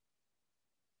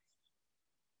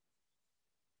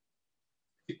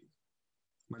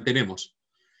 Mantenemos.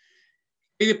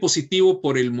 Hay de positivo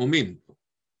por el momento,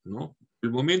 ¿no?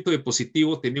 El momento de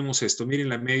positivo tenemos esto. Miren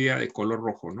la media de color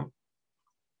rojo, ¿no?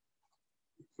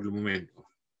 Por el momento.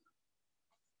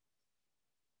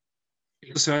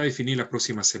 Esto se va a definir la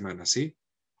próxima semana, ¿sí?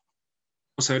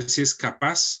 Vamos a ver si es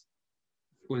capaz,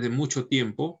 después de mucho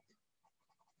tiempo,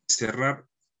 cerrar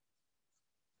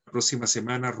la próxima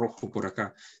semana rojo por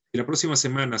acá. Si la próxima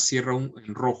semana cierra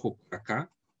en rojo por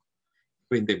acá,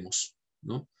 vendemos,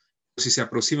 ¿no? Si se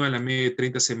aproxima a la media de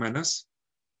 30 semanas,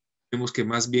 tenemos que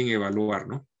más bien evaluar,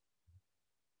 ¿no?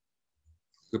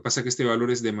 Lo que pasa es que este valor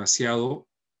es demasiado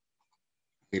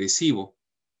agresivo.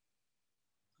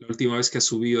 La última vez que ha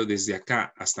subido desde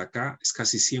acá hasta acá es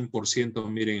casi 100%,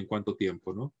 miren en cuánto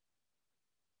tiempo, ¿no?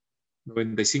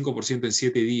 95% en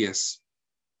 7 días.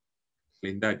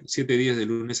 Calendario. 7 días de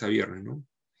lunes a viernes, ¿no?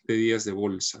 7 días de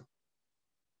bolsa.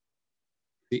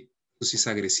 ¿Sí? Entonces es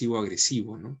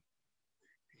agresivo, ¿no?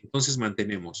 Entonces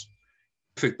mantenemos.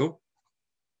 Perfecto.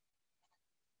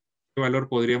 ¿Qué valor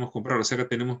podríamos comprar? O sea que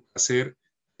tenemos que hacer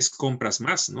 3 compras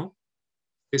más, ¿no?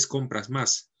 3 compras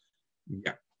más.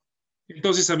 Ya.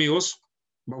 Entonces, amigos,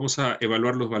 vamos a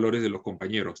evaluar los valores de los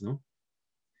compañeros, ¿no?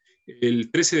 El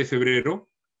 13 de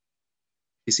febrero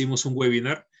hicimos un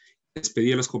webinar. Les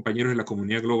pedí a los compañeros de la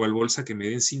Comunidad Global Bolsa que me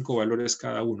den 5 valores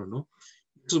cada uno, ¿no?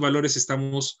 Esos valores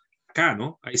estamos acá,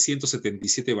 ¿no? Hay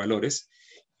 177 valores.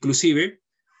 Inclusive,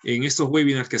 en estos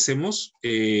webinars que hacemos,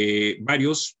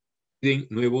 varios piden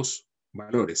nuevos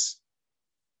valores.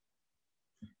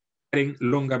 Karen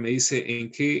Longa me dice,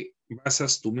 ¿en qué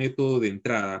basas tu método de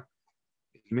entrada?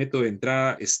 El método de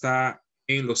entrada está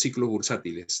en los ciclos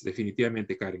bursátiles,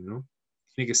 definitivamente, Karen, ¿no?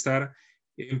 Tiene que estar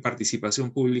en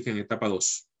participación pública en etapa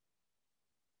 2.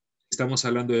 Estamos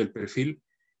hablando del perfil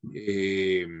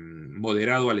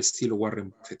moderado al estilo Warren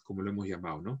Buffett, como lo hemos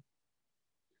llamado, ¿no?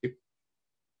 Yo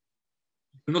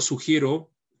no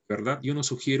sugiero, ¿verdad? Yo no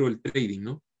sugiero el trading,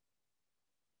 ¿no?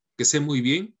 Que sé muy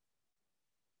bien,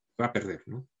 va a perder,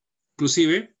 ¿no?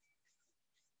 Inclusive,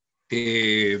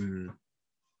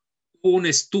 hubo un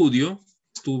estudio,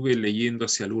 estuve leyendo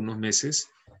hace algunos meses,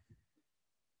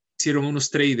 hicieron unos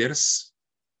traders,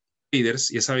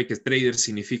 ya sabe que trader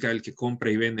significa el que compra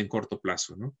y vende en corto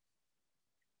plazo, ¿no?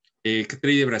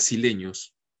 Traders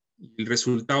brasileños. El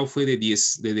resultado fue de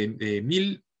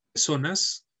 1,000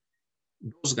 personas,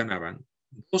 2 ganaban,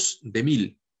 2 de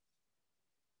 1,000.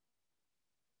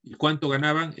 ¿Y cuánto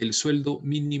ganaban? El sueldo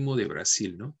mínimo de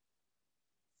Brasil, ¿no?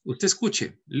 Usted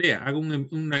escuche, lea, haga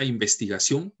una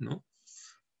investigación, ¿no?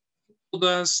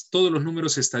 Todos los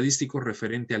números estadísticos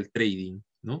referente al trading,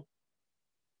 ¿no?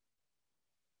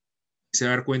 Se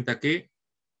va a dar cuenta que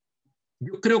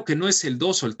yo creo que no es el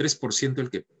 2 o el 3%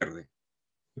 el que pierde.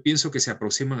 Yo pienso que se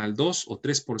aproximan al 2 o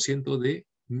 3% de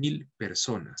 1,000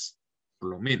 personas,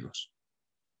 por lo menos.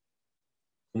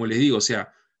 Como les digo, o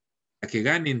sea, para que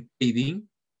ganen trading,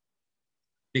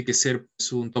 tiene que ser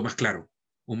pues, un Tomás Claro,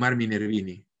 un Mar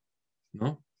Minervini,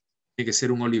 ¿no? Tiene que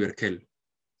ser un Oliver Kell.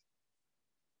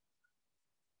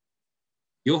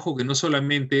 Y ojo que no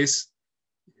solamente es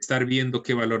estar viendo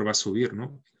qué valor va a subir,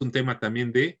 ¿no? Es un tema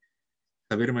también de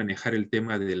saber manejar el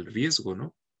tema del riesgo,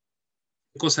 ¿no?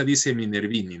 ¿Qué cosa dice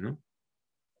Minervini, no?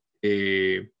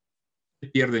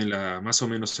 Pierden más o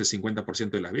menos el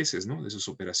 50% de las veces, ¿no? De sus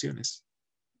operaciones.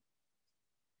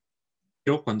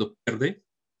 Pero cuando pierde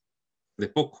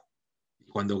poco. Y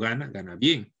cuando gana, gana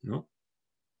bien, ¿no?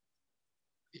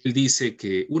 Él dice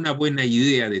que una buena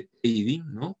idea de trading,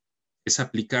 ¿no? Es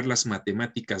aplicar las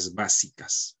matemáticas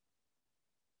básicas.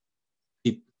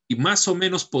 Y más o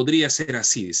menos podría ser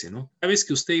así, dice, ¿no? Cada vez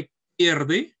que usted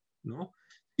pierde, ¿no?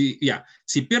 Y ya,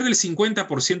 si pierde el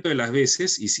 50% de las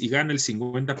veces y gana el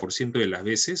 50% de las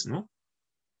veces, ¿no?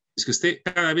 Es que usted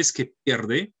cada vez que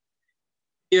pierde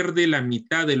la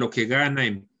mitad de lo que gana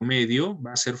en promedio,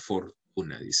 va a ser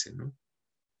fortuna, dice, ¿no?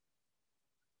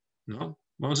 ¿No?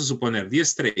 Vamos a suponer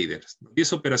 10 traders,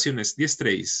 10 operaciones, 10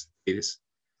 trades.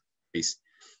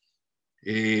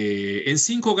 En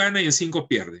 5 gana y en 5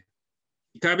 pierde.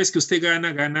 Y cada vez que usted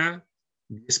gana, gana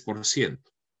 10%.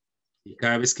 Y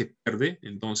cada vez que pierde,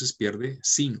 entonces pierde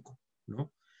 5,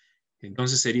 ¿no?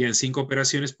 Entonces serían 5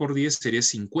 operaciones por 10, sería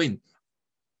 50.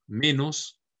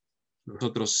 Menos los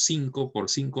otros 5 por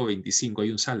 5, 25.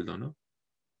 Hay un saldo, ¿no?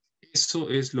 Eso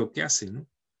es lo que hace, ¿no?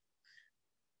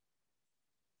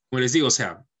 Como les digo, o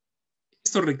sea,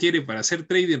 esto requiere, para hacer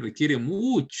trading, requiere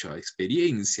mucha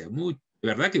experiencia, de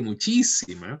verdad que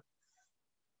muchísima.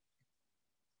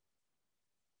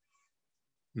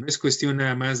 No es cuestión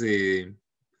nada más de,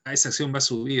 esa acción va a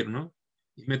subir, ¿no?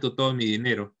 Y meto todo mi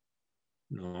dinero.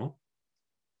 No.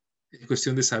 Es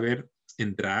cuestión de saber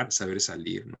entrar, saber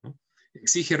salir, ¿no?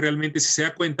 Exige realmente, si se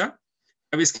da cuenta,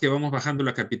 cada vez que vamos bajando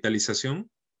la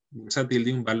capitalización bursátil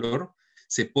de un valor,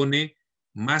 se pone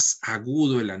más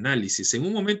agudo el análisis. En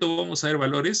un momento vamos a ver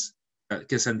valores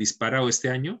que se han disparado este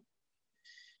año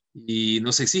y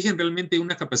nos exigen realmente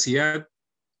una capacidad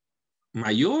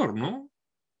mayor, ¿no?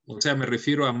 O sea, me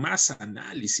refiero a más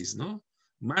análisis, ¿no?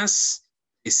 Más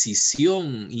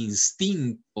decisión,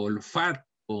 instinto,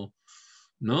 olfato,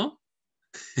 ¿no?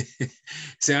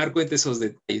 Se van a dar cuenta de esos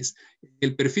detalles.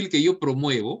 El perfil que yo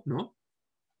promuevo, ¿no?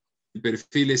 El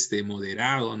perfil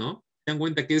moderado, ¿no? Se dan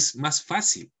cuenta que es más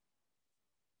fácil.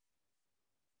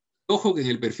 Ojo que en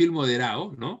el perfil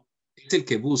moderado, ¿no? Es el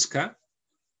que busca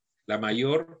la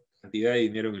mayor cantidad de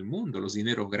dinero en el mundo, los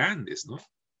dineros grandes, ¿no?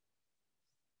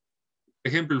 Por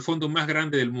ejemplo, el fondo más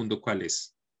grande del mundo, ¿cuál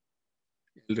es?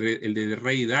 El de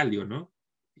Rey Dalio, ¿no?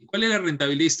 ¿Y cuál es la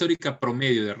rentabilidad histórica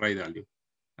promedio de Rey Dalio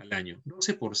al año?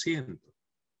 12%.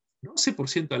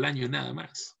 12% al año nada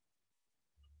más.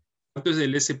 ¿Cuánto es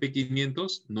del S&P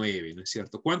 500? 9, ¿no es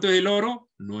cierto? ¿Cuánto es del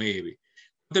oro? 9.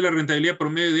 ¿Cuánto es la rentabilidad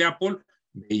promedio de Apple?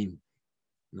 20,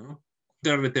 ¿no?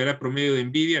 La rentabilidad promedio de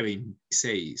Nvidia,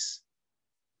 26.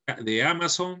 De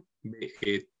Amazon,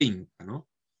 30, ¿no?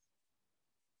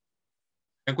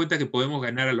 ¿Se dan cuenta que podemos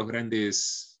ganar a las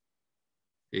grandes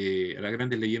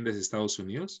leyendas de Estados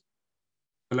Unidos?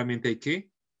 Solamente hay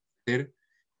que ser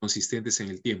consistentes en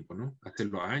el tiempo, ¿no?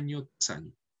 Hacerlo año tras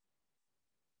año.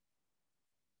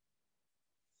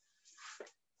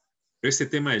 Pero este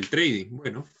tema del trading,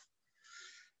 bueno,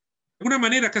 de alguna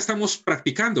manera acá estamos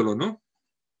practicándolo, ¿no?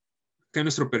 Acá en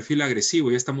nuestro perfil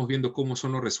agresivo ya estamos viendo cómo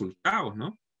son los resultados,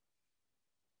 ¿no?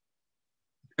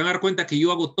 Se van a dar cuenta que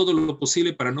yo hago todo lo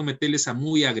posible para no meterles a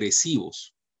muy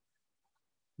agresivos,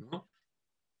 ¿no?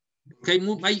 Porque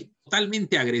hay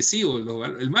totalmente agresivos.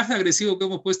 El más agresivo que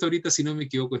hemos puesto ahorita, si no me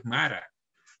equivoco, es Mara.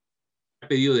 Ha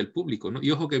pedido del público, ¿no? Y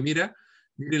ojo que miren,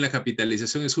 la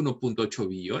capitalización es 1.8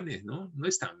 billones, ¿no? No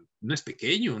es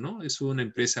pequeño, ¿no? Es una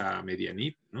empresa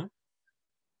medianita, ¿no?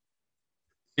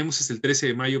 Tenemos hasta el 13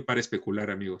 de mayo para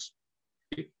especular, amigos.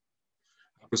 ¿Sí?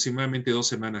 Aproximadamente 2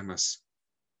 semanas más.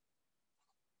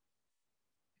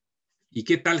 ¿Y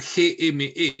qué tal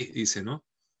GME? Dice, ¿no?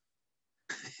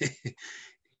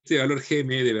 Este valor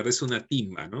GME de verdad es una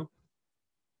timba, ¿no?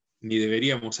 Ni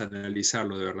deberíamos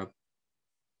analizarlo, de verdad.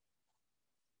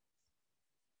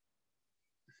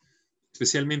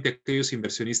 Especialmente aquellos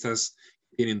inversionistas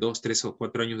que tienen 2, 3 o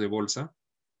 4 años de bolsa,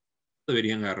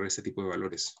 deberían agarrar ese tipo de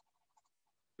valores,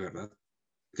 de verdad.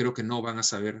 Creo que no van a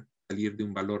saber salir de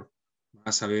un valor, van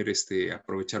a saber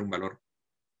aprovechar un valor.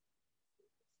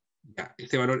 Ya,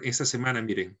 este valor esta semana,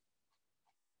 miren,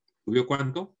 ¿subió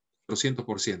cuánto?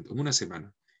 200% en una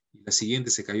semana. Y la siguiente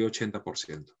se cayó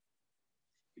 80%.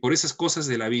 Por esas cosas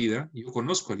de la vida, yo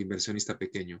conozco al inversionista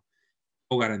pequeño.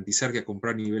 Puedo garantizar que a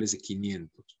comprar niveles de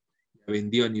 500. Ya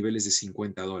vendió a niveles de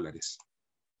 $50.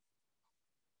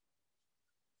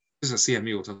 Es así,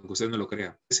 amigos, aunque usted no lo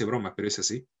crea. Es broma, pero es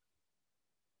así.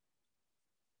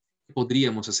 ¿Qué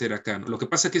podríamos hacer acá? ¿No? Lo que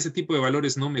pasa es que ese tipo de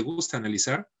valores no me gusta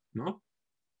analizar, ¿no?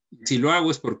 Si lo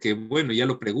hago es porque, bueno, ya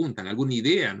lo preguntan, alguna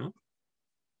idea, ¿no?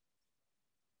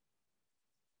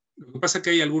 Lo que pasa es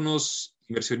que hay algunos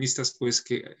inversionistas, pues,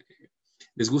 que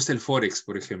les gusta el Forex,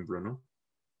 por ejemplo, ¿no?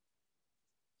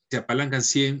 Se apalancan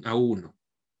 100 a 1.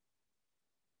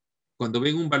 Cuando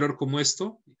ven un valor como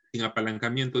esto, sin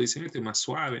apalancamiento, dicen, este es más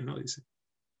suave, ¿no? Dicen,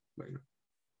 bueno.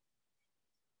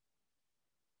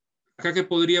 Acá, ¿qué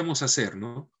podríamos hacer,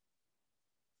 no?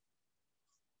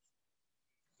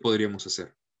 ¿Qué podríamos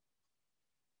hacer?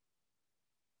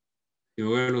 Si me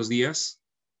voy a los días,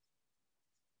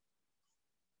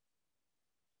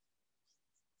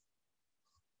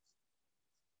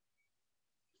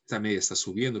 esta media está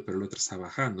subiendo, pero la otra está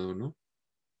bajando, ¿no?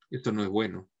 Esto no es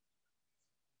bueno.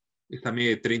 Esta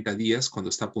media de 30 días, cuando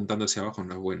está apuntando hacia abajo,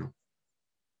 no es bueno.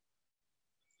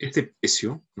 Este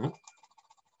precio, ¿no?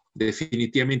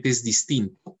 Definitivamente es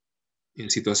distinto en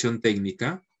situación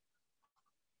técnica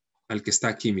al que está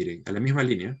aquí, miren, a la misma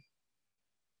línea.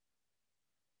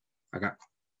 Acá.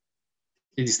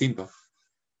 Es distinto.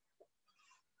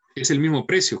 Es el mismo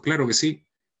precio, claro que sí.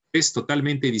 Es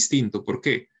totalmente distinto. ¿Por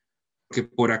qué? Porque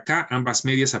por acá ambas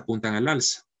medias apuntan al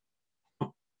alza,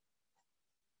 ¿no?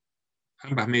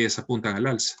 Ambas medias apuntan al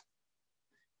alza.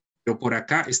 Pero por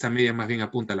acá esta media más bien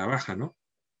apunta a la baja, ¿no?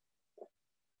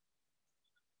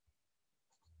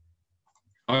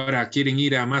 Ahora quieren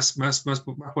ir a más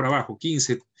por abajo,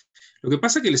 15. Lo que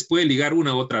pasa es que les puede ligar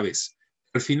una u otra vez.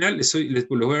 Al final les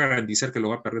voy a garantizar que lo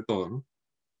va a perder todo, ¿no?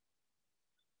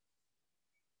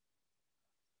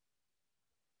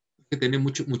 Hay que tener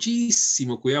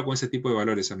muchísimo cuidado con ese tipo de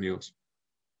valores, amigos.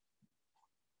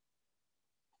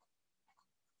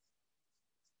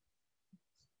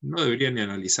 No debería ni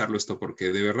analizarlo esto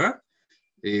porque de verdad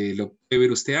lo puede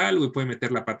ver usted algo y puede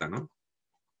meter la pata, ¿no?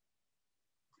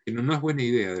 Pero no es buena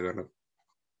idea, de verdad.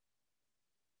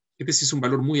 Este sí es un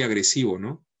valor muy agresivo,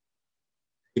 ¿no?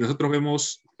 Y nosotros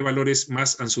vemos qué valores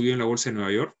más han subido en la bolsa de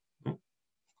Nueva York, ¿no?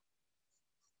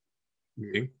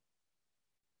 Miren,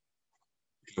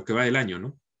 lo que va del año,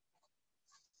 ¿no?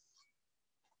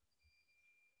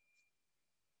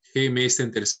 GM está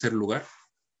en tercer lugar,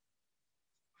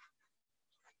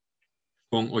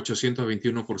 con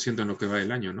 821% en lo que va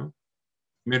del año, ¿no?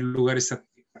 En primer lugar está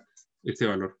este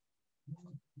valor.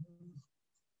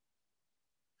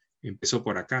 Empezó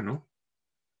por acá, ¿no?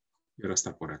 Y ahora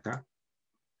está por acá.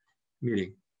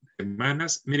 Miren,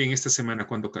 semanas, miren esta semana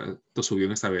cuánto subió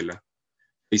en esta vela.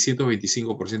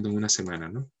 625% en una semana,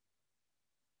 ¿no?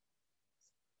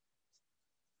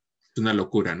 Es una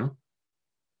locura, ¿no?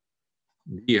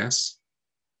 Días.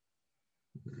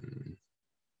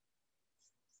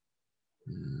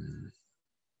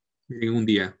 Miren un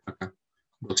día acá.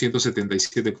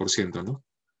 277%, ¿no?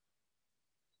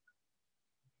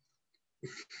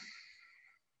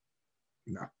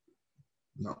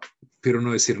 No, pero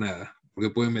no decir nada,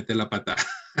 porque pueden meter la pata.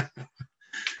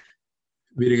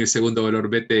 Miren el segundo valor,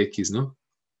 BTX, ¿no?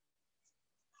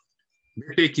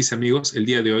 BTX, amigos, el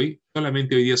día de hoy,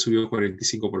 solamente hoy día subió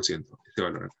 45%, este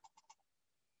valor acá.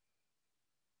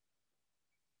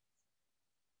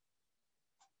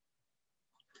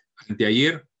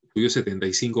 Anteayer subió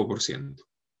 75%,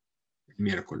 el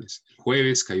miércoles. El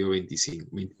jueves cayó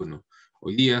 21.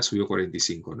 Hoy día subió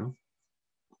 45, ¿no?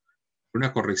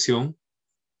 Una corrección,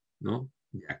 ¿no?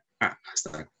 De acá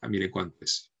hasta acá, miren cuánto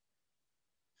es.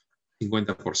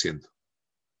 50%.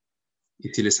 Y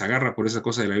si les agarra por esa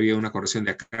cosa de la vida una corrección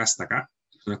de acá hasta acá,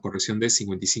 es una corrección de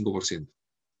 55%.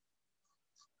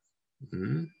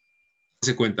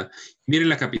 Se cuenta. Miren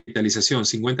la capitalización,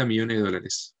 50 millones de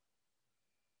dólares.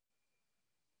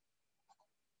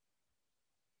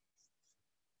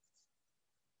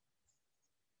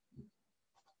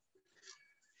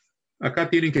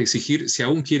 Acá tienen que exigir, si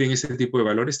aún quieren ese tipo de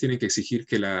valores, tienen que exigir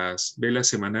que las velas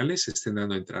semanales estén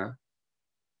dando entrada.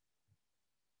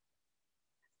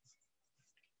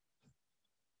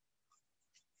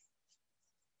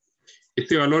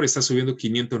 Este valor está subiendo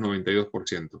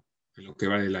 592% en lo que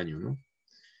va del año, ¿no?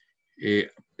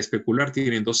 Especular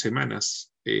tienen 2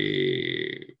 semanas,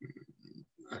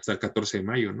 hasta el 14 de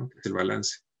mayo, ¿no? Es el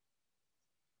balance.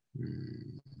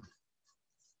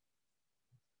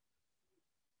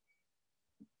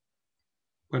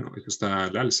 Bueno, esto está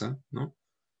al alza, ¿no?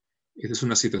 Esta es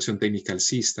una situación técnica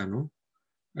alcista, ¿no?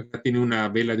 Acá tiene una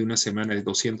vela de una semana de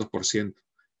 200%.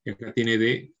 Y acá tiene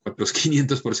de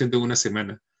 500% en una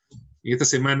semana. En esta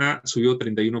semana subió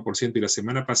 31% y la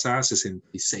semana pasada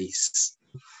 66%.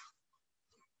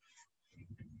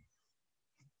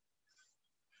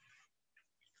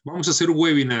 Vamos a hacer un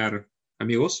webinar,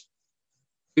 amigos.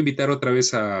 Voy a invitar otra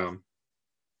vez a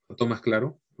Tomás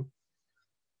Claro, ¿no?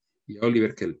 Y a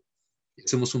Oliver Kell. Y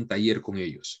hacemos un taller con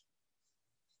ellos.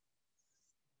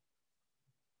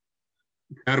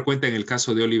 Me dar cuenta en el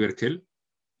caso de Oliver Kell.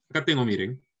 Acá tengo,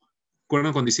 miren.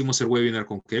 ¿Recuerdan cuando hicimos el webinar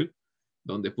con Kell?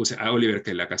 Donde puse a Oliver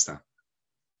Kell, acá está.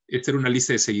 Esta era una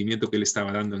lista de seguimiento que él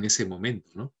estaba dando en ese momento,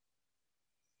 ¿no?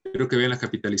 Espero que vean las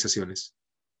capitalizaciones.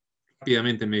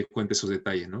 Rápidamente me cuente esos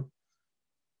detalles, ¿no?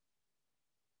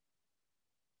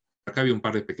 Acá había un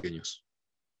par de pequeños.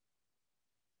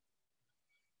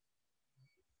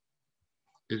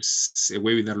 Ese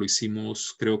webinar lo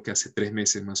hicimos creo que hace 3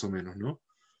 meses más o menos, ¿no?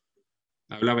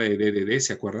 Hablaba de DDD,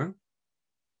 ¿se acuerdan?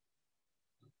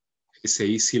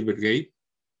 SI Silvergate.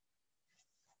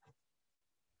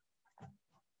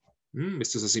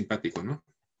 Esto es simpático, ¿no?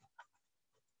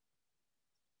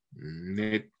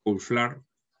 Net Flare,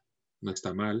 no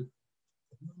está mal.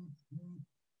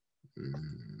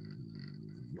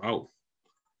 Wow.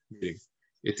 Miren,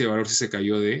 este valor sí se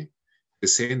cayó de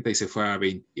 60 y se fue a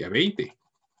 20. Hay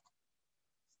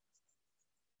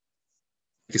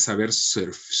que saber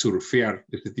surfear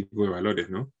este tipo de valores,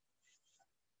 ¿no?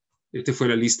 Esta fue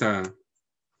la lista de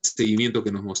seguimiento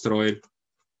que nos mostró él.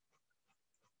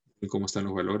 ¿Cómo están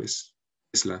los valores?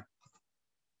 Es la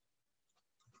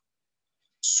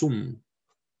Zoom.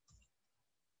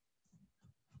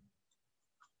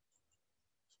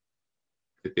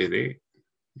 CFTe.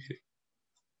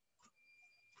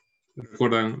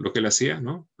 ¿Recuerdan lo que él hacía,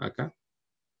 no? Acá.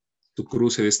 Tu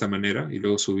cruce de esta manera y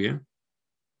luego subía.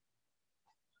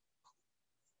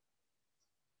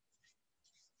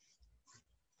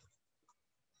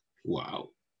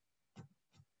 Wow.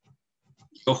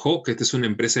 Ojo, que esta es una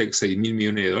empresa de 6.000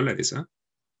 millones de dólares, ¿ah?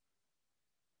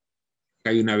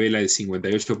 Hay una vela de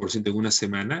 58% en una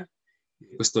semana.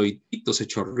 Pues toditito se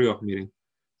chorreó, miren.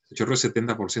 Se chorreó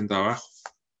 70% abajo.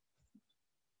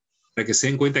 Para que se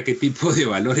den cuenta qué tipo de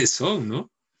valores son,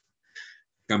 ¿no?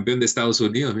 Campeón de Estados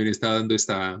Unidos, miren, estaba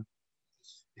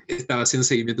haciendo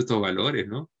seguimiento de estos valores,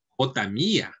 ¿no? Jota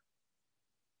mía.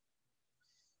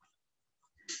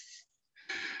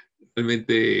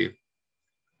 Realmente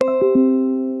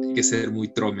hay que ser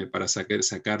muy trome para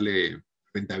sacarle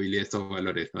rentabilidad a estos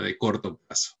valores, ¿no? De corto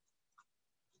plazo.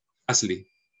 Ashley.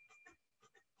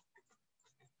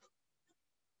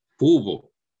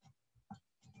 Hubo.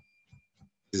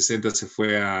 60 se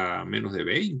fue a menos de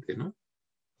 20, ¿no?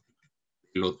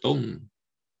 Pelotón.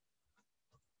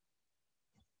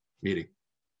 Miren.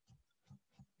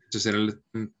 Entonces eran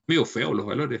medio feos los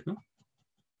valores, ¿no?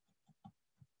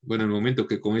 Bueno, en el momento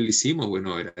que con él hicimos,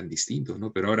 bueno, eran distintos,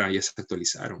 ¿no? Pero ahora ya se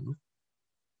actualizaron, ¿no?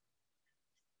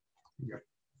 Ya.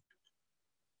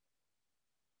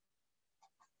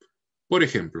 Por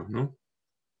ejemplo, ¿no?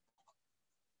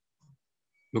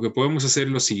 Lo que podemos hacer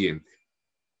es lo siguiente.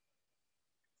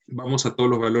 Vamos a todos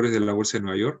los valores de la Bolsa de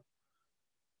Nueva York.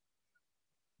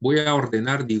 Voy a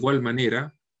ordenar de igual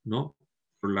manera, ¿no?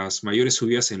 Por las mayores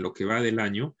subidas en lo que va del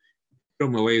año,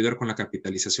 pero me voy a ayudar con la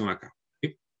capitalización acá.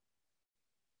 ¿Sí?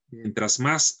 Mientras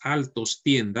más altos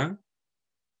tiendan,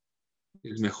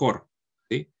 es mejor.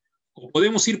 ¿Sí? O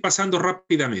podemos ir pasando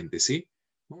rápidamente, ¿sí?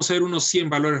 Vamos a ver unos 100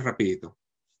 valores rapidito.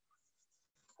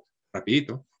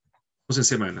 Rapidito. Vamos en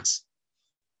semanas.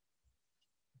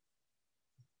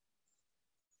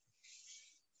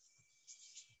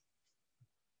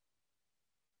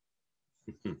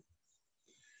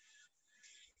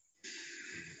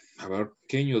 A ver,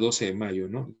 pequeño 12 de mayo,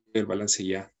 ¿no? El balance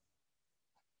ya.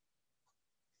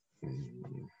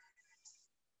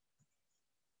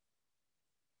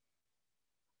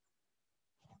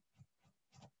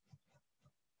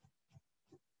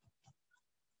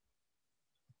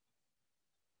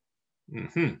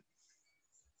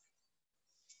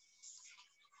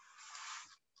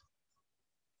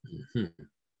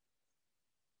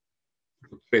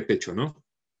 Pretecho, ¿no?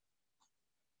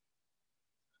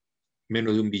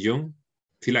 Menos de 1 billón.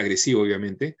 Fila agresivo,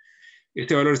 obviamente.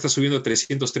 Este valor está subiendo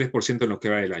 303% en lo que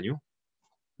va del año.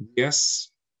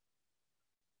 Días.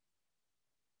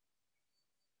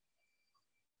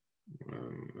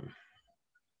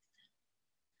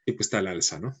 Y pues está al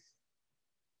alza, ¿no?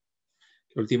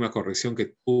 La última corrección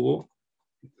que tuvo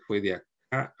fue de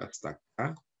acá hasta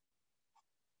acá.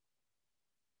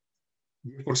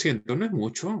 10%, no es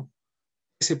mucho.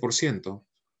 13%.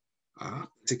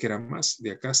 Pensé que era más.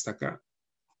 De acá hasta acá.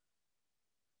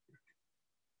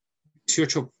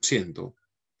 18%.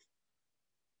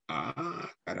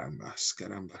 Carambas,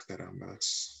 carambas,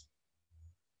 carambas.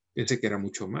 Pensé que era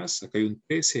mucho más. Acá hay un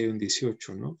 13, hay un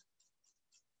 18, ¿no?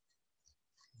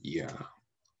 Ya.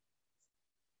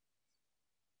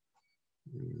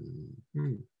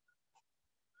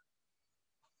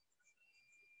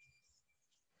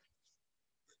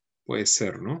 Puede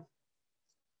ser, ¿no?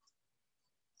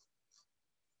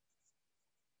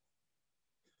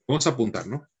 Vamos a apuntar,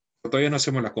 ¿no? Todavía no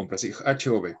hacemos la compra, sí, H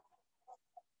o B.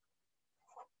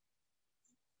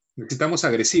 Necesitamos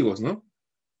agresivos, ¿no?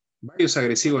 Varios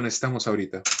agresivos necesitamos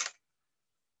ahorita.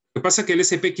 Lo que pasa es que el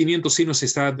SP500 sí nos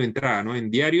está dando entrada, ¿no?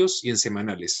 En diarios y en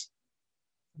semanales.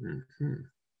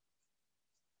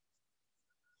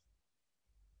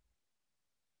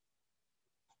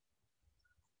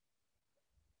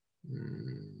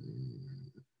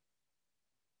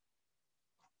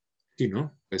 Sí,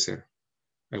 ¿no? Puede ser.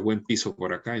 Hay buen piso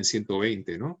por acá en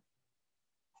 120, ¿no?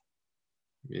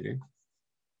 Miren.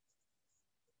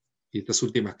 Y estas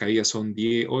últimas caídas son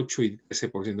 10, 8 y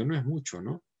 13%. No es mucho,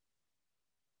 ¿no?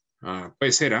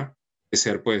 Puede ser, ¿ah? Puede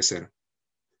ser, puede ser.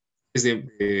 Es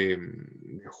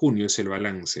de junio es el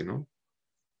balance, ¿no?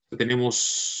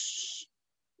 Tenemos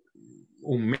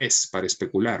un mes para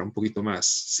especular, un poquito más.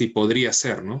 Sí, podría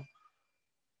ser, ¿no?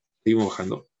 Seguimos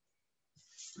bajando.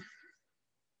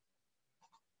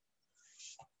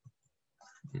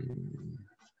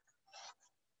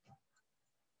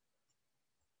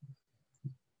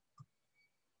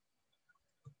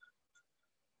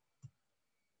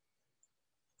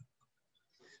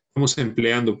 Estamos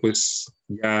empleando, pues,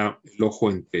 ya el ojo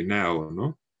entrenado,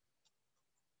 ¿no?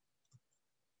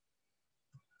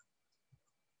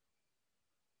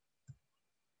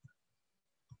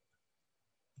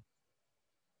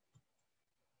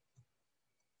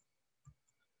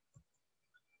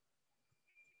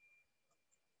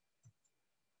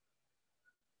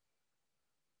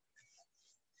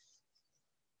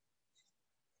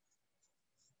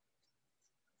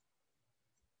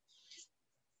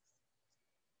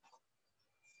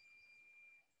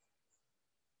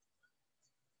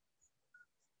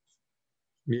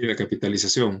 Mire la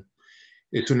capitalización.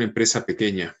 Es una empresa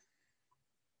pequeña.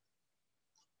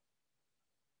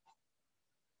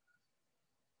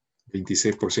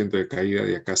 26% de caída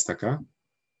de acá hasta acá.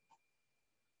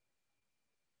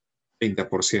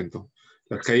 30%.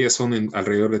 Las caídas son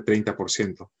alrededor de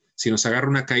 30%. Si nos agarra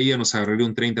una caída, nos agarraría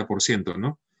un 30%,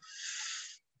 ¿no?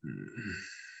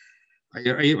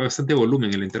 Hay bastante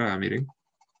volumen en la entrada, miren.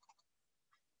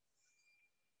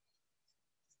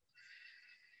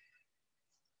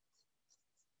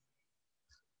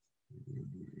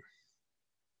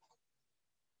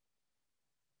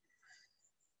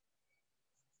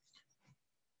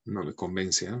 No me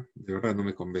convence, ¿eh? De verdad no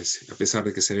me convence, a pesar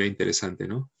de que se vea interesante,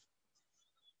 ¿no?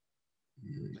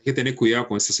 Hay que tener cuidado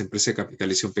con estas empresas de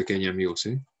capitalización pequeña, amigos,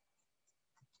 ¿eh?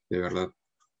 De verdad.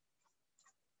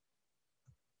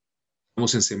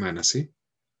 Vamos en semanas, ¿sí?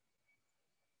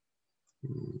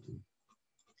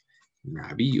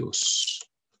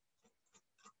 Navíos.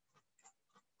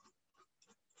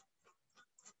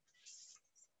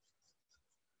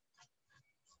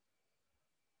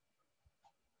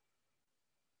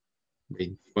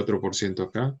 24%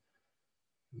 acá.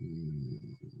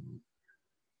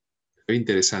 Fue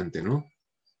interesante, ¿no?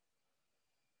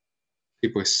 Y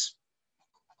pues...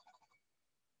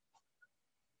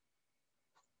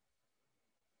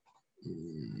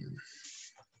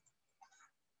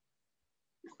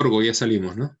 Orgo, ya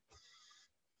salimos, ¿no?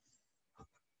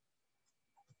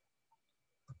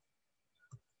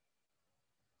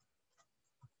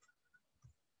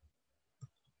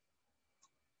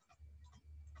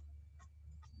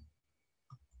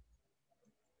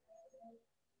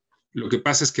 Lo que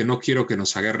pasa es que no quiero que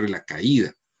nos agarre la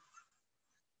caída,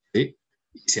 ¿sí?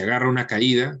 Y si agarra una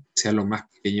caída, sea lo más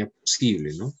pequeña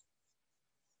posible, ¿no?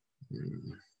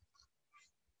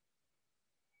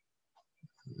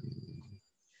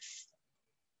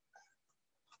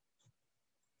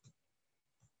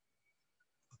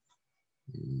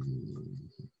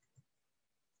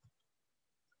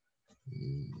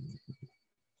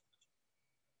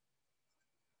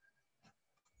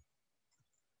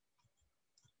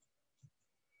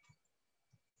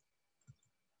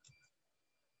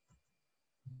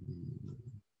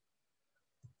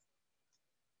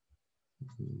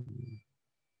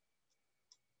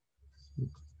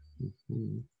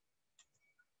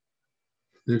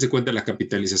 Dense cuenta, las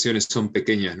capitalizaciones son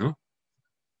pequeñas, ¿no?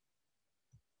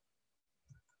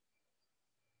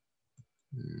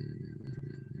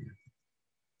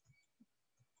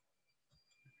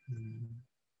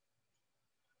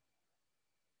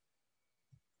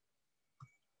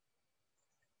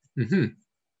 Ujú.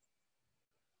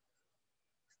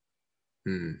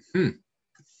 Ujú.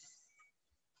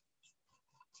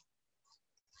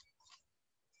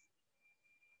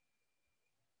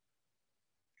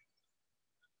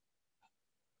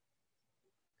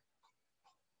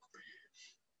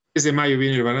 Desde mayo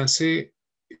viene el balance.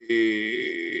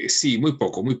 Sí, muy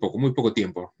poco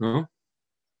tiempo, ¿no?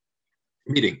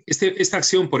 Miren, esta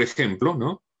acción, por ejemplo,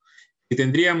 ¿no? Que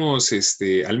tendríamos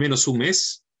al menos un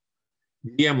mes,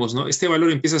 diríamos, ¿no? Este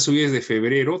valor empieza a subir desde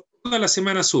febrero, toda la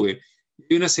semana sube.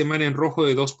 Hay una semana en rojo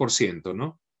de 2%,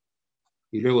 ¿no?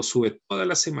 Y luego sube todas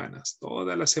las semanas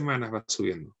va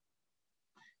subiendo.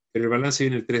 Pero el balance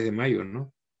viene el 3 de mayo,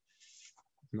 ¿no?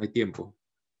 No hay tiempo.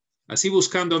 Así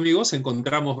buscando, amigos,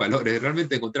 encontramos valores,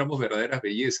 realmente encontramos verdaderas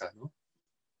bellezas, ¿no?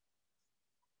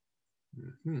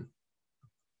 Ujú.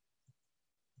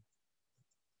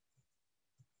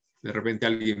 De repente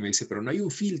alguien me dice, pero no hay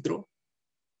un filtro.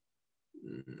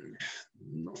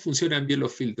 No funcionan bien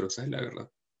los filtros, ¿sabes? La verdad.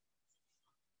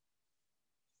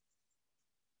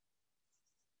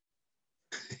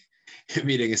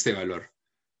 Miren este valor.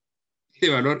 Este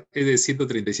valor es de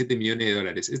 137 millones de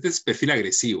dólares. Este es perfil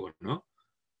agresivo, ¿no?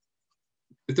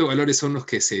 Estos valores son los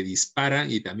que se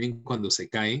disparan y también cuando se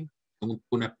caen son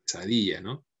una pesadilla,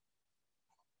 ¿no?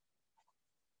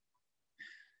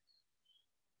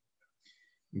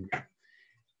 Ya.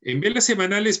 En velas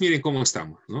semanales, miren cómo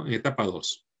estamos, ¿no? En etapa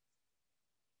 2.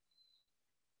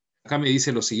 Acá me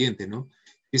dice lo siguiente, ¿no?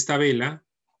 Esta vela,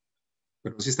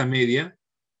 pero si esta media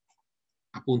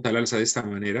apunta al alza de esta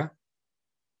manera,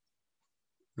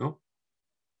 ¿no?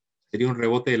 Sería un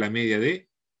rebote de la media de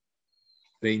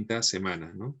 30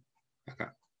 semanas, ¿no?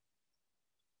 Acá.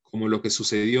 Como lo que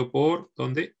sucedió por,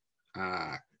 ¿dónde?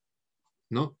 Ah,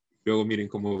 ¿no? Luego miren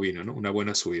cómo vino, ¿no? Una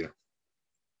buena subida.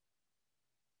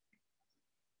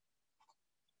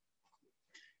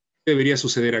 ¿Qué debería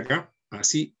suceder acá?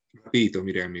 Así, rapidito,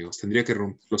 miren, amigos. Tendría que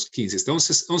romper los 15. Está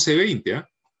 11.20, ¿ah?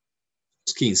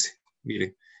 Los 15,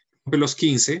 miren. Rompe los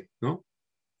 15, ¿no?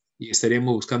 Y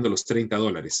estaríamos buscando los 30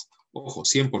 dólares. Ojo,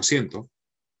 100%.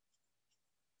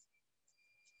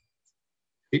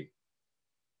 ¿Sí?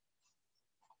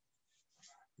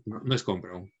 No, no es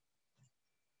compra aún.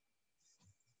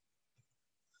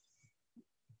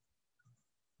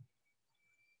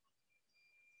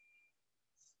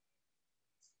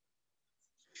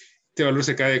 Este valor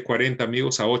se cae de 40,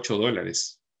 amigos, a 8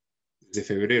 dólares desde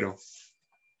febrero.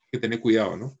 Hay que tener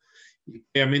cuidado, ¿no? Y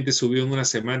obviamente subió en unas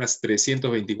semanas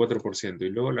 324% y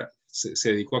luego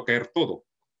se dedicó a caer todo.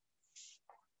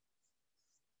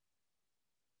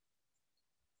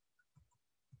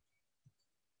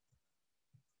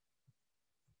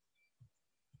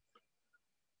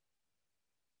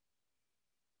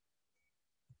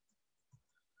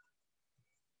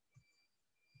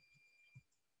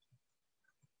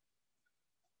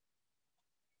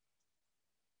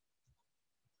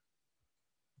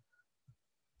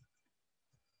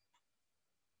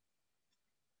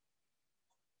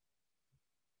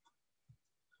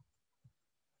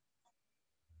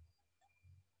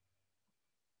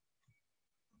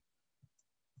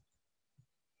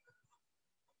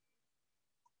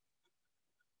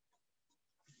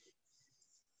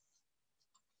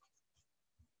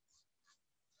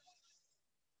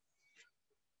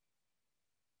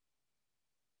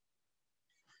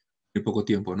 Muy poco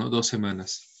tiempo, ¿no? 2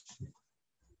 semanas.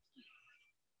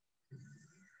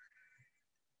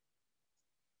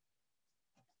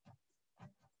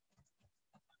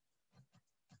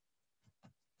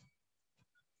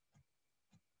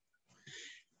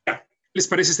 ¿Qué les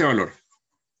parece este valor?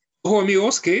 Ojo,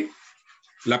 amigos, que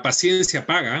la paciencia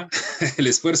paga, el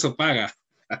esfuerzo paga.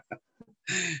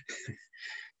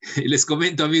 Les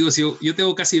comento, amigos, yo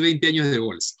tengo casi 20 años de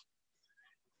bolsa.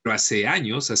 Pero hace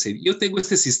años, yo tengo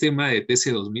este sistema de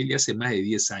TC2000 y hace más de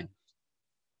 10 años.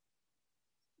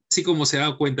 Así como se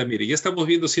dan cuenta, mire, ya estamos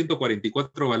viendo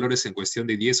 144 valores en cuestión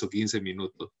de 10 o 15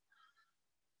 minutos.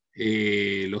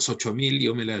 Los 8000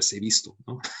 yo me las he visto,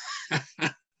 ¿no?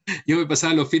 Yo me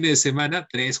pasaba los fines de semana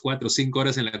 3, 4, 5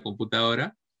 horas en la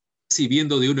computadora, así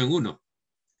viendo de uno en uno.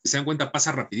 Se dan cuenta,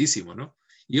 pasa rapidísimo, ¿no?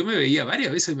 Y yo me veía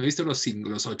varias veces, me he visto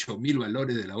los 8000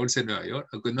 valores de la Bolsa de Nueva York,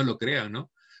 aunque no lo crean,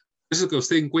 ¿no? Por eso que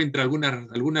usted encuentra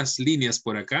algunas líneas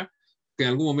por acá, que en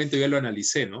algún momento ya lo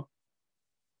analicé, ¿no?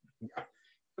 ¿Qué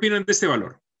opinan de este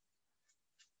valor?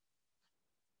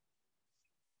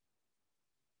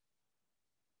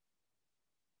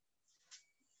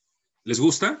 ¿Les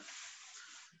gusta?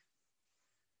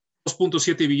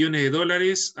 2.7 billones de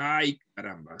dólares. Ay,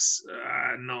 carambas.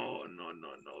 Ah, no, no,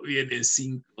 no, no. Vienen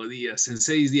 5 días. En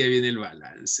 6 días viene el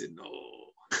balance. No.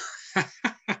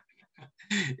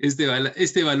 Este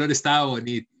valor estaba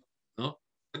bonito, ¿no?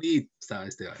 Bonito estaba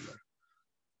este valor.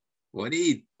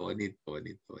 Bonito, bonito,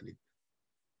 bonito, bonito.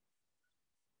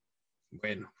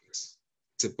 Bueno, pues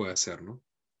se puede hacer, ¿no?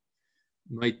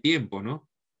 No hay tiempo, ¿no?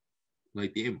 No hay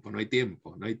tiempo, no hay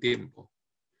tiempo, no hay tiempo.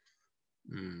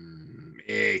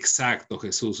 Exacto,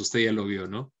 Jesús, usted ya lo vio,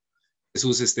 ¿no?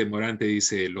 Jesús Morante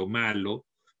dice, lo malo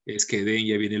es que Den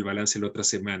ya viene el balance la otra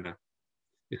semana.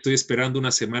 Estoy esperando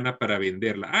una semana para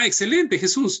venderla. Ah, excelente,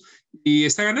 Jesús. ¿Y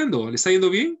está ganando? ¿Le está yendo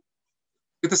bien?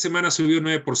 Esta semana subió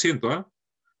 9%, ¿ah?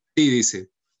 Sí,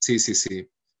 dice. Sí, sí, sí.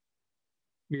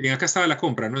 Miren, acá estaba la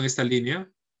compra, ¿no? En esta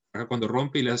línea. Acá cuando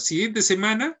rompe y la siguiente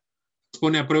semana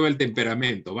pone a prueba el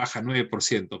temperamento, baja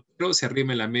 9%, pero se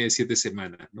arrima en la media de 7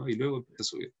 semanas, ¿no? Y luego empieza a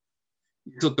subir.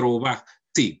 Es otro baja.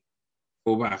 Sí,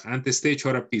 o baja. Antes techo,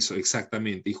 ahora piso,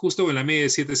 exactamente. Y justo en la media de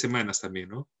 7 semanas también,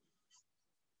 ¿no?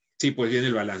 Sí, pues viene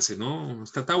el balance, ¿no?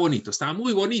 Está bonito, está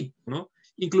muy bonito, ¿no?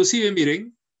 Inclusive,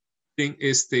 miren,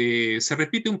 se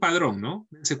repite un padrón, ¿no?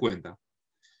 Dense cuenta.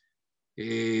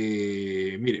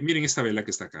 Miren esta vela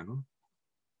que está acá, ¿no?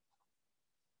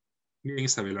 Miren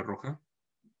esta vela roja.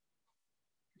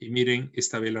 Y miren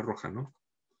esta vela roja, ¿no?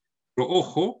 Pero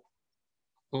ojo,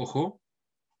 ojo,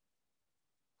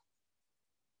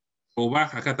 o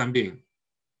baja acá también,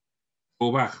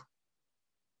 o baja.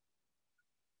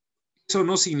 Eso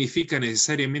no significa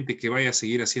necesariamente que vaya a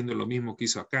seguir haciendo lo mismo que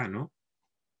hizo acá, ¿no?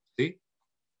 ¿Sí?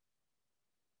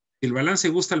 Si el balance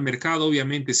gusta al mercado,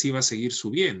 obviamente sí va a seguir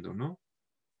subiendo, ¿no?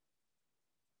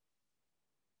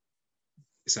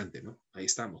 Interesante, ¿no? Ahí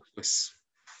estamos, pues.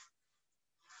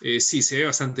 Sí, se ve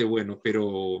bastante bueno,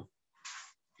 pero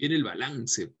viene el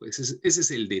balance, pues ese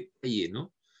es el detalle,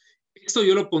 ¿no? Esto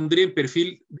yo lo pondría en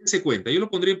perfil, dense cuenta, yo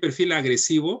lo pondría en perfil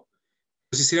agresivo,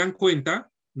 pero si se dan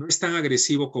cuenta, no es tan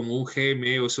agresivo como un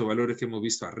GME o esos valores que hemos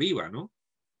visto arriba, ¿no?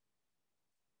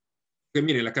 Que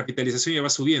miren, la capitalización ya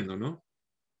va subiendo, ¿no?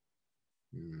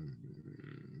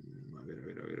 A ver, a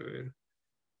ver, a ver, a ver.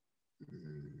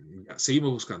 Ya,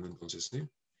 seguimos buscando entonces, ¿eh?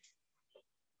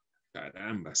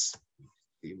 Carambas.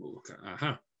 Seguimos buscando.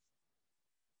 Ajá.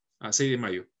 A 6 de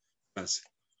mayo. Avance.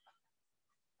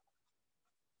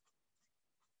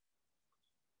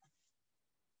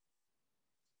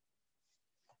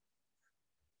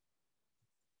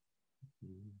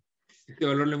 Este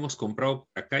valor lo hemos comprado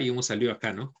por acá y hemos salido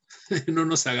acá, ¿no? No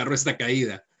nos agarró esta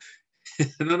caída.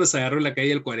 No nos agarró la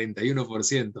caída del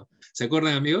 41%. ¿Se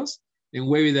acuerdan, amigos? En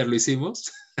webinar lo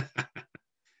hicimos.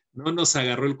 No nos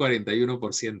agarró el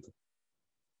 41%.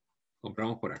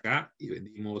 Compramos por acá y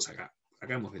vendimos acá.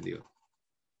 Acá hemos vendido.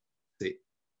 Sí.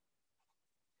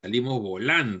 Salimos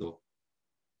volando.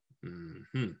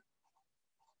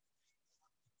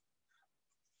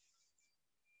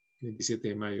 27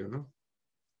 de mayo, ¿no?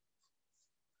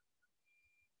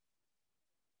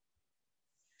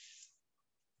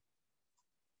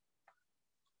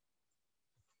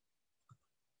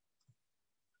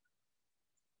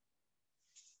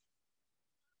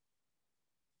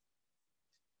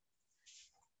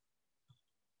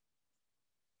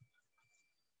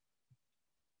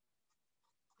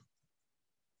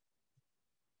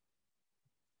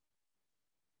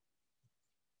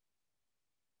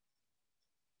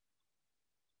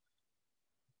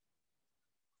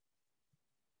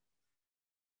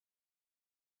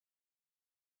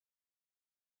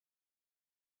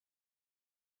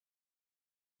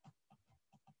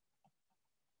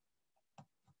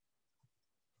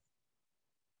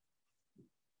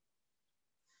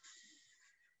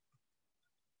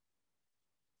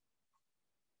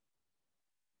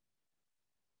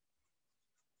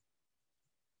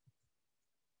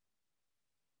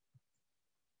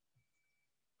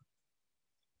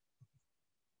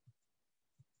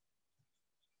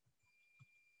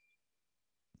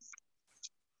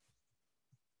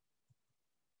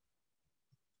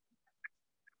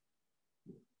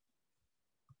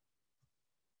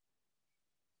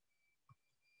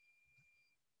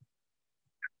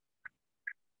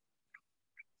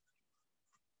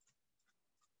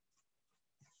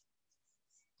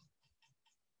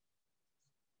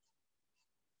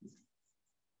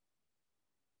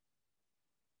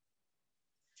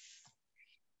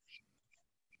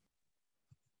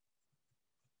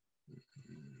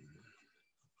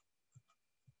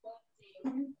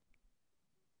 Ujú.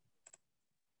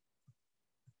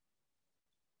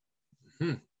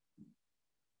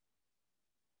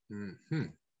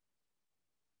 Ujú.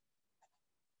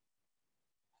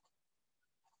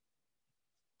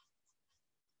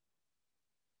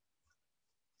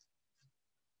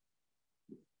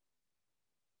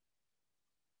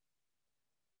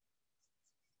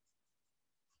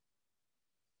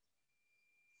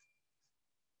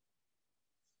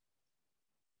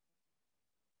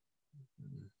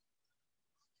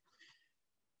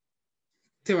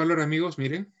 Este valor, amigos,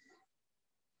 miren,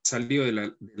 salió de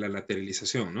la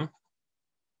lateralización, ¿no?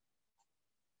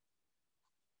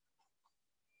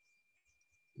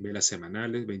 Velas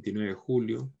semanales, 29 de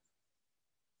julio.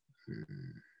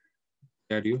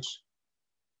 Diarios.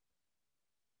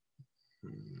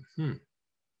 Ujú.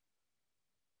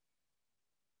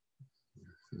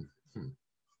 Ujú.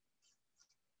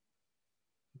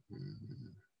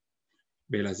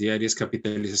 Velas diarias,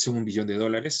 capitalización $1 billón.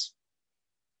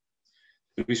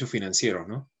 Servicio financiero,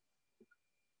 ¿no?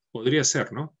 Podría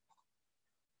ser, ¿no?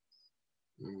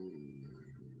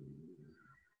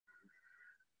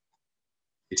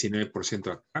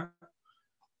 19% acá,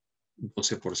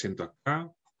 12% acá,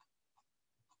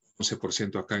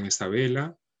 11% acá en esta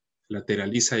vela,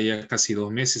 lateraliza ya casi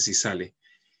 2 meses y sale.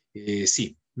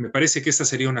 Sí, me parece que esta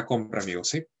sería una compra, amigos,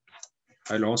 ¿sí?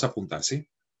 A ver, lo vamos a apuntar, ¿sí?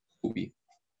 Ubi.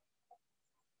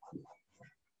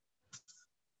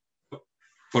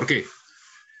 ¿Por qué?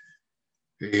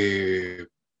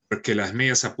 Porque las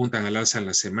medias apuntan al alza en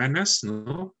las semanas,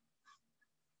 ¿no?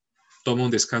 Toma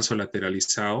un descanso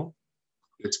lateralizado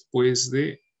después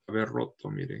de haber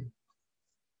roto, miren.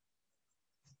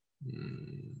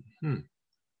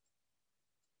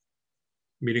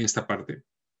 Miren esta parte,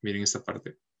 miren esta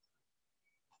parte.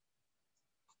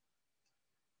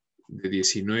 De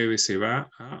 19 se va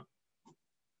a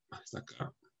hasta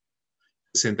acá.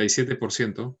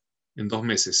 67% en 2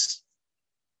 meses.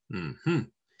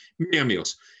 Miren,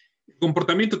 amigos, el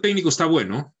comportamiento técnico está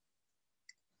bueno.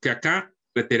 Que acá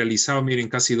lateralizado, miren,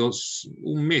 casi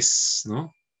un mes,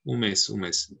 ¿no? Un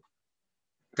mes.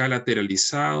 Acá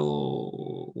lateralizado,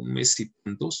 un mes y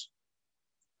tantos.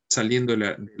 Saliendo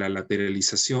de la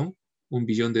lateralización, $1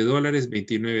 billón,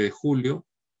 29 de julio.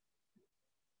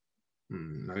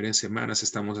 A ver, en semanas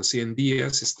estamos así, en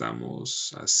días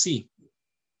estamos así.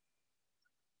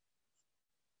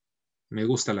 Me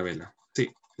gusta la vela.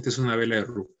 Sí, esta es una vela de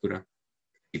ruptura.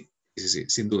 Sí,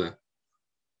 sin duda.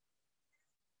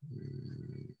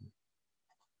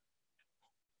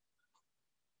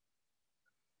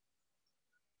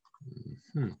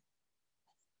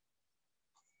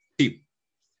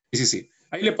 Sí.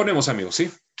 Ahí le ponemos, amigos,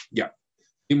 ¿sí? Ya.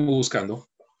 Seguimos buscando.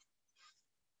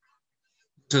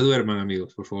 No se duerman,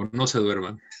 amigos, por favor, no se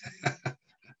duerman.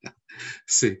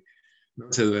 Sí,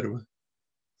 no se duerman.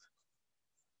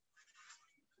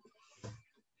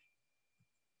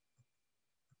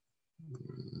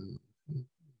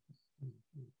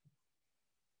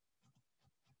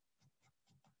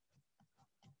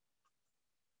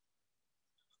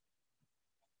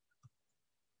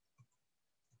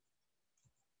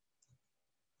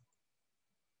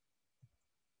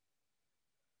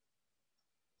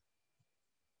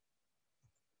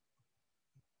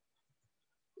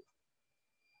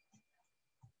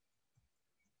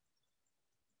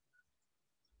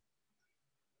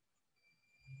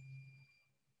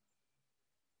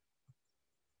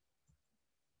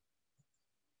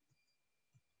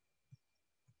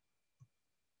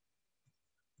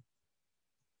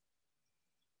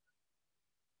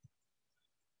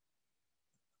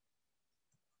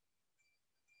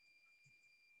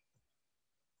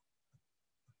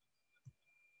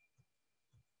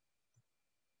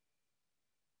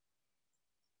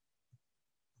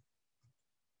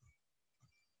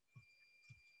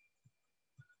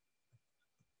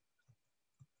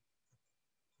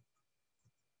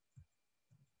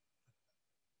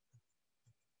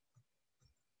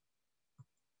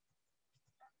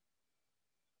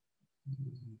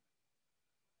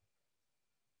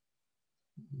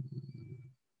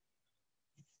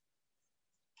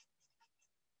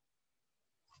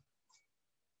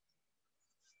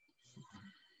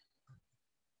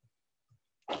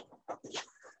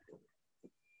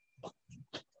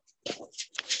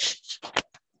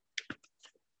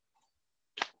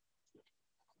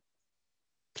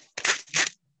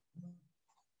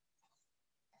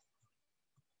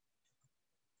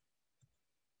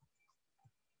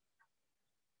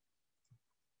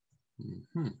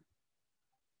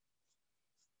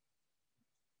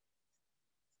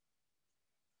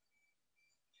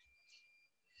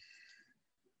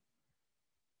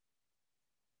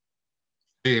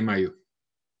 Mayo.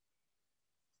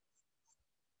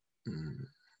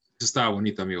 Eso estaba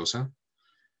bonito, amigos, ¿ah?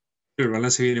 Pero el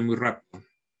balance viene muy rápido.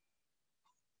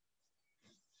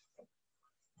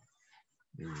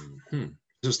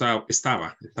 Eso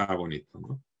estaba bonito,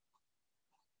 ¿no?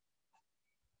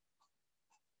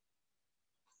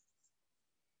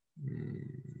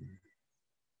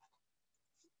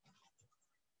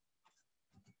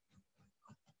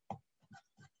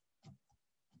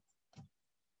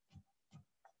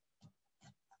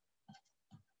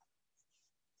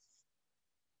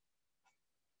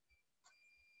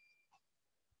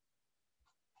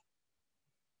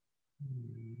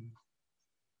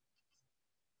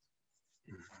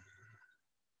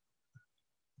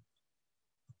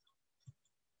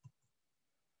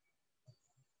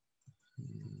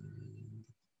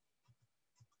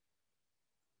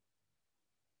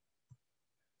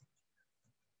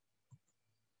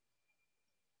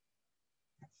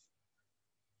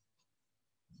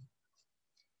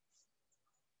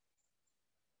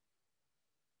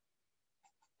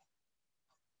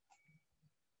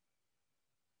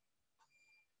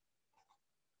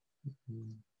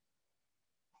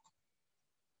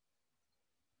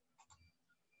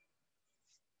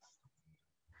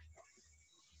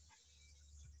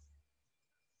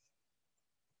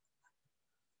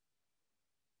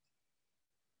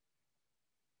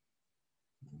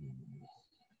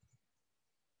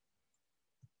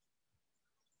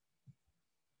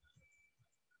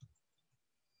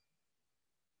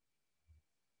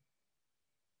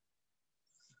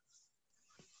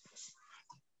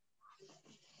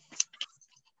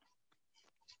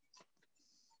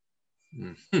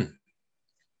 Ujú.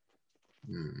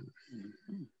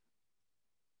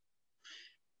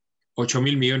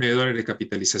 8.000 millones de dólares de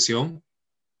capitalización.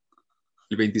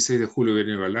 El 26 de julio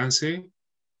viene el balance.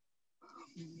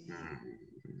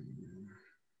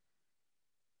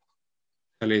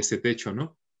 Sale este techo,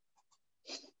 ¿no?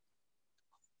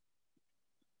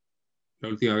 La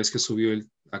última vez que subió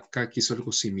acá quiso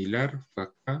algo similar. Fue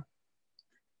acá.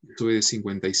 Sube de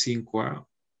 55 a...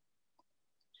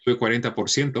 Sube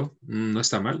 40%. No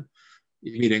está mal.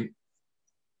 Y miren,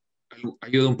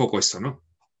 ayuda un poco esto, ¿no?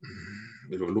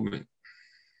 El volumen.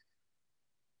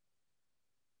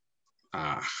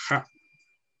 Ajá.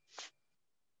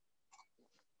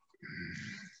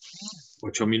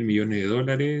 8.000 millones de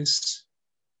dólares.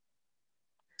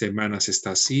 Semanas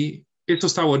está así. Esto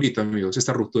está bonito, amigos.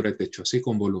 Esta ruptura de techo, así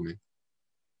con volumen.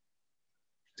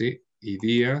 ¿Sí? Y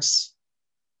días.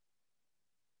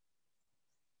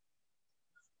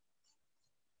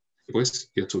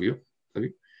 Pues ya subió. ¿Está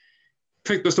bien?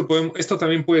 Perfecto. Esto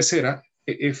también puede ser a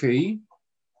FI.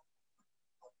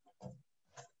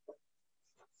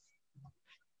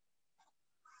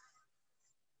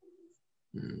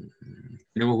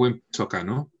 Tenemos buen peso acá,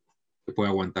 ¿no? Se puede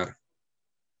aguantar.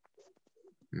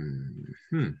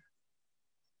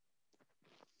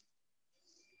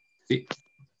 Sí.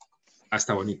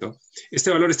 Está bonito. Este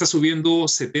valor está subiendo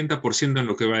 70% en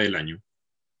lo que va del año.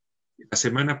 La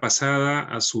semana pasada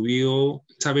ha subido,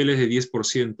 esa vela es de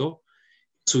 10%,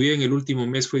 subida en el último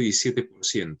mes fue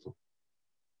 17%.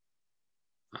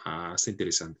 Está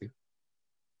interesante.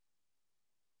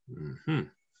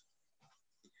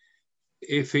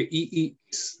 FII,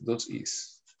 dos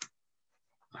Is.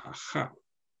 Ajá.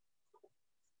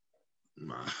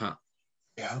 Ajá.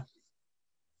 Ya.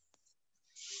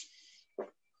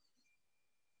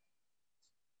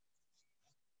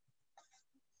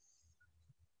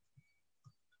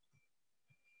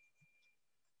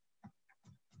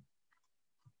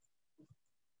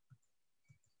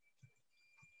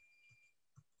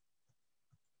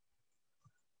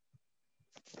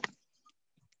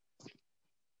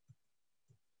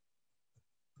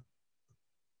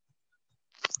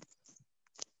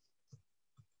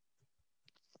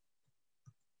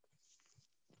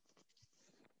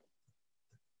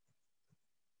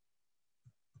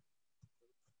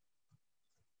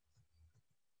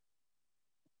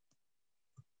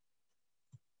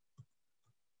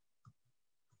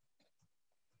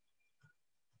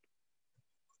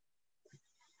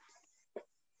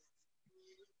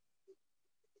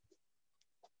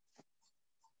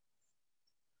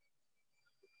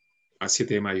 A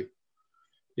 7 de mayo.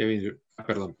 Ya viene,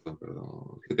 perdón.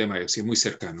 7 de mayo, sí, muy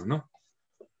cercano, ¿no?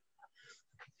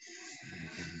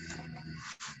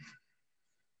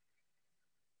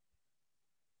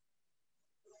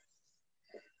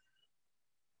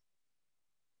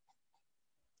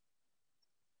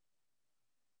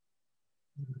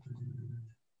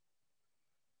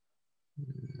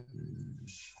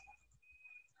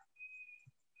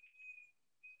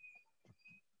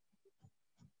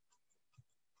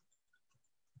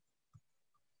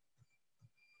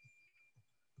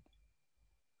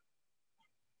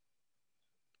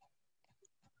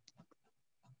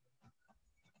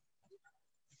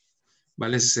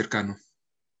 balance cercano.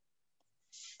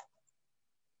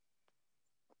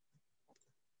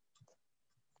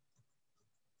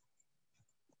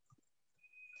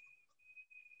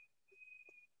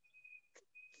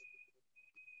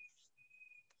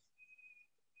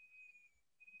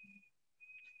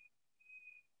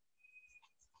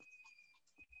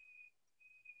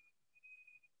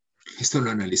 Esto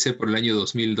lo analicé por el año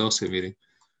 2012, miren.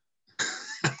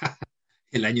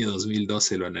 El año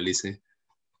 2012 lo analicé.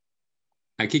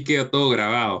 Aquí queda todo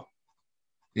grabado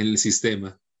en el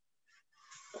sistema.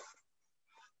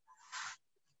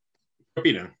 ¿Qué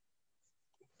opinan?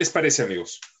 ¿Qué les parece,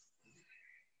 amigos?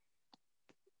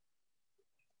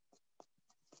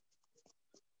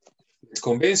 ¿Les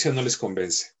convence o no les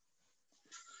convence?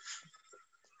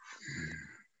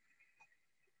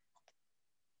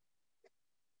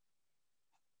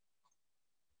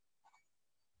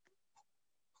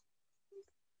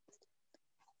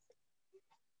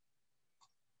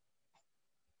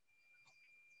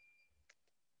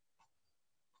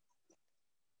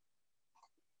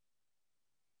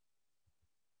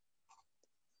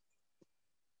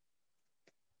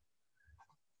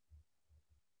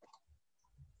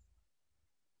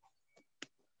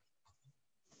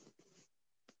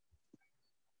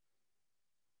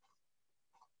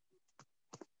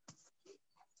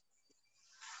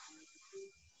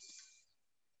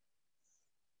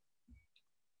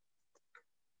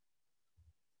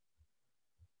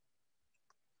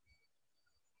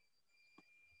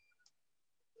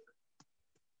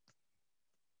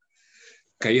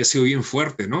 Que haya sido bien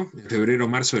fuerte, ¿no? En febrero,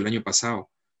 marzo del año pasado.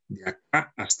 De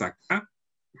acá hasta acá,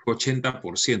 fue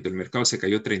 80%. El mercado se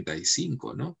cayó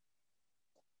 35%, ¿no?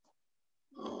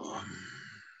 Oh.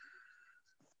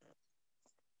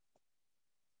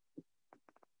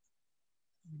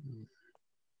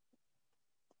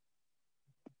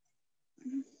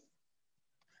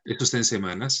 Esto está en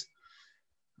semanas.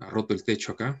 Ha roto el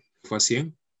techo acá. Fue a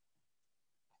 100.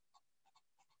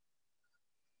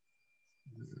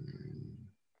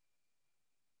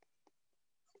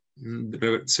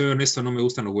 Soy honesto, no me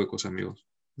gustan los huecos, amigos.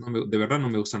 De verdad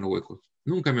no me gustan los huecos.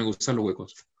 Nunca me gustan los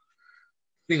huecos.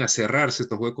 Tienen a cerrarse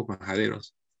estos huecos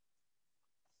majaderos.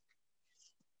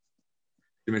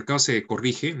 El mercado se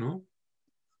corrige, ¿no?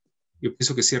 Yo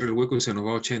pienso que cierra el hueco y se nos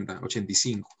va a 80,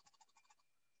 85.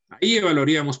 Ahí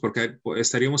evaluaríamos, porque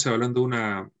estaríamos evaluando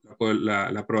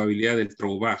la probabilidad del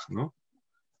throwback, ¿no?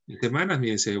 En semanas,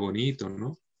 miren, se ve bonito,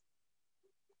 ¿no?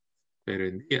 Pero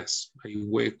en días hay un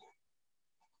hueco.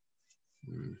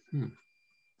 Uh-huh.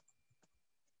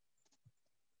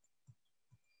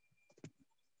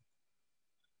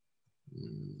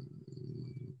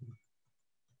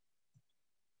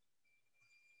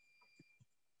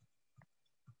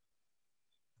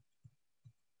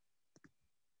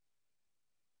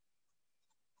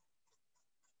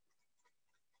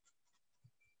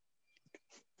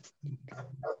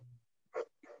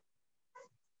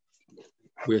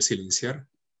 Voy a silenciar.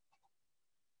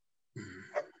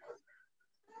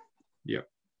 Ya.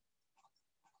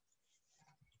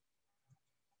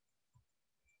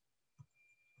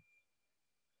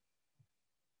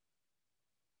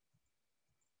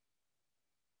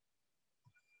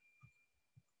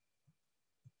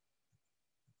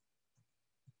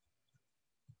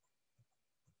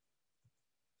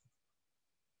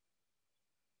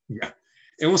 Ya.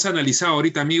 Hemos analizado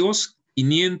ahorita, amigos,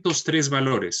 503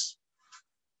 valores.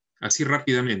 Así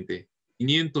rápidamente.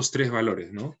 503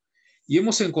 valores, ¿no? Y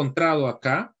hemos encontrado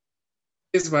acá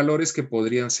 3 valores que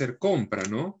podrían ser compra,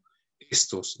 ¿no? De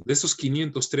esos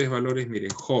 503 valores,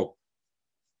 miren, Hop,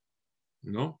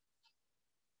 ¿no?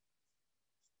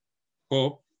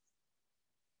 Hop.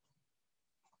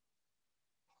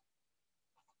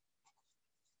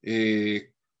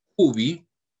 Ubi.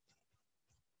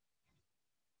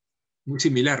 Muy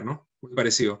similar, ¿no? Muy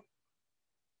parecido.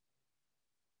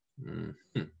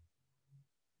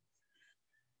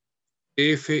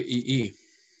 FII.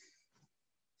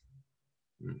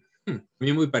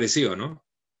 También muy parecido, ¿no?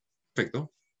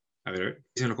 Perfecto. A ver,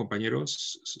 dicen los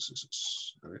compañeros.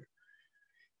 A ver.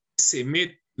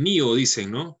 NIO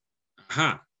dicen, ¿no?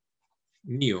 Ajá.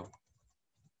 NIO.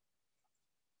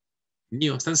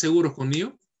 NIO. ¿Están seguros con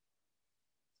NIO?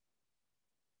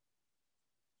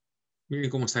 Miren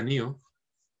cómo está NIO.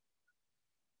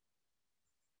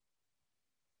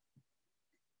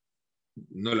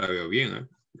 No la veo bien, ¿eh?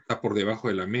 Está por debajo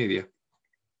de la media.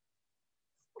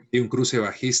 Tiene un cruce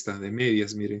bajista de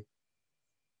medias, miren.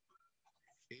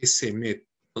 SMET.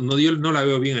 No, yo no la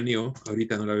veo bien a NIO.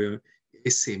 Ahorita no la veo.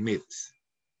 SMET.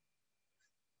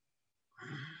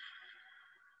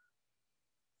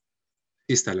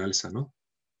 Sí está al alza, ¿no?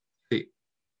 Sí.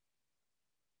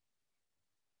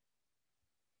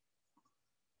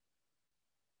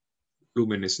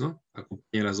 volúmenes, ¿no?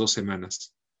 Acompaña las 2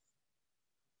 semanas.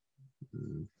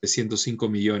 305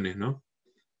 millones, ¿no?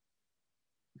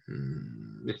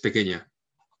 Es pequeña.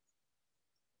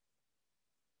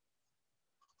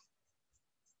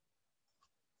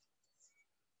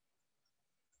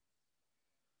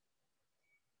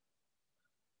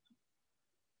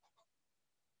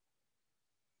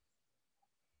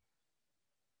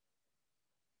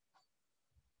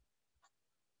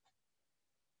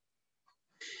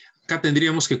 Acá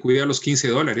tendríamos que cuidar los 15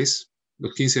 dólares.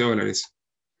 Los 15 dólares.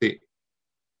 Sí.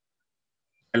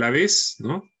 A la vez,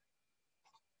 ¿no?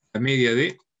 La media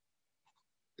de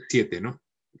 7, ¿no?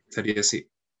 Estaría así.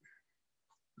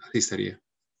 Así estaría.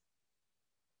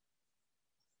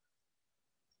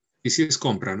 Y si es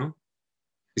compra, ¿no?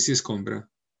 Y si es compra.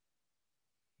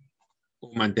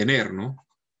 O mantener, ¿no?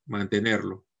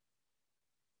 Mantenerlo.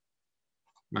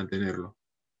 Mantenerlo.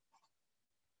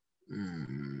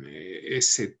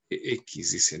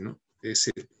 STX dice, ¿no?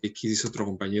 STX dice otro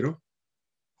compañero.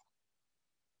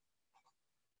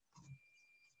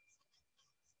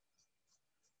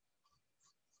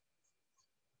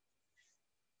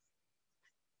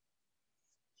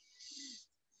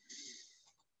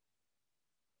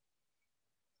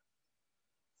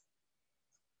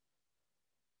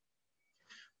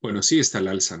 Bueno, sí está al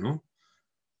alza, ¿no?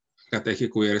 Acá hay que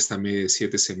cuidar esta media de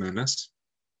 7 semanas.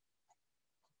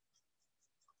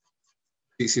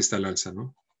 Sí, sí está al alza,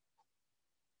 ¿no?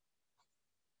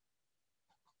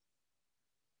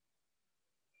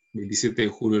 27 de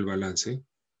julio el balance.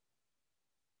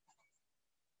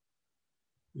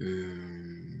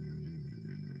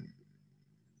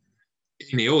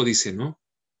 NO dice, ¿no?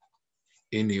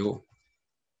 NO.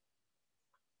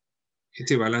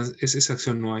 Este balance, esa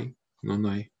acción no hay. No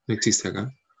hay. No existe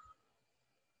acá.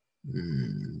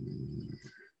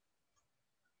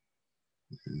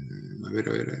 A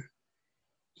ver.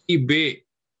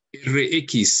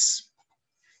 IBRX.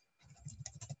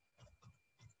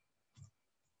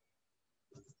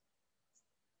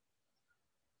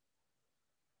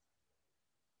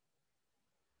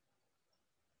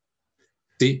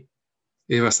 Sí,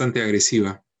 es bastante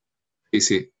agresiva.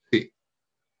 Sí.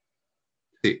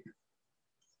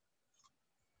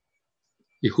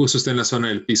 Y justo está en la zona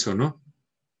del piso, ¿no?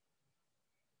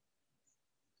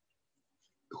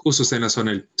 Justo está en la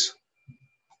zona del piso.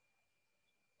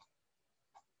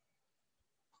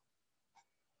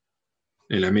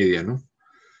 En la media, ¿no?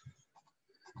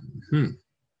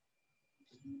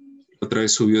 Otra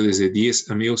vez subió desde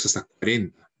 10, amigos, hasta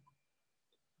 40.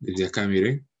 Desde acá,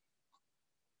 miren.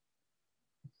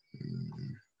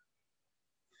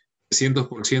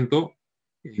 300%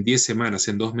 en 10 semanas,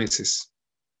 en 2 meses.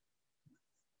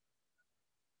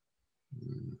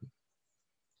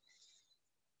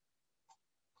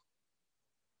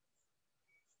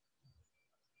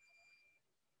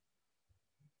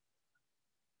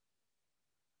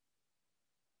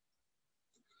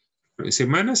 En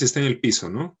semanas está en el piso,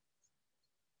 ¿no?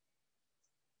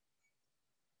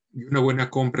 Y una buena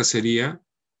compra sería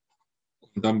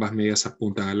cuando ambas medias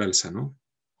apuntan al alza, ¿no?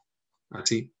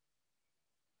 Así.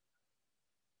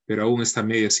 Pero aún esta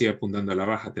media sigue apuntando a la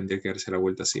baja, tendría que darse la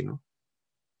vuelta así, ¿no?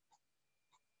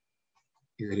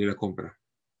 Y daría la compra.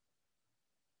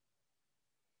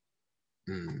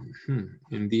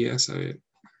 En días, a ver.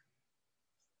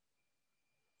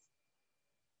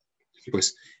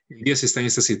 Pues en días está en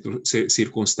esta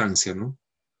circunstancia, ¿no?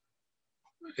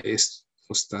 Esto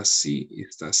está así y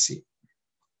está así.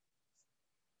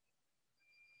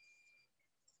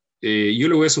 Yo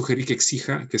le voy a sugerir que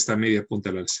exija que esta media apunte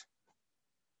al alza.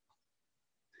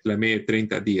 La media de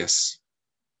 30 días.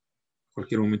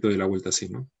 Cualquier momento de la vuelta así,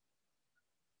 ¿no?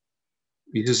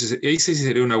 Y entonces, ahí sí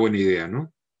sería una buena idea,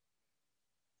 ¿no?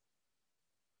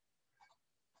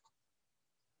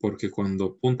 Porque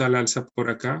cuando apunta al alza por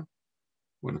acá,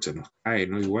 bueno, se nos cae,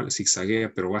 ¿no? Igual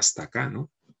zigzaguea, pero va hasta acá,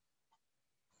 ¿no?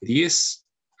 10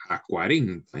 a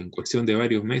 40 en cuestión de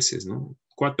varios meses, ¿no?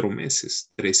 4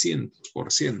 meses,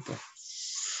 300%.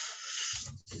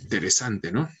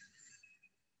 Interesante, ¿no?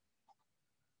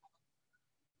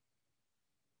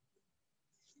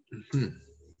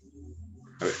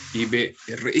 A ver,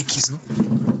 IBRX, ¿no?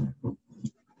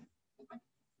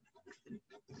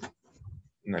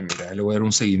 Mira, le voy a dar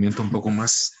un seguimiento un poco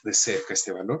más de cerca a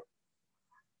este valor.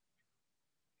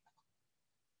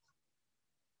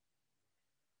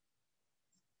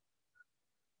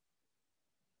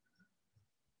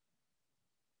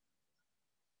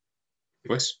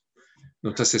 Pues,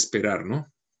 nos hace esperar,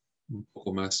 ¿no? Un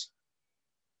poco más.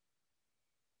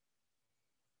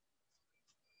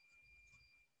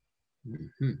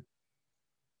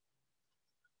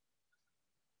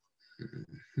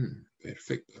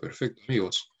 Perfecto, perfecto,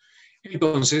 amigos.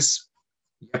 Entonces,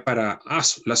 ya para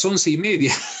las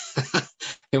 11:30,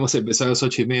 hemos empezado a las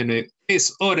 8:30,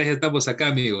 3 horas ya estamos acá,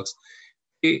 amigos.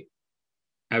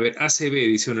 A ver, ACB,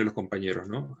 dicen los compañeros,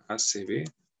 ¿no? ACB.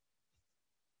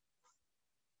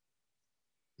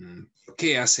 ¿Por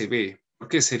qué ACB? ¿Por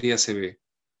qué sería ACB?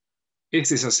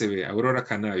 Este es ACB, Aurora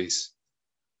Cannabis.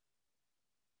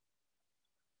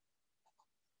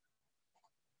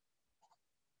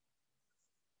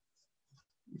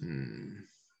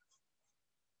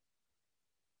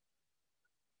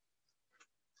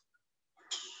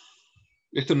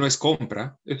 Esto no es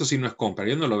compra. Esto sí no es compra.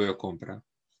 Yo no lo veo compra.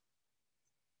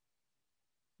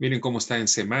 Miren cómo está en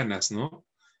semanas, ¿no?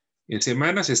 En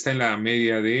semanas está en la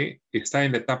media está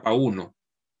en la etapa 1.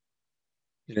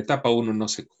 En la etapa 1 no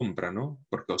se compra, ¿no?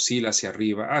 Porque oscila hacia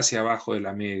arriba, hacia abajo de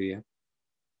la media.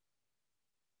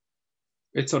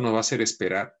 Esto nos va a hacer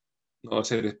esperar. Nos va a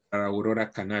hacer esperar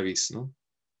Aurora Cannabis, ¿no?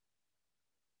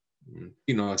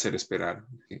 Y nos va a hacer esperar.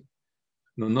 ¿Sí?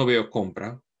 No, no veo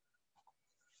compra.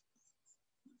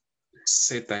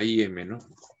 ZIM, ¿no?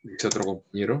 Dice otro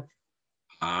compañero.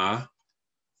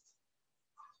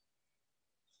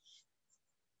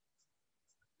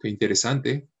 Qué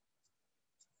interesante.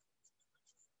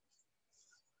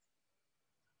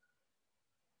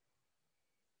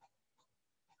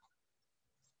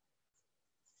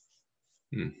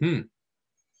 Bien,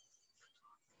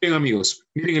 amigos,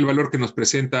 miren el valor que nos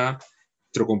presenta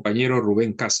nuestro compañero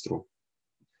Rubén Castro,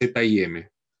 ZIM.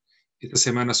 Esta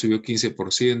semana subió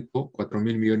 15%,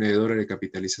 4.000 millones de dólares de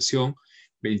capitalización.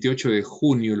 28 de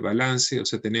junio el balance, o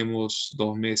sea, tenemos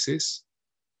 2 meses.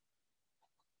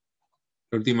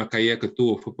 La última caída que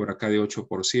tuvo fue por acá de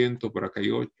 8%, por acá hay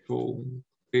 8,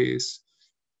 3.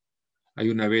 Hay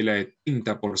una vela de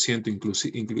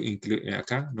 30%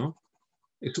 acá, ¿no?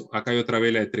 Acá hay otra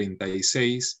vela de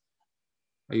 36.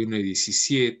 Hay una de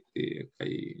 17.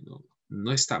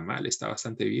 No está mal, está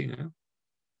bastante bien, ¿eh?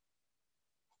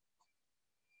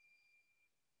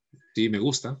 Sí, me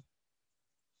gusta.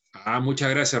 Muchas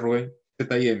gracias, Rubén.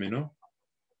 ZIM, ¿no?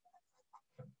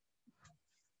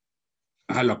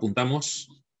 Lo apuntamos.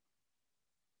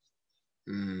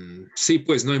 Sí,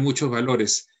 pues no hay muchos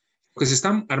valores. Los que se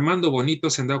están armando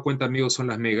bonitos, se han dado cuenta, amigos, son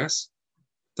las megas.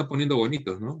 Están poniendo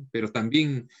bonitos, ¿no? Pero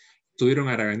también estuvieron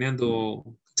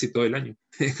haraganeando casi todo el año.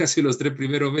 Casi los 3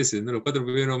 primeros meses, ¿no? Los 4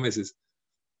 primeros meses.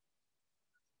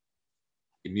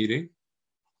 Y miren.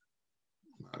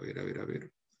 A ver, a ver, a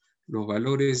ver. Los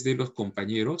valores de los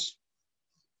compañeros.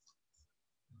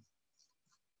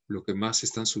 Lo que más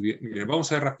están subiendo. Miren,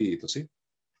 vamos a ver rapidito, ¿sí?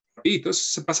 Rapidito, eso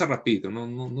se pasa rapidito,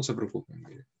 no se preocupen.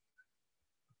 Miren.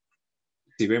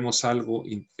 Si vemos algo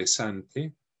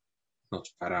interesante,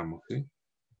 nos paramos, ¿sí?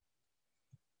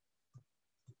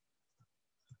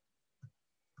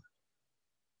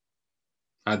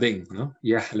 Adén, ¿no?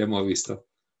 Ya lo hemos visto.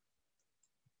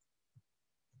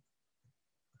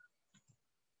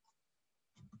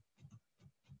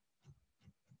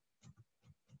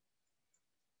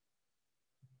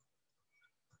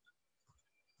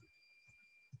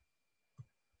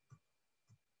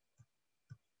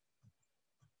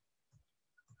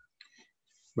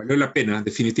 Valió la pena,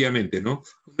 definitivamente, ¿no?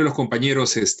 Uno de los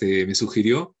compañeros me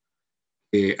sugirió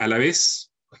a la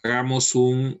vez hagamos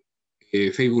un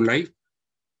Facebook Live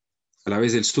a la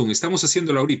vez del Zoom. Estamos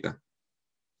haciéndolo ahorita,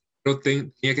 pero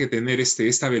tenía que tener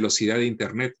esta velocidad de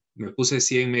internet. Me puse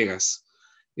 100 megas.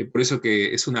 Por eso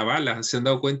que es una bala. ¿Se han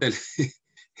dado cuenta?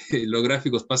 Los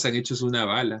gráficos pasan hechos una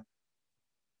bala.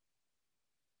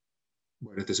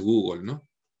 Bueno, este es Google, ¿no?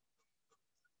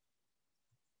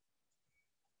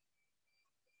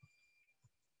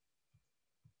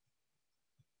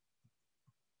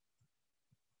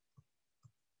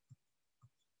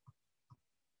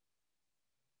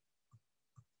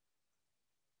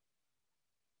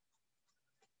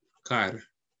 CAR.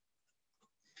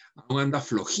 Aún anda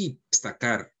flojita esta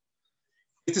CAR.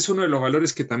 Este es uno de los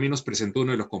valores que también nos presentó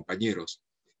uno de los compañeros.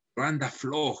 Pero anda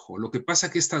flojo. Lo que pasa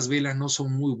es que estas velas no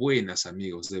son muy buenas,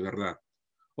 amigos, de verdad.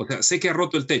 O sea, sé que ha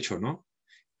roto el techo, ¿no?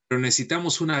 Pero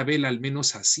necesitamos una vela al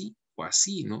menos así o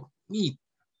así, ¿no? Y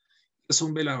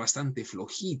son velas bastante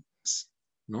flojitas,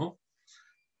 ¿no?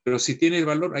 Pero si tiene el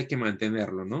valor hay que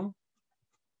mantenerlo, ¿no?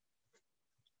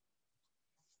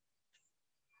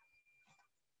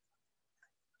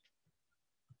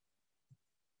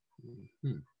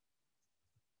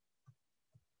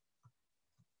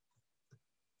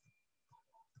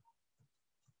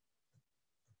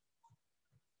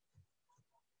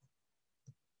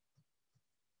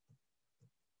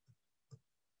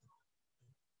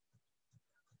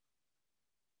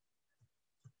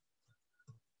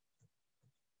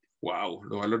 Wow,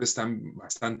 los valores están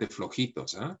bastante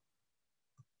flojitos, ¿ah?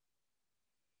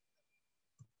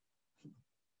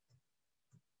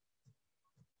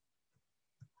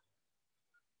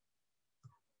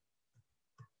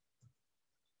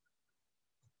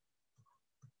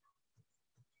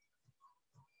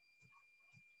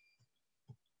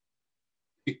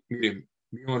 Sí, miren,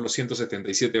 vimos los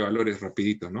 177 valores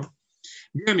rapidito, ¿no?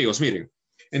 Bien, amigos, miren.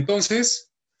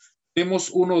 Entonces,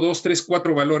 tenemos 1, 2, 3,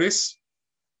 4 valores.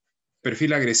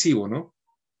 Perfil agresivo, ¿no?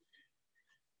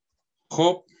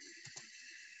 Hop.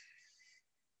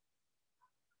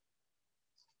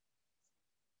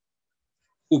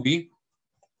 Ubi.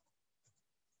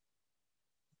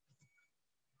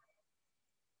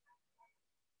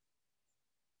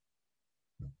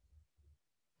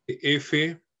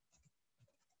 F.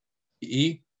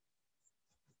 I.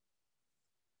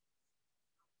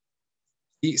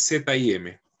 Y Z y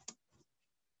M.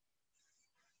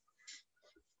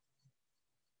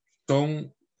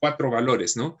 Son 4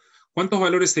 valores, ¿no? ¿Cuántos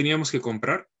valores teníamos que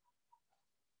comprar?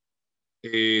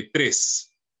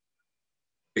 3.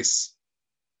 3.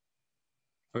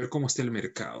 A ver cómo está el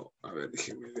mercado. A ver,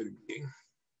 déjenme ver bien.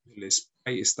 El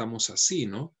SPY estamos así,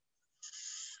 ¿no?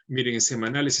 Miren, en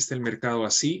semanales está el mercado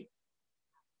así.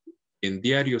 En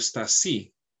diario está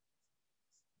así.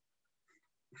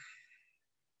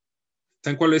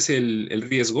 ¿Saben cuál es el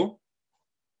riesgo?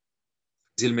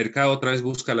 Si el mercado otra vez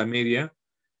busca la media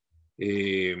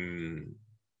de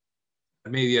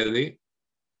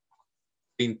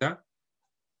 30,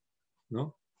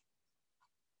 ¿no?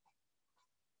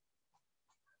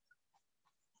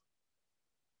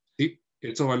 Sí,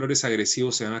 estos valores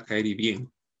agresivos se van a caer y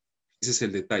bien. Ese es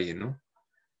el detalle, ¿no?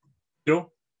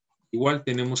 Pero igual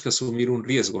tenemos que asumir un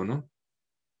riesgo, ¿no?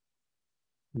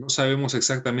 No sabemos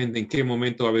exactamente en qué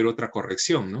momento va a haber otra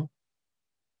corrección, ¿no?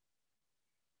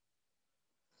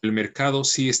 El mercado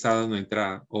sí está dando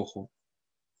entrada, ojo.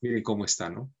 Miren cómo está,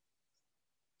 ¿no?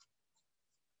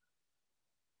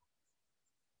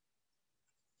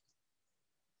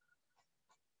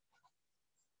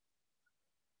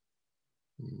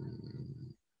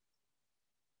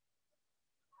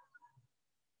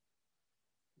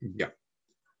 Ya.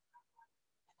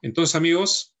 Entonces,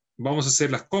 amigos, vamos a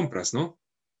hacer las compras, ¿no?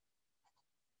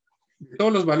 De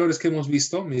todos los valores que hemos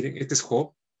visto, miren, este es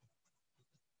HOP,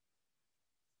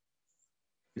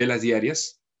 de las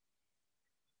diarias.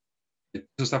 El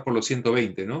piso está por los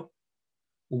 120, ¿no?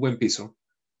 Un buen piso.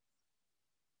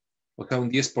 O sea, un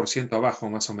 10% abajo,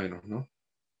 más o menos, ¿no?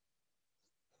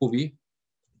 UBI.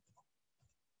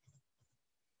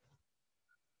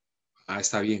 Ah,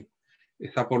 está bien.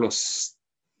 Está por los,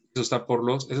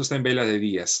 eso está en velas de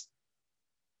días.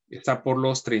 Está por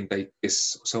los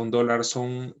 33. O sea, un dólar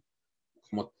son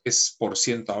como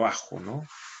 3% abajo, ¿no?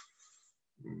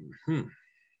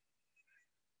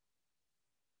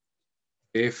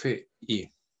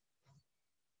 FI.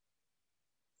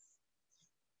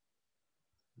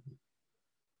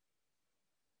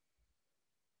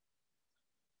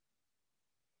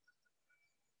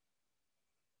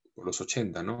 Por los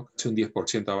 80, ¿no? Casi un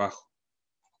 10% abajo.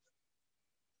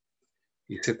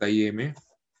 Y ZIM.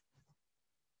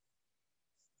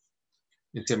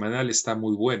 El semanal está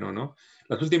muy bueno, ¿no?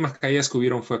 Las últimas caídas que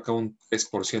hubieron fue acá un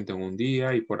 3% en un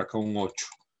día y por acá un 8%,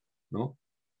 ¿no?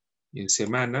 Y en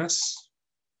semanas,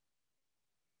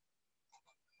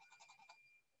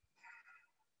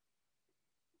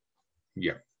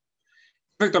 ya.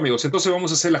 Perfecto, amigos. Entonces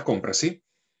vamos a hacer las compras, ¿sí?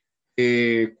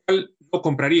 ¿Cuál no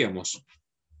compraríamos?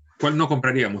 ¿Cuál no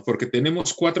compraríamos? Porque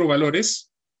tenemos 4 valores.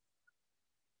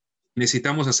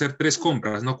 Necesitamos hacer 3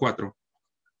 compras, no 4.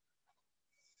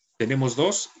 Tenemos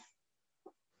 2.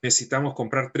 Necesitamos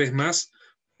comprar 3 más,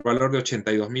 por valor de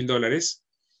 $82,000.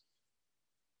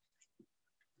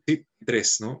 Sí,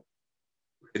 3, ¿no?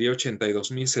 Sería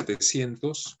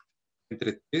 82,700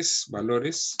 entre 3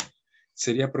 valores.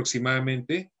 Sería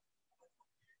aproximadamente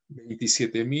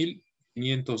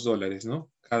 $27,500,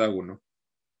 ¿no? Cada uno.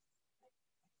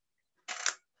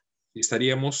 Y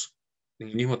estaríamos en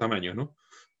el mismo tamaño, ¿no?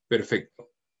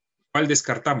 Perfecto. ¿Cuál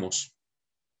descartamos?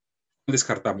 ¿Cuál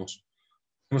descartamos?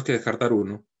 Tenemos que descartar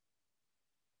uno.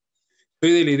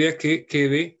 Soy de la idea que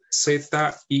quede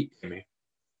ZIM.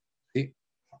 ¿Sí?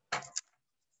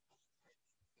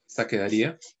 Esta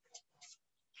quedaría.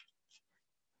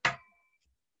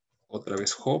 Otra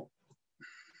vez HOP.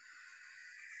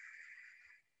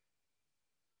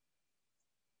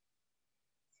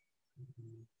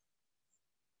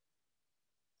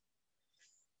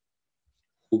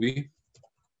 UBI.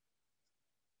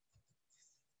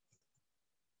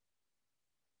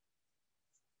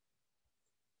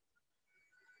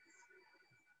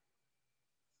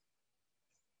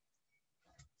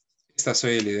 Esta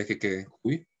soy la idea que quede.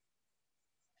 Uy.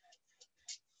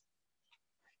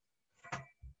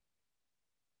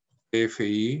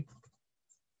 FI.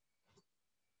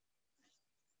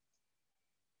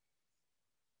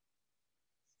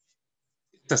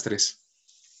 Estas tres.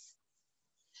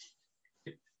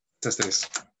 Estas tres.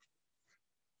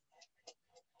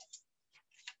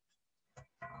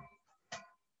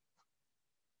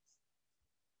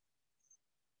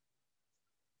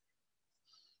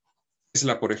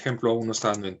 Tesla, por ejemplo, aún no está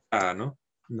dando entrada, ¿no?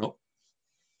 No.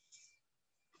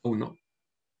 Aún no.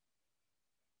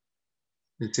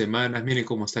 En semanas, miren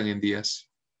cómo están en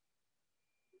días.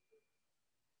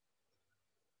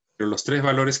 Pero los tres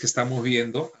valores que estamos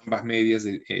viendo, ambas medias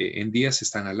en días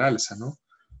están al alza, ¿no?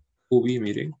 UBI,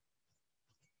 miren.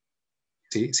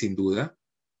 Sí, sin duda.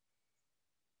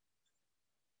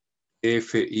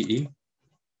 FII.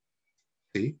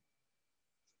 Sí.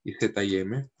 Y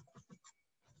ZIM.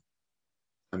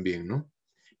 También, ¿no?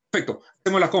 Perfecto.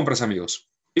 Hacemos las compras,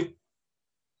 amigos. ¿Sí?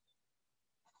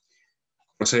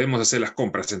 Procedemos a hacer las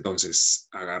compras, entonces.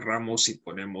 Agarramos y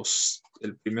ponemos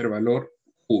el primer valor,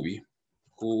 UBI.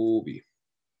 UBI.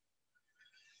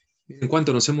 ¿En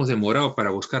cuánto nos hemos demorado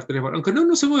para buscar tres valores? Aunque no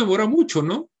nos hemos demorado mucho,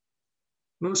 ¿no?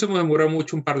 No nos hemos demorado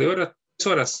mucho, un par de horas. 3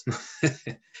 horas.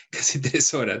 Casi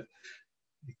 3 horas.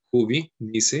 UBI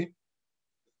dice.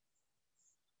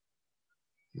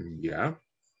 Ya.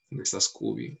 ¿Dónde estás,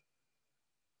 UBI?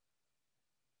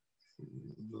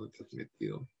 ¿Dónde te has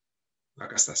metido?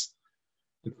 Acá estás.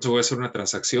 Entonces voy a hacer una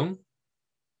transacción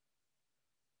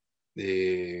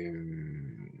de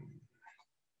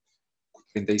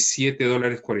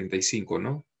 $37.45,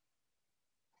 ¿no?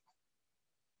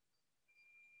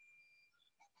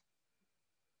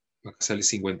 Acá sale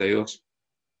 52.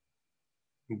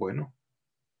 Bueno.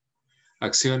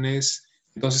 Acciones.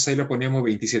 Entonces ahí le poníamos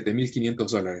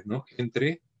 $27.500, ¿no?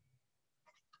 Entre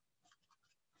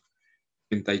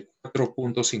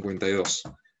 34.52.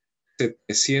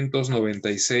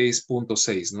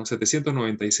 796.6, ¿no?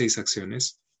 796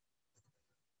 acciones.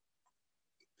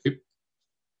 Sí.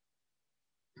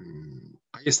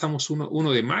 Ahí estamos,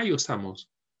 1 de mayo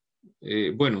estamos.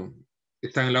 Bueno,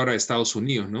 están en la hora de Estados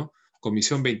Unidos, ¿no?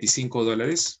 Comisión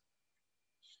 $25.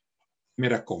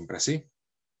 Primera compra, ¿sí?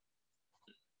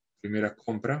 Primera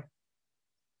compra.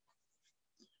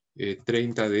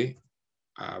 30 de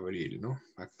abril, ¿no?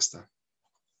 Acá está.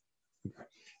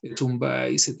 Es un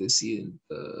buy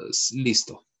 700.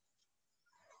 Listo.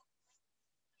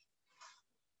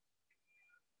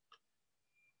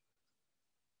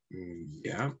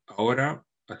 Ya, ahora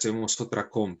hacemos otra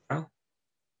compra.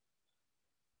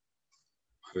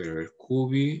 A ver,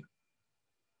 Cubi.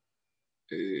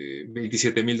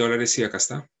 $27.000, sí, acá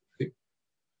está. ¿Sí?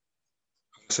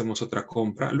 Hacemos otra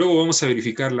compra. Luego vamos a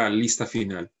verificar la lista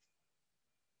final.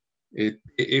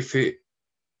 TFI.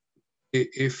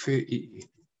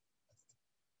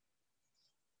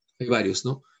 Hay varios,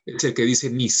 ¿no? Es el que dice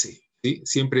NICE, ¿sí?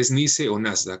 Siempre es NICE o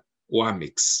Nasdaq o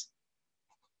Amex.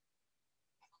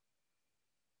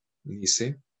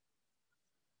 NICE.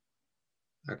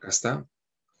 Acá está.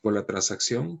 Por la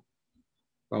transacción.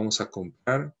 Vamos a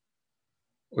comprar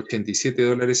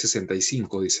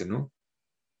 $87.65, dice, ¿no?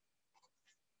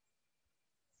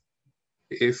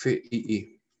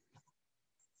 FII.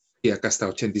 Y acá está,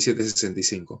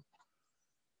 87.65.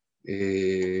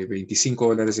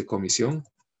 $25 de comisión.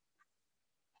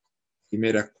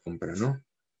 Primera compra, ¿no?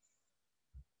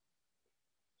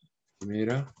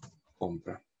 Primera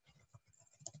compra.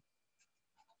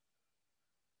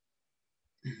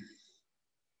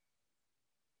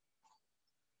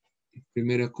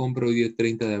 Primera compra hoy día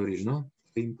 30 de abril, ¿no?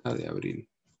 30 de abril.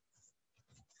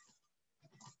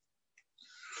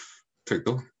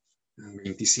 Perfecto.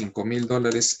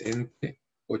 $25.000 entre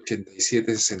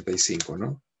 87.65,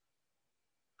 ¿no?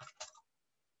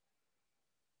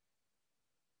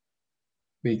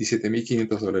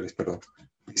 $27.500, perdón.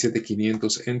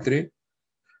 27.500 entre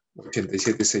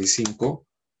 87.65.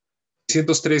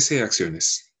 113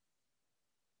 acciones.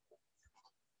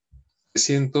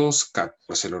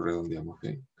 314 lo redondeamos, ¿ok?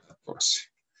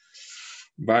 14.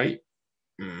 Buy.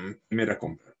 Primera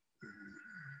compra.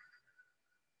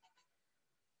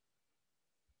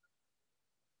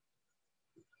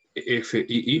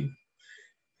 FII.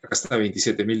 Acá está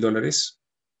 $27.000.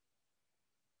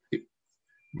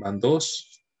 Van 2.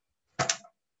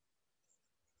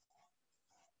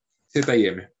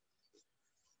 ZIM.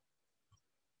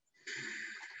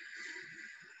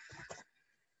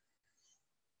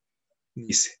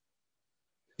 NICE.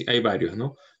 Hay varios,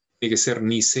 ¿no? Tiene que ser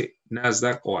NICE,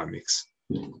 Nasdaq o Amex.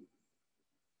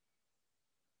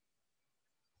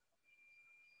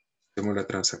 Hacemos la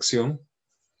transacción.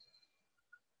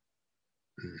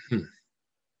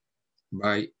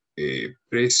 Buy,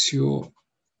 precio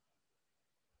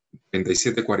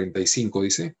 37.45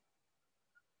 dice.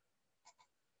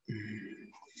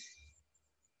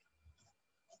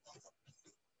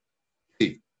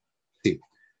 Sí, sí.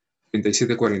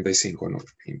 37.45, ¿no?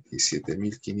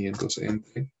 27.500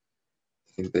 entre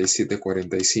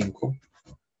 37.45.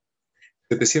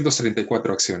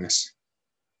 734 acciones.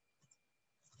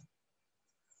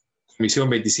 Comisión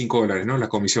 $25, ¿no? La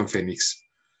comisión Fénix.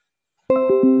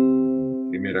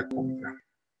 Primera compra.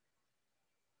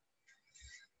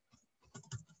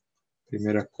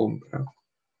 Primera compra.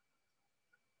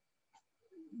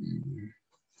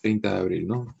 30 de abril,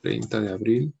 ¿no? 30 de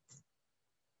abril.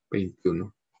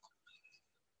 21.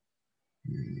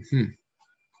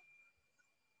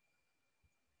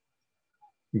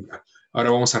 Ya.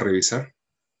 Ahora vamos a revisar.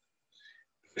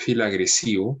 Perfil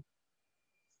agresivo.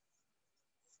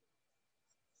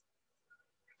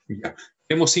 Ya.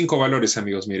 Tenemos 5 valores,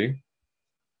 amigos, miren.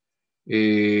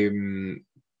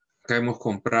 Acá hemos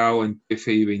comprado en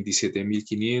TFI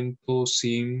 27.500,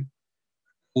 sin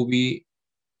UBI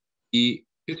y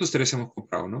estos 3 hemos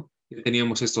comprado, ¿no? Ya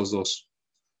teníamos estos 2.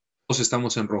 Todos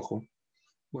estamos en rojo.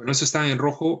 Bueno, estos están en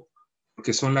rojo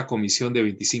porque son la comisión de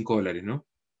 $25, ¿no?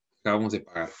 Acabamos de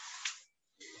pagar.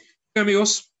 Bien,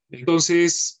 amigos,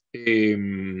 entonces,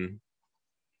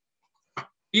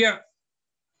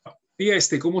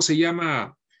 ¿cómo se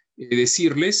llama?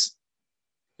 Decirles,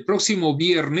 el próximo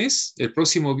viernes,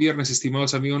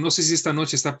 estimados amigos, no sé si esta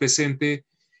noche está presente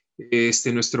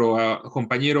nuestro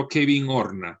compañero Kevin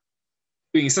Horna.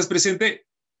 Kevin, ¿estás presente?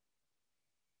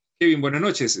 Kevin, buenas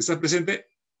noches. ¿Estás presente?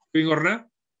 Kevin Horna.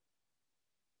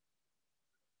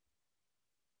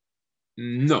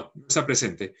 No, no está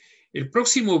presente. El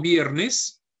próximo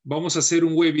viernes vamos a hacer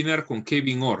un webinar con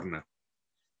Kevin Horna.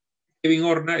 Kevin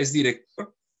Horna es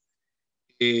director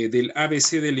del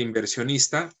ABC del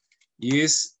inversionista y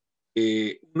es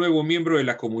un nuevo miembro de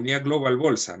la Comunidad Global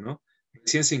Bolsa, ¿no?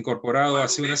 Recién se ha incorporado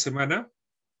hace una semana.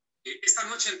 Esta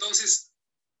noche entonces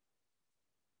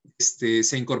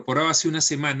se incorporó hace una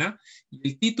semana y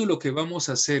el título que vamos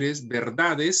a hacer es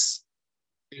Verdades,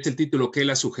 es el título que él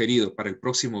ha sugerido para el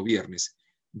próximo viernes.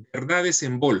 Verdades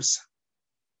en Bolsa.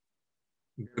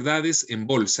 Verdades en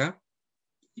Bolsa.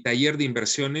 Taller de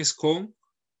inversiones con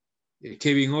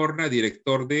Kevin Horna,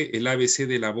 director del ABC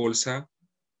de la Bolsa.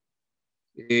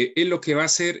 Él lo que va a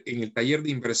hacer en el taller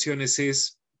de inversiones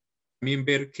es también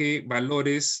ver qué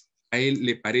valores a él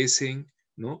le parecen,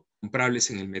 ¿no?,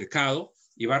 comprables en el mercado,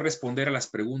 y va a responder a las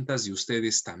preguntas de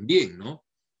ustedes también, ¿no?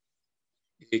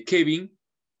 Kevin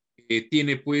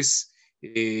tiene pues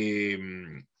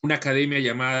una academia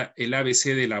llamada el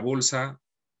ABC de la Bolsa,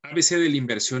 ABC del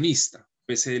inversionista,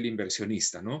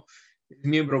 ¿no? Es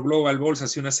miembro Global Bolsa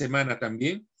hace una semana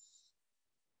también,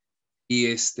 y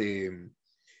él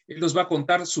nos va a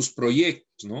contar sus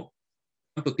proyectos, ¿no?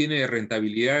 ¿Cuánto tiene de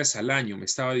rentabilidades al año? Me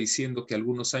estaba diciendo que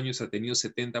algunos años ha tenido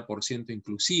 70%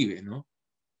 inclusive, ¿no?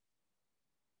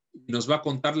 Nos va a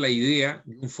contar la idea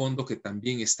de un fondo que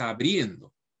también está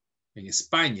abriendo en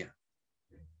España.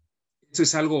 Eso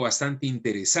es algo bastante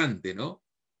interesante, ¿no?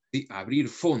 Sí, abrir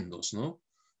fondos, ¿no?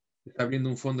 Está abriendo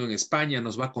un fondo en España,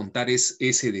 nos va a contar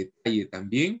ese detalle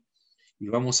también, y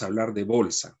vamos a hablar de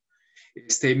bolsa.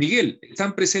 Miguel,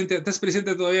 ¿estás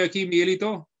presente todavía aquí,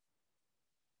 Miguelito?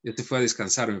 Ya te fue a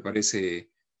descansar, me parece,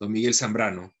 don Miguel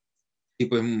Zambrano. Y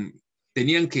pues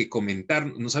tenían que comentar,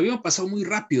 nos habíamos pasado muy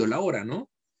rápido la hora, ¿no?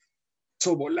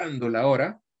 Pasó volando la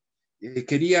hora.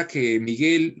 Quería que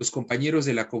Miguel, los compañeros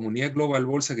de la Comunidad Global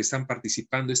Bolsa que están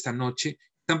participando esta noche,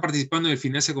 están participando en el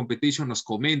Financial Competition, nos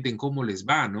comenten cómo les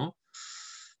va, ¿no?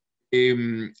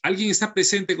 ¿Alguien está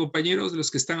presente, compañeros, de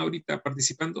los que están ahorita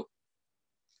participando?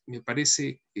 Me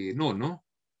parece que no, ¿no?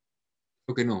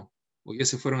 Creo que no. O ya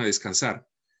se fueron a descansar.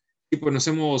 Y pues nos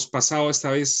hemos pasado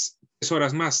esta vez 3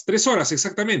 horas más. 3 horas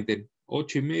exactamente.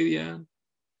 8:30.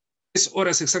 3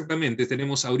 horas exactamente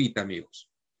tenemos ahorita,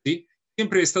 amigos. ¿Sí?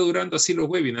 Siempre está durando así los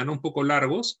webinars, ¿no? Un poco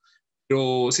largos,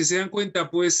 pero si se dan cuenta,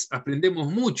 pues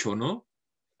aprendemos mucho, ¿no?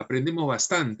 Aprendemos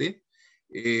bastante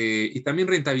y también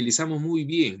rentabilizamos muy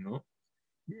bien, ¿no?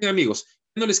 Bien, amigos,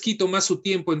 no les quito más su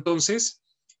tiempo entonces.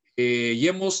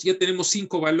 Ya tenemos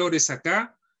 5 valores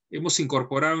acá. Hemos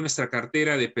incorporado en nuestra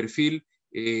cartera de perfil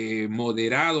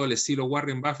moderado al estilo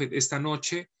Warren Buffett esta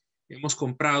noche. Hemos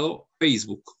comprado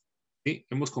Facebook. ¿Sí?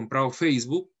 Hemos comprado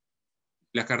Facebook.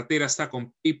 La cartera está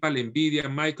con PayPal, Nvidia,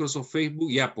 Microsoft, Facebook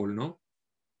y Apple, ¿no?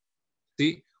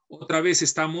 ¿Sí? Otra vez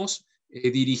estamos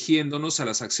dirigiéndonos a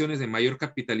las acciones de mayor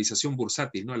capitalización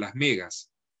bursátil, ¿no? A las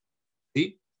megas.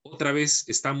 ¿Sí? Otra vez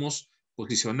estamos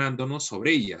posicionándonos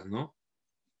sobre ellas, ¿no?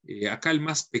 Acá el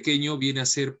más pequeño viene a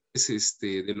ser, pues,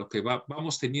 de lo que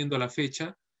vamos teniendo a la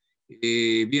fecha,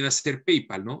 viene a ser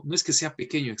PayPal, ¿no? No es que sea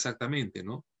pequeño exactamente,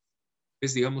 ¿no?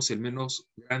 Es, digamos, el menos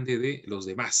grande de los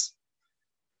demás.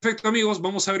 Perfecto, amigos.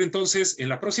 Vamos a ver entonces en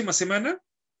la próxima semana,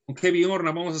 con Kevin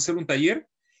Horna, vamos a hacer un taller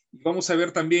y vamos a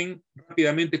ver también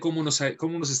rápidamente cómo nos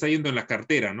está yendo en la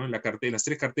cartera, ¿no? En las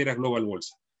 3 carteras Global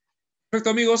Bolsa.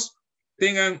 Perfecto, amigos.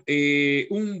 Tengan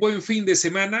un buen fin de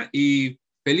semana y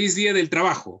feliz día del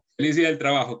trabajo. Feliz día del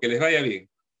trabajo. Que les vaya bien.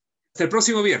 Hasta el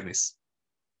próximo viernes.